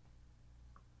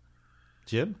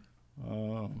 Jim?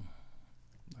 I'm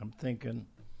thinking,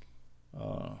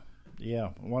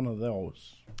 one of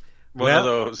those. One of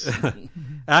those.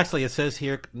 Actually, it says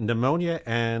here pneumonia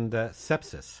and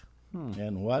sepsis.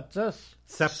 And what's this?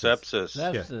 Sepsis.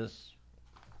 Sepsis.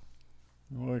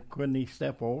 Well, couldn't he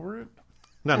step over it?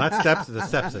 No, not sepsis, the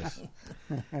sepsis.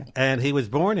 And he was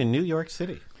born in New York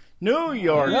City. New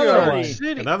York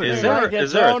City. Another Is New there, York.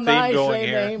 is there a so theme nice going they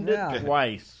here? named it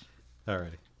twice. All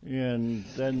right. And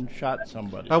then shot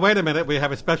somebody. Oh, wait a minute. We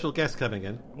have a special guest coming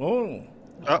in. Oh.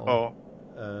 Uh-oh.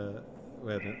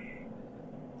 Wait a minute.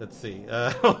 Let's see.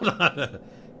 Hold on.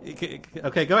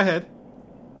 Okay, go ahead.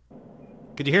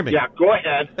 Could you hear me? Yeah, go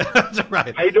ahead. That's all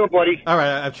right. How you doing, buddy? All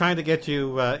right, I'm trying to get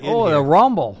you in Oh, here. the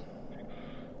Rumble.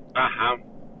 Uh-huh.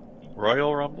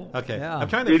 Royal Rumble? Okay. Yeah. I'm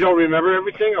trying to. You don't remember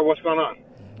everything, or what's going on?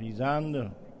 He's on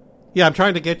the... Yeah, I'm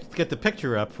trying to get the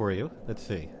picture up for you. Let's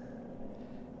see.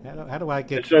 How do I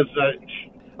get... It says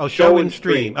show and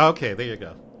stream. Okay, there you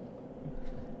go.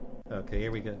 Okay,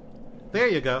 here we go. There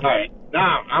you go. All right.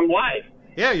 Now, I'm live.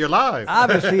 Yeah, you're live.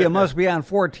 Obviously, it must be on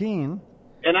 14.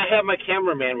 And I have my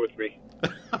cameraman with me.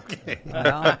 Okay.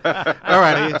 All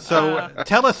righty. So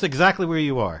tell us exactly where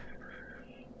you are.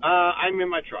 I'm in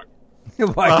my truck.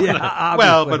 Well, yeah,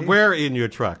 well, obviously. but where in your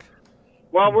truck?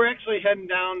 Well, we're actually heading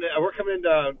down. We're coming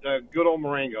into good old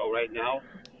Marengo right now.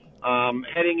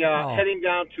 Heading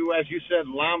down to, as you said,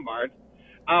 Lombard.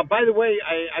 By the way,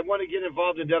 I want to get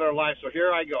involved in Dead or Alive, so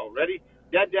here I go. Ready?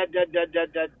 Dead.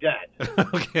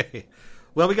 Okay.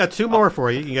 Well, we got two more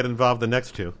for you. You can get involved in the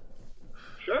next two.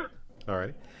 Sure. All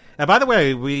right. And by the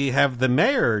way, we have the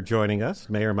mayor joining us,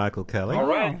 Mayor Michael Kelly. All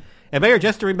right. And Mayor,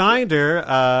 just a reminder,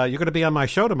 you're going to be on my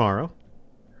show tomorrow.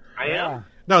 I am.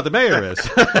 No, the mayor is.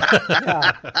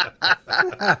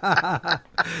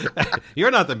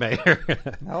 You're not the mayor.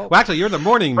 Nope. Well, actually, you're the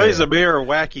morning mayor. Praise the mayor of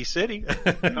Wacky City.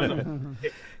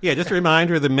 Yeah, just a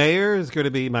reminder, the mayor is going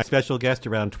to be my special guest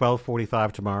around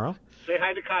 12:45 tomorrow. Say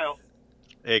hi to Kyle.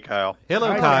 Hey, Kyle. Hello,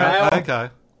 Hi, Kyle. Kyle. Hi,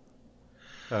 Kyle.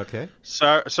 Okay.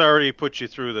 Sorry to put you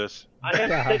through this. I had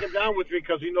to take him down with me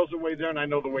because he knows the way there and I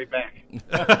know the way back.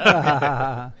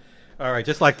 All right,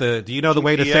 just like do you know the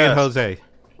way to San Jose?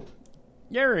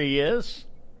 There he is.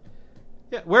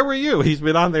 Yeah, where were you? He's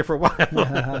been on there for a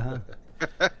while.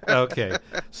 Okay.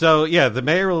 So, yeah, the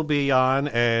mayor will be on,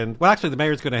 and, well, actually, the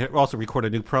mayor's going to also record a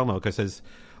new promo because his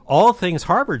All Things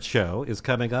Harvard show is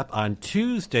coming up on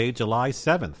Tuesday, July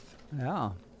 7th. Yeah.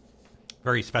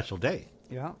 Very special day.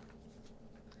 Yeah.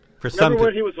 Remember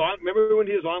when he was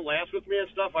on last with me and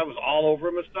stuff? I was all over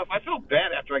him and stuff. I felt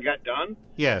bad after I got done.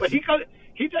 Yes. But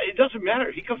it doesn't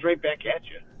matter. He comes right back at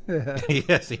you.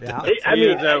 Yes, he does. I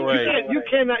mean, you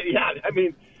cannot. Yeah, I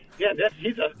mean, yeah,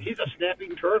 he's a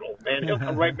snapping turtle, man. He'll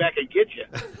come right back and get you.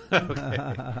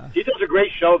 He does a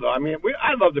great show, though. I mean,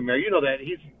 I love the mayor. You know that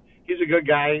he's a good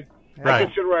guy. Right.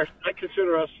 I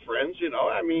consider us friends. You know,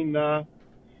 I mean, I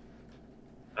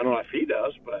don't know if he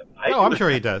does, but I'm sure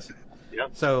he does. Yeah.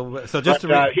 So just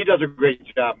he does a great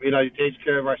job. You know, he takes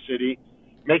care of our city,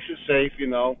 makes it safe. You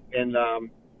know, and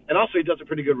also he does a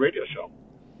pretty good radio show.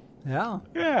 Yeah.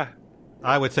 Yeah.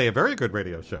 I would say a very good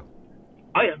radio show.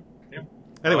 I am. Yeah.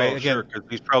 Anyway, again, sure, 'cause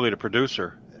he's probably the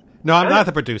producer. No, I'm not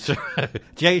the producer.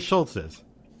 Jay Schultz is.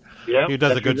 Yeah, he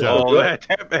does a good job. Oh,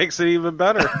 that makes it even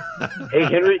better. Hey,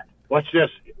 Henry, watch this.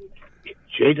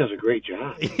 Jay does a great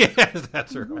job. Yes,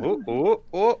 that's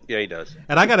right. Yeah, he does.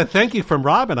 And I got to thank you from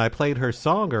Robin. I played her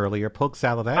song earlier, Polk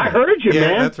Salad Annie. I heard you, yeah,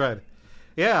 man. That's right.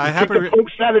 Yeah, I happened to Polk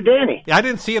Salad Annie. I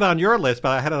didn't see it on your list, but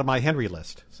I had it on my Henry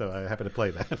list, so I happened to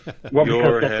play that. Well,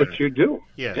 because that's what you do.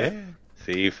 Yeah.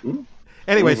 Thief.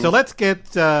 Anyway, so let's get.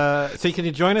 So can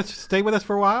you join us? Stay with us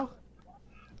for a while.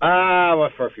 Well,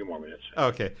 for a few more minutes.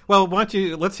 Okay. Well, why don't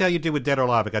you? Let's see how you do with Dead or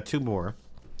Alive. I got two more.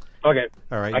 Okay.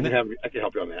 All right. I can help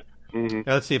you on that. Mm-hmm.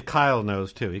 Now, let's see if Kyle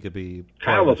knows too. He could be.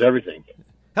 Kyle knows everything.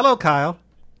 Hello, Kyle.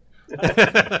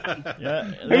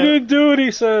 Yeah, He didn't do what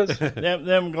he says.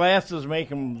 Them glasses make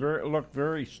him look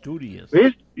very studious.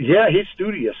 He's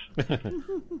studious.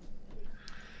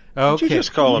 Okay. You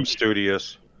just call him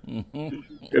studious. Look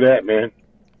at that, man.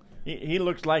 He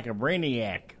looks like a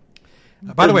brainiac.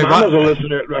 By the way, Mama's a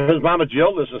listener. His mama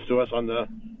Jill listens to us on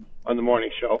the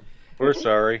morning show. We're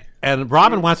sorry. And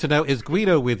Robin wants to know: is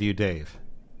Guido with you, Dave?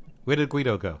 Where did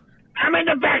Guido go? I'm in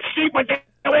the back seat, but they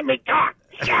let me talk.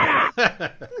 Shut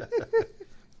up.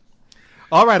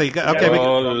 All righty. Okay.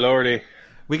 Lordy.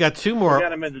 We got two more. We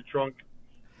got him in the trunk.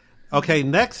 Okay.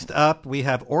 Next up, we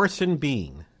have Orson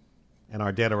Bean, and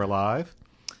our Dead or Alive,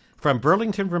 from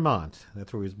Burlington, Vermont.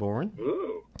 That's where he was born.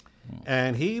 Ooh.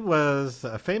 And he was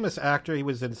a famous actor. He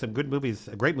was in some good movies,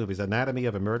 great movies, Anatomy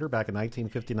of a Murder back in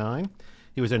 1959.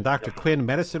 He was in Dr. Quinn,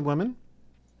 Medicine Woman.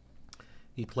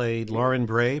 He played Lauren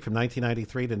Bray from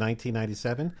 1993 to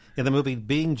 1997 in the movie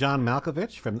Being John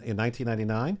Malkovich in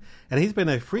 1999. And he's been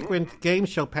a frequent game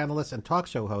show panelist and talk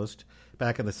show host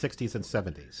back in the 60s and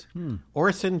 70s.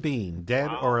 Orson Bean, dead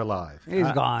or alive?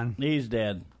 He's gone. He's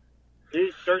dead.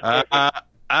 He's certainly.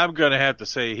 I'm going to have to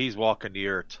say he's walking the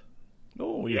earth.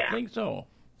 Oh, you think so?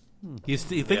 You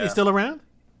think he's still around?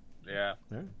 Yeah.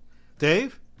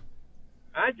 Dave?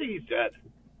 I think he's dead.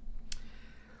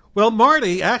 Well,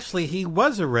 Marty, actually, he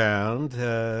was around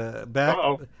back,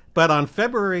 but on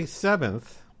February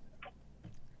 7th,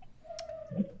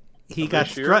 he got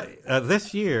struck.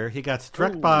 This year, he got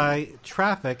struck by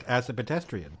traffic as a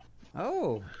pedestrian.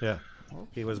 Oh, yeah,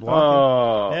 he was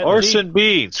walking. Orson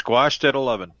Bean squashed at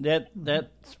 11. That's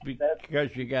because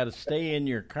you got to stay in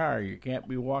your car. You can't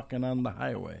be walking on the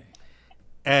highway.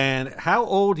 And how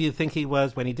old do you think he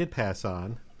was when he did pass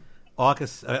on?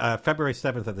 February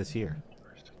 7th of this year.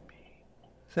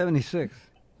 76.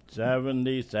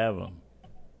 77.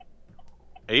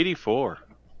 84.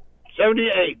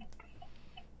 78.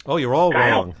 Oh, you're all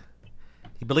wrong.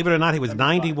 Believe it or not, he was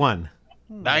 91.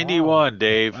 91,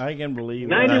 Dave. I can believe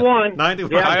 91. 91.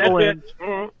 Yeah, that's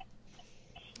it.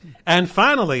 And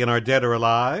finally, in our Dead or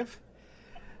Alive,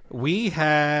 we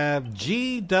have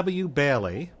G.W.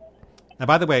 Bailey. And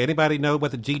by the way, anybody know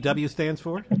what the G.W. stands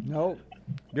for? No.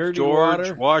 Dirty George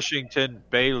water. Washington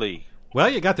Bailey. Well,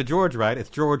 you got the George right. It's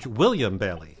George William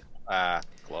Bailey.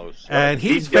 Close. And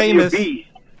he's famous.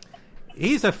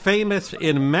 He's a famous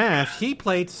in MASH. He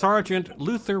played Sergeant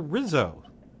Luther Rizzo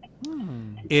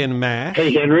in MASH.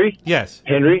 Hey, Henry. Yes.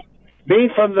 Henry. Being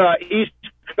from the East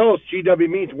Coast, GW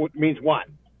means what?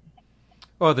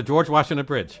 Oh, the George Washington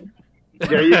Bridge.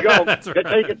 There you go. That's That's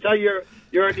how you right. can tell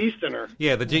you're an Easterner.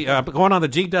 Yeah, going on the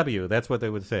GW. That's what they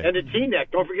would say. And the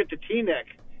T-neck. Don't forget the T-neck.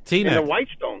 T-neck. And the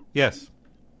Whitestone. Yes.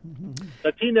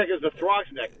 The T-neck is the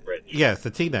Throgs Neck Bridge. Yes,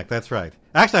 the T-neck. That's right.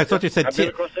 Actually, I thought you said I've been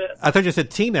across that. I thought you said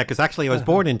T-neck because actually I was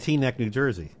born in T-neck, New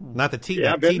Jersey, not the T-neck.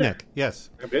 Yeah, I've been T-neck. there. Yes.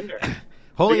 I've been there.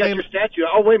 Holy they got Name. your statue.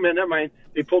 Oh, wait a minute. Never mind.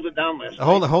 They pulled it down last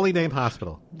night. Holy Name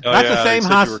Hospital. Oh, That's yeah, the same they said you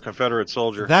were a hospital. Confederate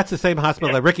soldier. That's the same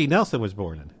hospital that Ricky Nelson was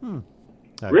born in.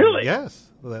 Really? Yes.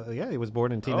 Well, yeah, he was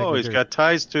born in T-neck. Oh, New he's Jersey. got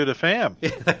ties to the fam.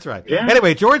 That's right. Yeah.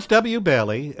 Anyway, George W.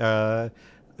 Bailey,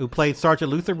 who played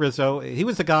Sergeant Luther Rizzo, he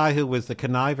was the guy who was the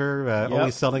conniver,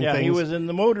 always selling things. Yeah, he was in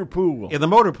the motor pool. In the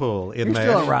motor pool. He's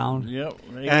still around. Yep.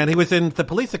 And he was in the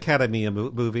Police Academy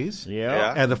movies.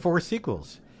 Yeah. And the 4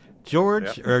 sequels.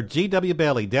 George or G.W.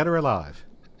 Bailey, dead or alive?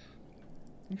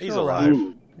 He's alive.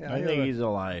 Yeah, I think he's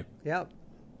alive. Yep.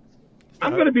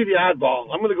 I'm going to be the oddball.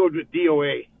 I'm going to go to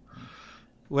DOA.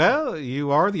 Well,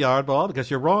 you are the oddball because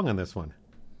you're wrong on this one.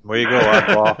 Where you go,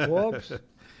 oddball? Whoops.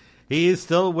 He is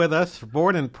still with us,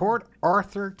 born in Port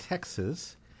Arthur,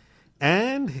 Texas,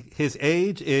 and his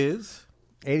age is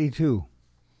 82.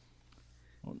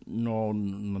 No,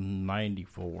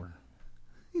 94.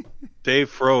 Dave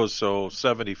froze, so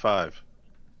 75.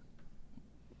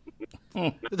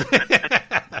 He's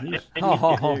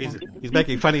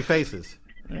making funny faces.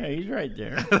 Yeah, he's right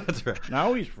there. That's right.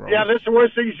 Now he's frozen. Yeah, that's the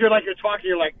worst thing is you're talking,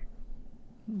 you're like...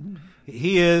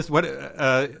 He is, what?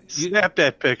 Snap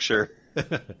that picture.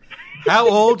 How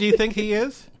old do you think he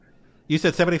is? You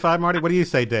said 75, Marty? What do you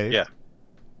say, Dave? Yeah.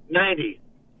 90.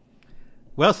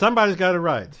 Well, somebody's got it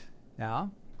right. Yeah.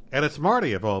 And it's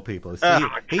Marty, of all people. He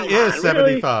come is on,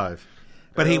 75. really?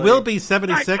 But he will be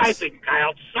 76. Start typing,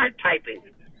 Kyle. Start typing.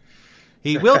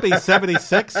 He will be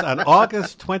 76 on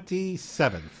August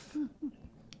 27th.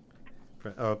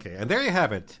 Okay, and there you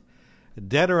have it.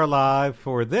 Dead or alive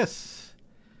for this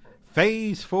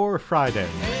Phase 4 Friday.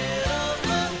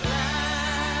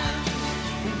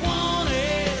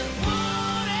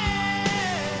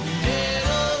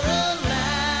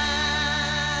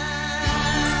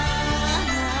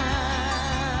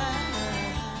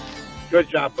 Good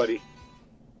job, buddy.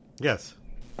 Yes.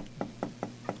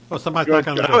 Oh, somebody's Good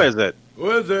knocking on the job. door. Who is it?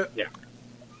 Who is it? Yeah.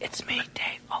 It's me,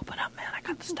 Dave. Open up, man. I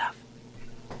got the stuff.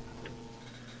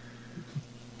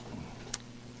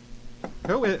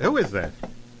 Who is that?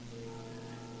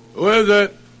 Who is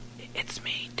it? It's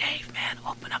me, Dave, man.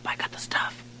 Open up. I got the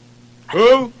stuff.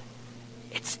 Who?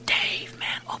 It's Dave,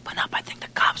 man. Open up. I think the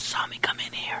cops saw me come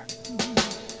in here.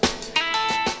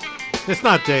 It's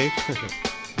not Dave.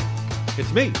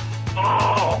 It's me.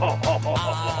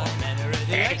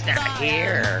 Dave's not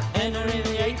here.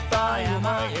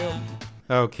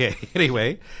 Okay,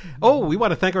 anyway. Oh, we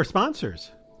want to thank our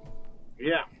sponsors.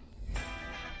 Yeah.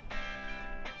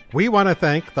 We want to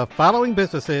thank the following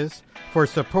businesses for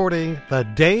supporting the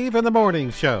Dave in the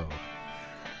Morning Show.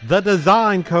 The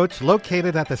Design Coach,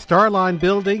 located at the Starline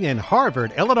Building in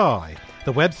Harvard, Illinois.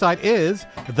 The website is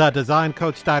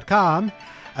thedesigncoach.com.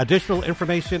 Additional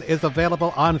information is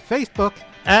available on Facebook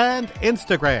and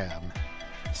Instagram.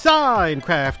 Sign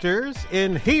Crafters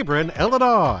in Hebron,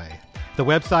 Illinois. The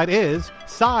website is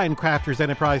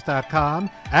signcraftersenterprise.com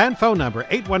and phone number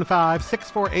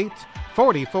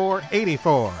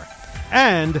 815-648-4484.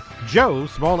 And Joe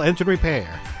Small Engine Repair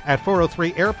at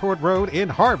 403 Airport Road in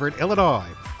Harvard, Illinois.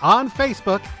 On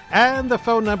Facebook, and the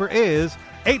phone number is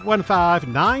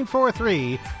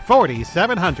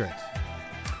 815-943-4700.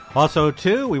 Also,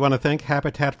 too, we want to thank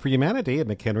Habitat for Humanity in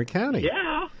McHenry County.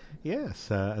 Yeah. Yes,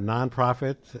 a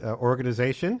nonprofit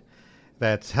organization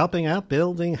that's helping out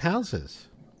building houses.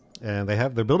 And they're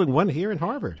building one here in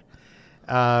Harvard.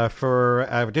 For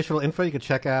additional info, you can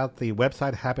check out the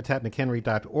website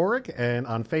habitatmchenry.org, and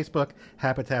on Facebook,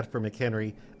 Habitat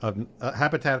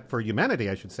for Humanity,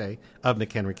 I should say, of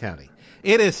McHenry County.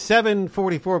 It is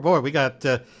 7:44. Boy, we got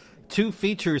two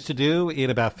features to do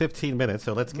in about 15 minutes,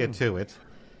 so let's get to it.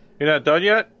 You're not done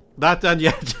yet? Not done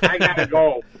yet. I gotta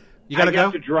go. You gotta go? I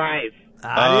got to drive.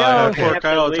 Poor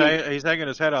Kyle, he's hanging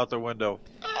his head out the window.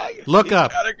 Look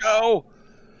up. Gotta go.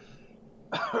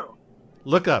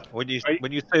 Look up. When you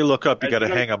say look up, you got to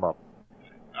hang him up.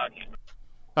 Okay.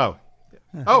 Oh,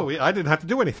 I didn't have to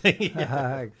do anything.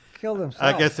 Killed himself.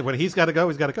 I guess when he's got to go,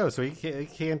 he's got to go. So he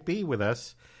can't be with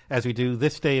us as we do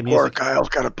this day in music. Poor Kyle's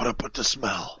got to put up with the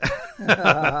smell.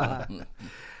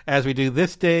 As we do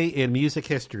this day in music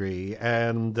history,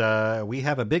 and we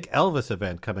have a big Elvis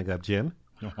event coming up, Jim.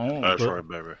 That's right,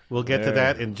 baby. We'll get to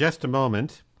that in just a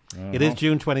moment. It is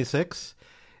June 26th.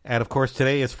 And, of course,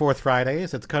 today is Fourth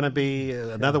Fridays. It's going to be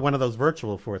another one of those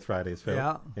virtual Fourth Fridays, Phil.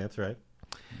 Yeah. That's right.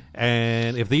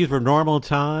 And if these were normal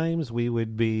times, we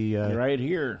would be... right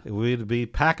here. We'd be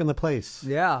packing the place.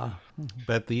 Yeah.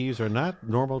 But these are not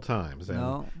normal times. And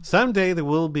No. someday there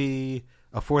will be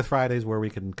a Fourth Fridays where we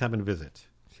can come and visit.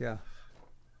 Yeah.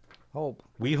 Hope.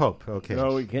 We hope. Okay.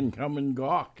 So we can come and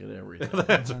gawk at everything.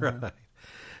 That's right.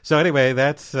 So anyway,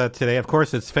 that's today. Of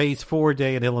course, it's Phase 4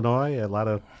 Day in Illinois. A lot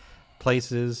of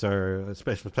places, are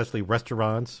especially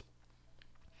restaurants,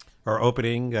 are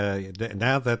opening.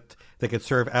 Now that they can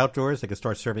serve outdoors, they can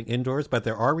start serving indoors, but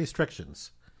there are restrictions.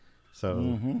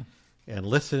 So, and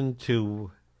listen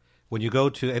to, when you go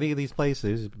to any of these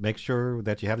places, make sure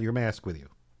that you have your mask with you.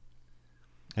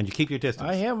 And you keep your distance.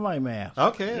 I have my mask.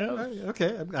 Okay, Yes.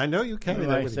 okay. I know you carry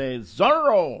And that I with say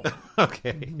Zorro.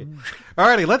 Okay. All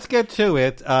righty, let's get to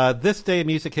it. This day in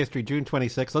music history, June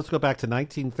 26th. Let's go back to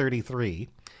 1933.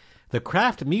 The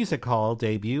Kraft Music Hall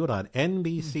debuted on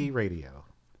NBC Radio.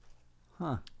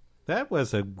 Huh. That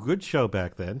was a good show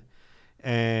back then.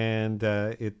 And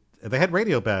they had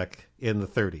radio back in the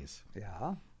 30s.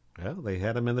 Yeah. Well, they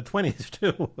had them in the 20s,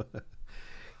 too.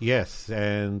 Yes,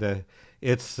 and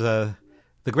it's the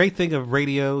great thing of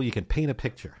radio, you can paint a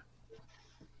picture.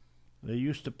 They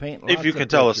used to paint If you can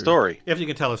tell a story. If you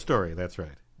can tell a story, that's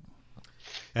right.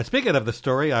 And speaking of the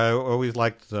story, I always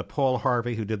liked Paul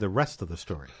Harvey, who did the rest of the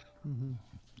story. Mm-hmm.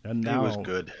 And He now was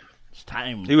good. It's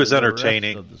time. He was for the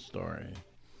entertaining. rest of the story.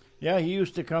 Yeah, he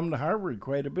used to come to Harvard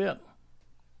quite a bit.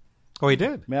 Oh, he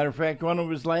did. Matter of fact, one of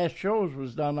his last shows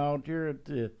was done out here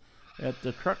at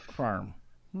the truck farm.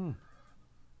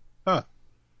 Huh.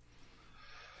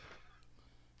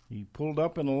 He pulled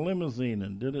up in a limousine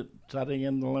and did it sitting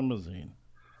in the limousine.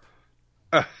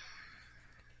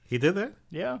 He did that?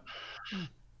 Yeah.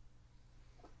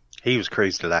 He was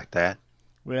crazy like that.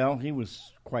 Well, he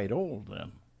was quite old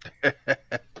then.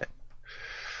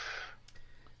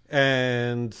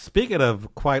 And speaking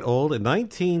of quite old, in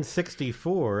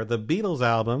 1964, the Beatles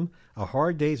album A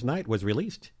Hard Day's Night was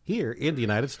released here in the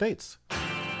United States.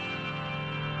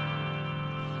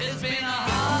 It's been a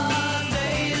hard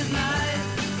day's night,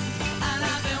 and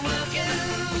I've been working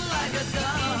like a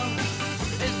dog.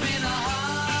 It's been a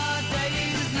hard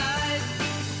day's night,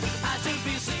 I should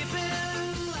be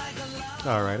sleeping like a log.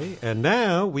 All righty. And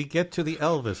now we get to the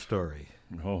Elvis story.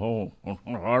 Oh,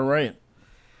 all right.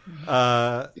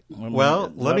 Let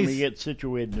me get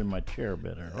situated in my chair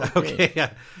better. Okay.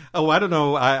 Oh, I don't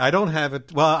know. I don't have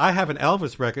it. Well, I have an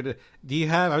Elvis record. Do you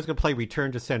have? I was going to play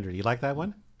Return to Sender. Do you like that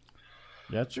one?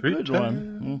 That's a good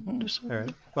one. Mm-hmm. All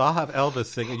right. Well, I'll have Elvis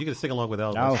sing. You can sing along with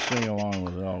Elvis. I'll sing along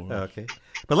with Elvis. Okay.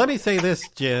 But let me say this,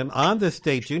 Jim. On this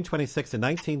date, June 26th, in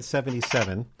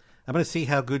 1977, I'm going to see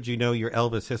how good you know your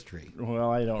Elvis history. Well,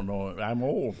 I don't know. I'm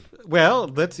old.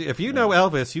 Well, if you know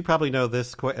Elvis, you probably know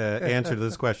this answer to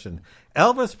this question.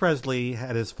 Elvis Presley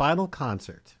had his final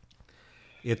concert.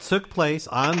 It took place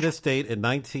on this date in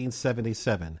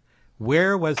 1977.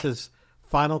 Where was his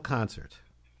final concert?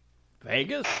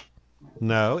 Vegas?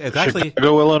 No, it's actually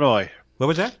Chicago, Illinois. What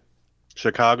was that?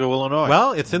 Chicago, Illinois.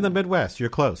 Well, it's in the Midwest. You're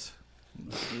close.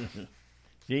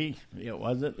 See, it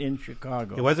wasn't in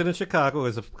Chicago. It wasn't in Chicago. It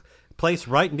was a place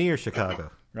right near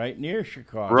Chicago. Right near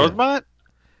Chicago. Rosemont?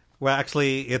 Well,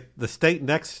 actually, the state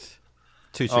next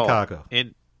to Chicago.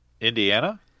 In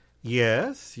Indiana?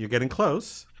 Yes, you're getting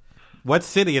close. What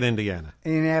city in Indiana?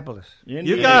 Indianapolis.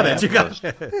 You got it. You got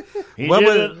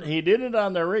it. He did it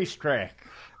on the racetrack.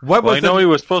 I know he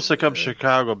was supposed to come to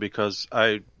Chicago because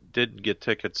I didn't get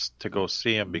tickets to go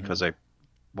see him because I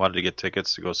wanted to get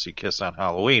tickets to go see Kiss on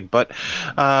Halloween. But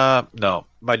no,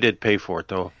 I did pay for it,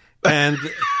 though. And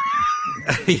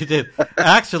you did.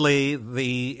 Actually,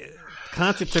 the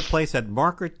concert took place at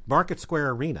Market Square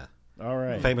Arena. All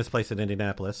right. Famous place in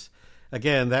Indianapolis.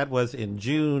 Again, that was in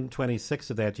June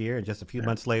 26th of that year, and just a few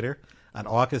months later, on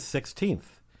August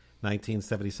 16th,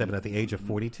 1977, at the age of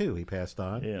 42, he passed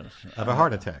on of a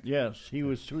heart attack. Yes, he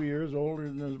was 2 years older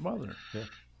than his mother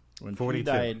when 42. she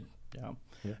died. Yeah.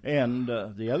 And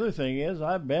the other thing is,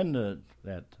 I've been to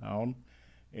that town,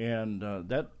 and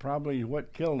that probably is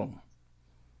what killed him.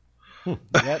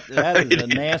 That is a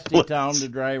nasty town to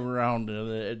drive around.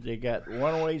 They got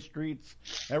one-way streets.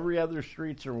 Every other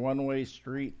streets are one-way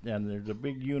street, and there's a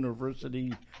big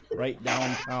university right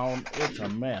downtown. It's a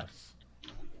mess.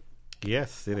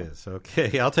 Yes, it is.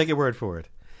 Okay, I'll take your word for it.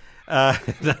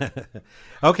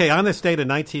 Okay, on this date in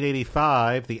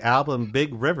 1985, the album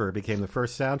Big River became the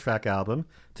first soundtrack album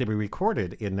to be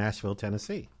recorded in Nashville,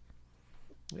 Tennessee.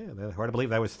 Yeah, hard to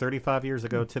believe that was 35 years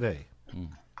ago today.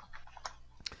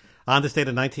 On this date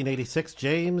in 1986,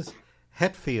 James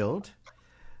Hetfield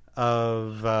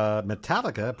of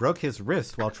Metallica broke his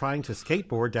wrist while trying to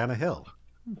skateboard down a hill.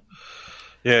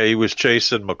 Yeah, he was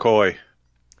chasing McCoy.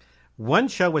 One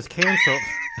show was canceled.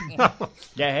 The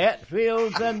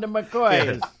Hatfields and the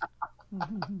McCoys.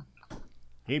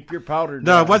 Keep your powder down.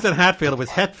 No, it wasn't Hatfield. It was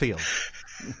Hetfield.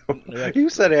 You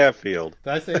said Hatfield.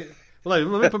 Did I say? Well,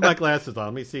 let me put my glasses on.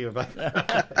 Let me see if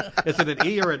is it an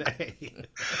E or an A?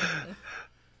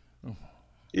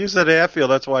 You said Hatfield.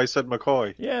 That's why I said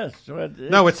McCoy. Yes.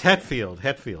 No, it's Hetfield.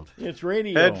 Hetfield. It's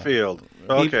radio. Hetfield.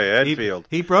 Okay, Hetfield.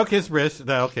 He broke his wrist.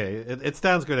 No, okay, it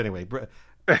sounds good anyway.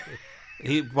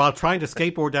 While trying to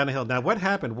skateboard down a hill. Now, what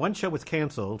happened? One show was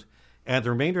canceled, and the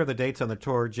remainder of the dates on the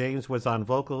tour, James was on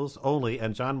vocals only,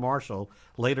 and John Marshall,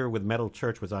 later with Metal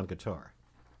Church, was on guitar.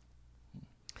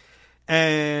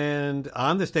 And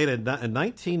on this date in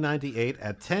 1998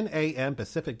 at 10 a.m.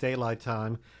 Pacific Daylight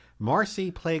Time,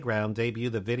 Marcy Playground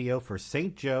debuted the video for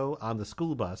St. Joe on the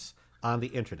School Bus on the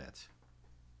internet.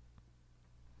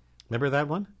 Remember that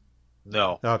one?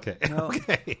 No. Okay. No.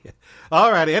 Okay. All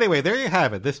righty. Anyway, there you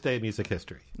have it. This day in music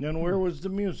history. And where was the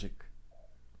music?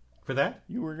 For that?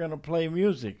 You were going to play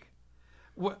music.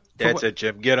 That's it,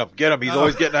 Jim. Get him. Get him. He's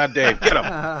always getting on Dave. Get him.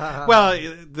 Well,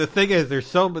 the thing is, there's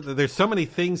so many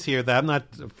things here that I'm not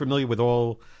familiar with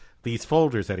all these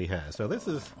folders that he has. So this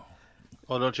is.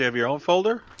 Well, don't you have your own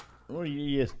folder? Well,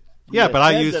 yeah, but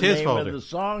I use his folder. Of the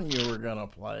song you were going to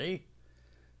play.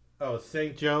 Oh,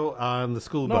 St. Joe on the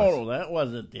School Bus. No, that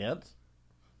wasn't it.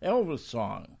 Elvis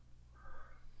song.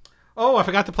 Oh, I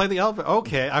forgot to play the Elvis.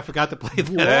 Okay, I forgot to play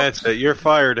that. That's it. You're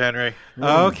fired, Henry.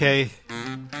 Okay.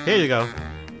 Here you go.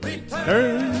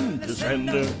 Return to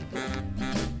sender.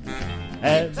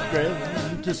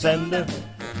 Address to sender.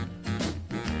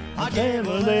 I gave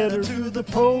a letter to the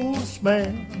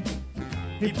postman.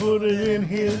 He put it in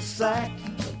his sack.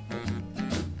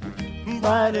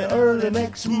 Bright and early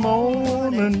next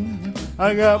morning,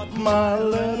 I got my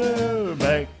letter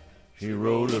back. She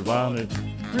wrote it on it.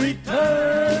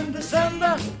 Return to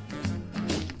sender.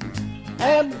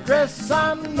 Address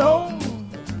unknown.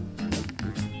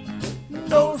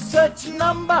 No such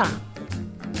number.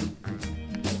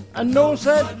 No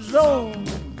such zone.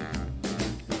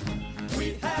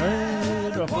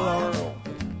 Heard a floral.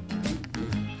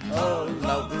 A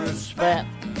lover's spat.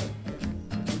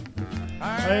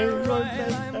 I wrote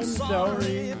that I'm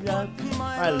sorry.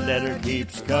 My letter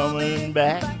keeps coming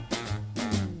back.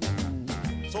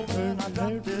 I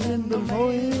left it in the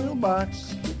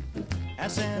mailbox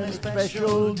as a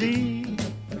special deed.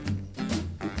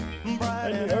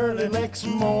 Bright and early next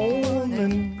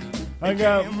morning, I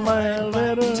got my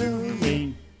letter to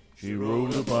me. She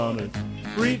wrote upon it,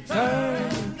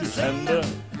 return to sender.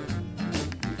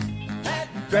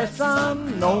 Address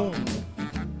unknown.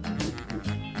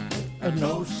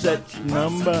 No such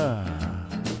number.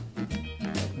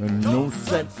 No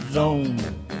such zone.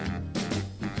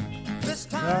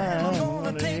 I'm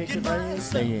gonna take it by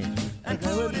saying I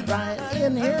put it right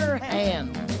in her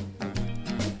hand.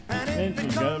 And she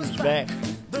comes back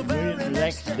the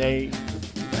next day.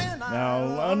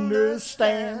 Now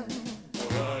understand.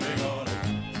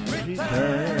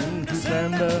 Return to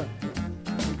sender.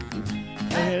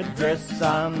 Address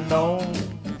unknown.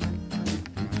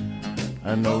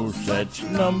 No such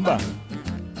number.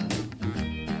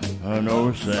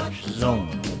 No such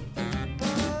zone.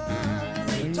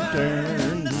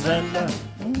 Return to sender.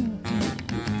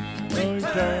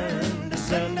 Return to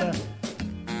sender.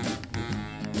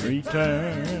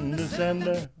 Return to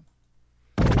sender.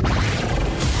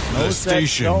 The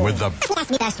station with the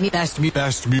best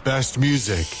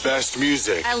music. Best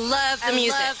music. I love the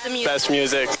music. Best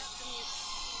music.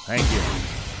 Thank you.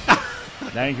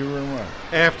 Thank you very much.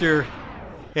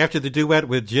 After the duet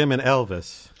with Jim and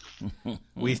Elvis,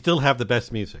 we still have the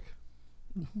best music.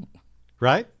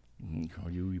 Right? Oh,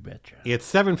 you betcha. It's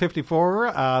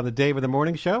 7:54 on the Dave in the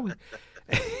Morning Show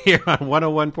here on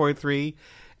 101.3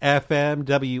 FM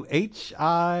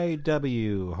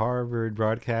WHIW, Harvard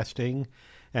Broadcasting.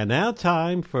 And now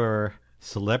time for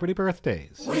Celebrity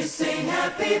Birthdays. We sing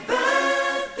happy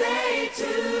birthday to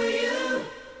you,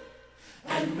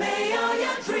 and may all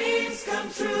your dreams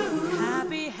come true.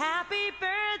 Happy, happy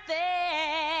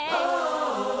birthday.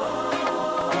 Oh,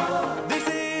 this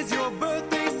is your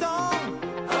birthday song.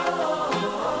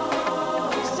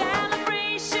 Oh,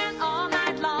 celebration all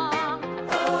night long.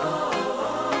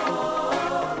 Oh,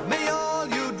 may all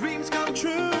your dreams come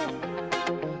true.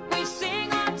 We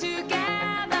sing all together.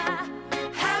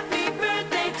 Happy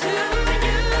birthday to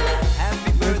you.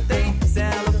 Happy birthday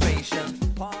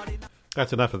celebration party.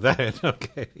 That's enough of that.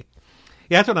 Okay.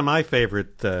 Yeah, that's one of my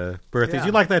favorite birthdays. Yeah.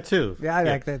 You like that too? Yeah, I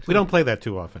like that too. We don't play that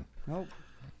too often. Nope.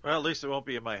 Well, at least it won't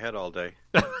be in my head all day.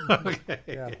 Okay.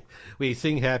 Yeah. We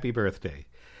sing happy birthday.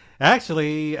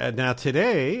 Actually, now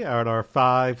today on our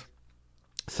 5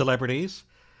 celebrities,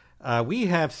 we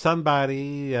have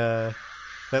somebody that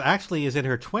actually is in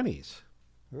her 20s.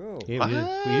 Oh.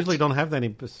 Yeah, we usually don't have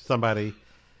somebody.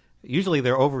 Usually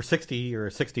they're over 60 or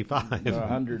 65. Or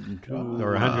 102.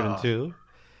 Or 102.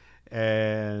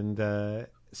 And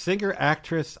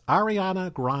singer-actress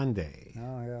Ariana Grande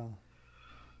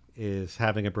is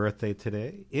having a birthday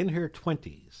today in her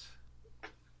 20s.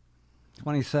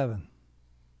 27.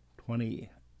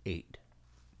 28.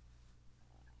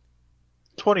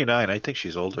 29. I think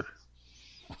she's older.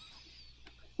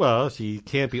 Well, she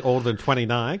can't be older than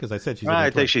 29 because I said she's.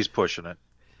 I think she's pushing it.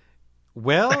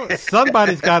 Well,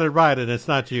 somebody's got it right, and it's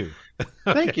not you.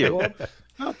 Thank you.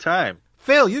 About time.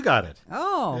 Phil, you got it.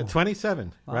 Oh.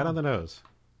 27. Right on the nose.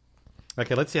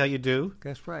 Okay, let's see how you do.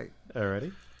 Guess right.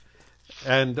 Alrighty.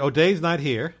 And Dave's not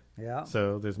here. Yeah.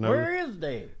 So there's no. Where is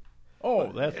Dave?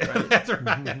 Oh, that's right. That's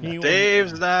right.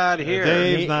 Dave's not here.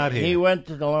 Dave's not here. He went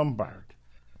to the Lombard.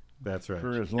 That's right.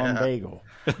 For his lumbago.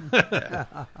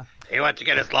 He went to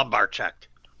get his lumbar checked.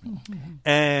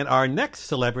 And our next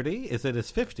celebrity is in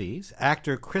his 50s,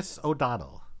 actor Chris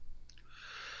O'Donnell.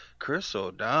 Chris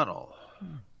O'Donnell.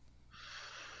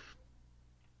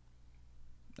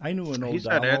 I knew an He's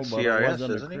on O'Donnell, but it NCIS,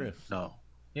 wasn't a isn't he? Chris. No.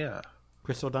 Yeah.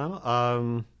 Chris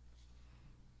O'Donnell?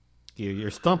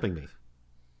 You're stumping me.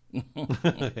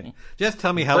 Just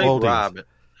tell me how Played old he is. Robin.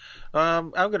 I'm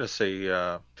going to say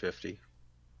 50.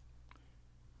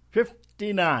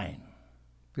 59.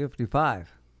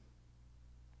 55.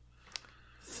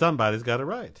 Somebody's got it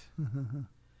right.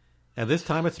 And this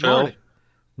time it's Phil? Marty.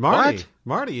 Marty. What?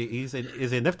 Marty is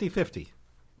a nifty 50.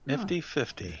 Nifty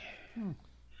 50.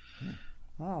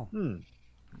 Wow.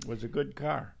 Was a good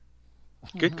car.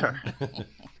 Good car.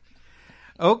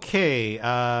 Okay,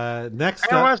 next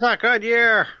It up. was a good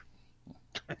year.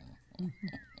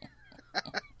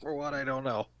 For what, I don't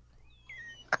know.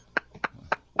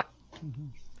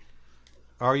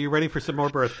 Are you ready for some more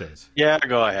birthdays? Yeah,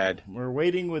 go ahead. We're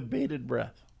waiting with bated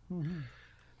breath.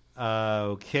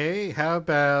 Okay, how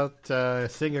about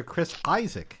singer Chris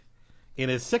Isaac in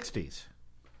his 60s?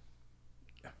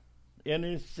 In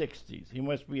his 60s. He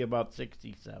must be about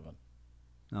 67.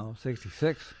 No,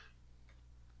 66.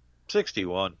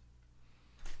 61.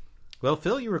 Well,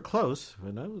 Phil, you were close.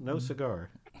 But no cigar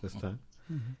this time.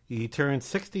 He turned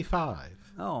 65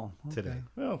 Oh, okay. today.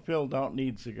 Well, Phil don't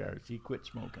need cigars. He quit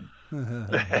smoking.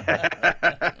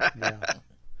 Yeah.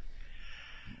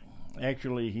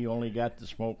 Actually, he only got the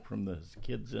smoke from the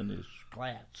kids in his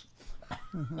class.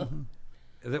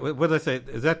 What did I say?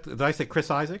 Did I say Chris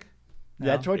Isaac?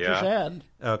 That's what you said.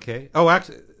 Okay. Oh,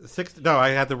 actually, No, I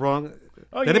had the wrong.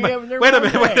 Oh, Did you anybody- have the wait a wrong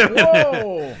minute. Wait a thing. minute.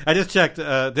 Whoa. I just checked.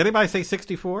 Did anybody say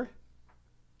 64?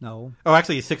 No. Oh,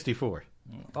 actually, he's 64.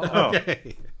 Oh.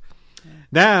 Okay.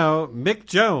 Now, Mick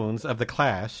Jones of The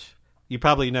Clash. You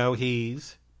probably know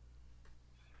he's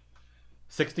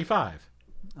 65.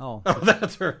 Oh. Oh,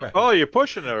 that's right. Oh, you're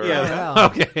pushing it. Yeah. Yeah.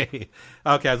 Okay.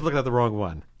 Okay, I was looking at the wrong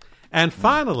one. And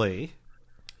finally,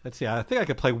 let's see. I think I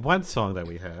could play one song that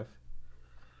we have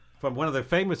from one of the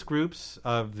famous groups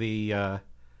of the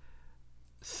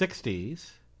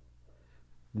 60s.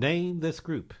 Name this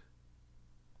group.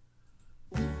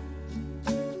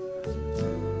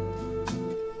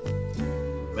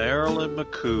 Marilyn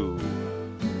McCoo.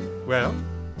 Well,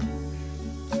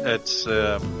 it's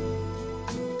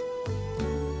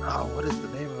what is the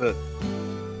name of it?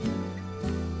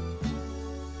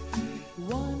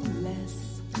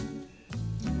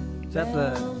 Is that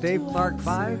the Dave Clark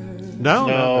 5?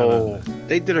 No.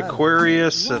 They did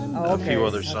Aquarius and Oh, a few okay.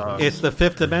 other songs. It's the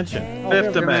Fifth Dimension.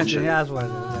 Fifth Dimension. Yeah, that's what it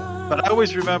is. Yeah. But I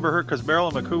always remember her because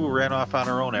Marilyn McCoo ran off on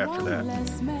her own after that.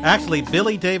 Actually,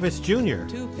 Billy Davis Jr.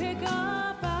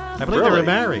 I believe they were Really?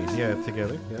 married. Yeah,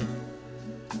 together.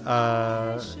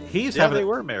 Yeah. He's Yeah, having. they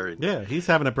were married. Yeah, he's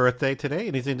having a birthday today,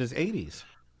 and he's in his 80s.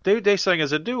 They sang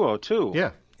as a duo too.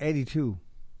 Yeah. 82.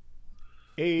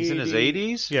 He's in his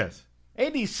 80s. Yes.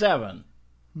 87.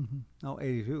 No,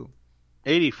 82.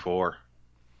 84.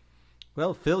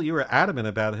 Well, Phil, you were adamant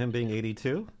about him being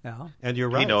 82. Yeah. And you're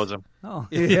right. He knows him. Oh,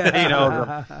 Yeah. He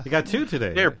knows him. You got two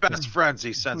today. They're best friends.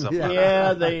 He sends them.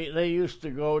 Yeah, they used to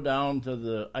go down to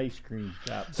the ice cream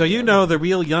shop. So you know the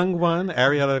real young one,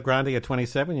 Ariana Grande at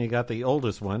 27. You got the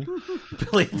oldest one,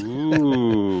 Billy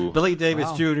Davis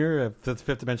Wow. Jr. of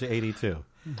Fifth Dimension 82.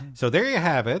 So there you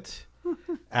have it.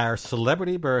 Our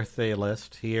celebrity birthday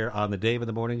list here on the Dave in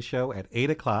the Morning Show at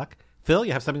 8 o'clock. Phil,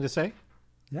 you have something to say?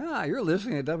 Yeah, you're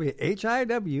listening to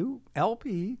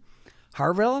WHIW-LP,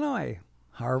 Harvard, Illinois,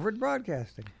 Harvard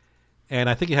Broadcasting. And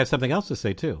I think you have something else to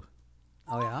say, too.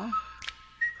 Oh, yeah?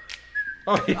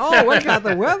 Oh, Oh, we got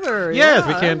the weather. Yes, Yeah,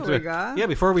 we that's can. what we got. Yeah,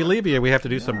 before we leave here, we have to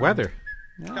do some weather.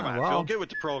 Yeah, Come on, well, Phil, get with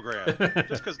the program.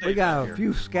 Just because we got a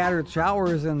few scattered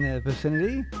showers in the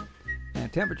vicinity and a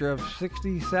temperature of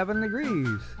 67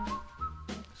 degrees.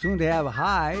 Soon to have a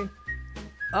high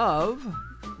of,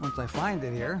 once I find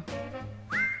it here,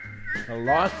 I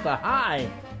lost the high.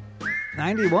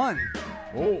 91.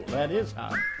 Oh, that is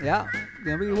hot. Yeah,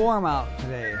 gonna be warm out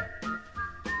today.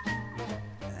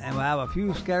 And we'll have a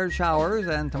few scattered showers,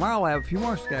 and tomorrow we'll have a few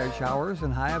more scattered showers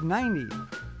and high of 90.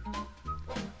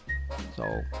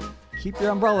 So keep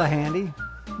your umbrella handy.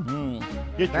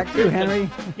 Get Back your to you, Henry.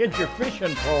 Get your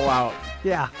fishing pole out.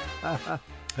 Yeah.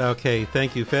 Okay,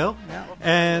 thank you, Phil. Yeah.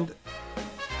 And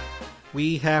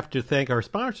we have to thank our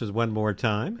sponsors one more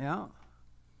time. Yeah.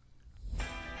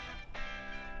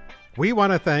 We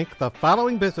want to thank the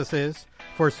following businesses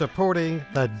for supporting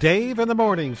the Dave in the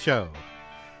Morning Show.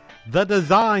 The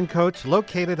Design Coach,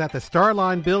 located at the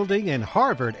Starline Building in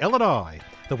Harvard, Illinois.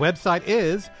 The website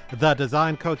is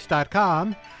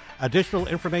thedesigncoach.com. Additional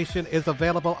information is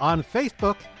available on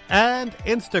Facebook and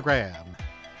Instagram.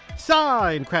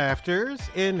 Sign Crafters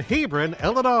in Hebron,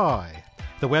 Illinois.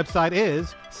 The website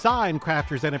is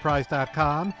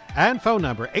signcraftersenterprise.com and phone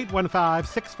number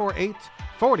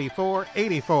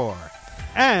 815-648-4484.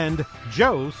 And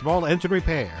Joe Small Engine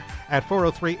Repair at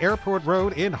 403 Airport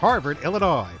Road in Harvard,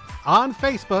 Illinois. On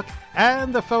Facebook,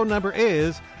 and the phone number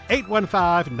is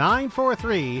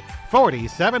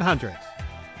 815-943-4700.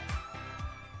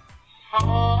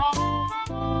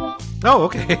 Oh,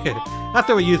 okay. I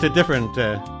thought we used a different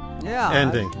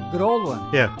ending. Good old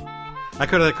one. Yeah. I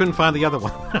couldn't find the other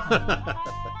one.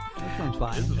 This one's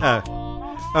fine.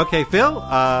 Okay, Phil.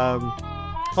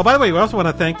 Oh, by the way, we also want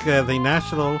to thank the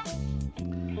National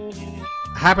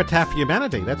Habitat for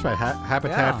Humanity. That's right,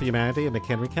 Habitat for Humanity in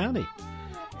McHenry County.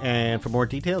 And for more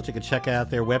details, you can check out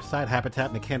their website,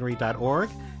 habitatmchenry.org,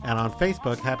 and on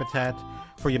Facebook, Habitat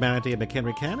for Humanity in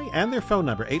McHenry County, and their phone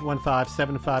number,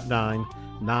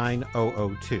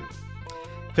 815-759-9002.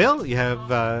 Phil, you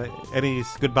have any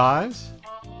goodbyes?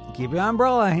 Keep your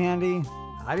umbrella handy.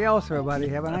 Adios, everybody.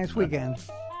 Have a nice weekend.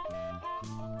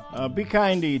 Be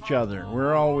kind to each other.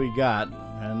 We're all we got.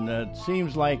 And it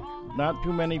seems like not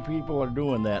too many people are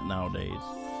doing that nowadays.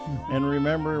 And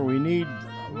remember, we need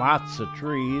lots of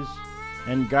trees,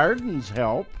 and gardens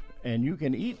help, and you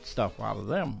can eat stuff out of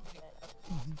them.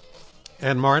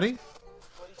 And Marty?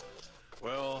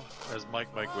 Well, as Mike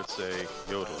would say,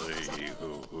 yodeling,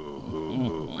 hoo, hoo,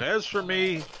 hoo, hoo. As for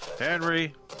me,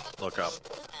 Henry, look up.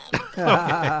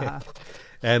 Okay.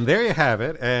 And there you have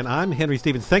it. And I'm Henry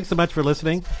Stevens. Thanks so much for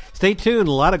listening. Stay tuned.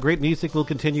 A lot of great music will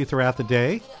continue throughout the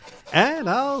day. And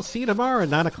I'll see you tomorrow at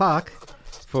 9 o'clock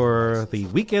for the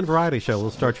Weekend Variety Show. We'll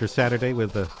start your Saturday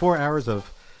with 4 hours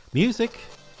of music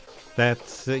that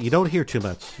you don't hear too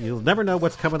much. You'll never know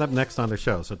what's coming up next on the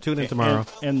show. So tune in tomorrow.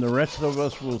 And the rest of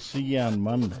us will see you on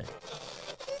Monday.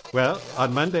 Well,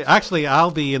 on Monday, actually,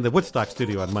 I'll be in the Woodstock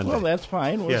studio on Monday. Well, that's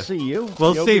fine. We'll see you.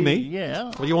 Well, You'll see be, me.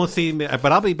 Yeah. Well, you won't see me,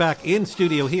 but I'll be back in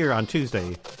studio here on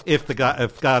Tuesday if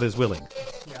God is willing.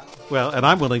 Yeah. Well, and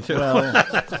I'm willing to. Well,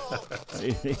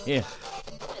 yeah.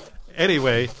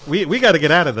 Anyway, we got to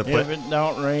get out of the place. If it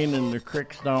don't rain and the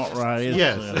creeks don't rise.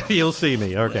 Yes, you'll see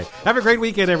me. Okay. Have a great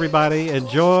weekend, everybody.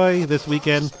 Enjoy this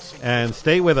weekend and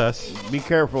stay with us. Be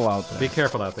careful out there. Be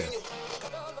careful out there.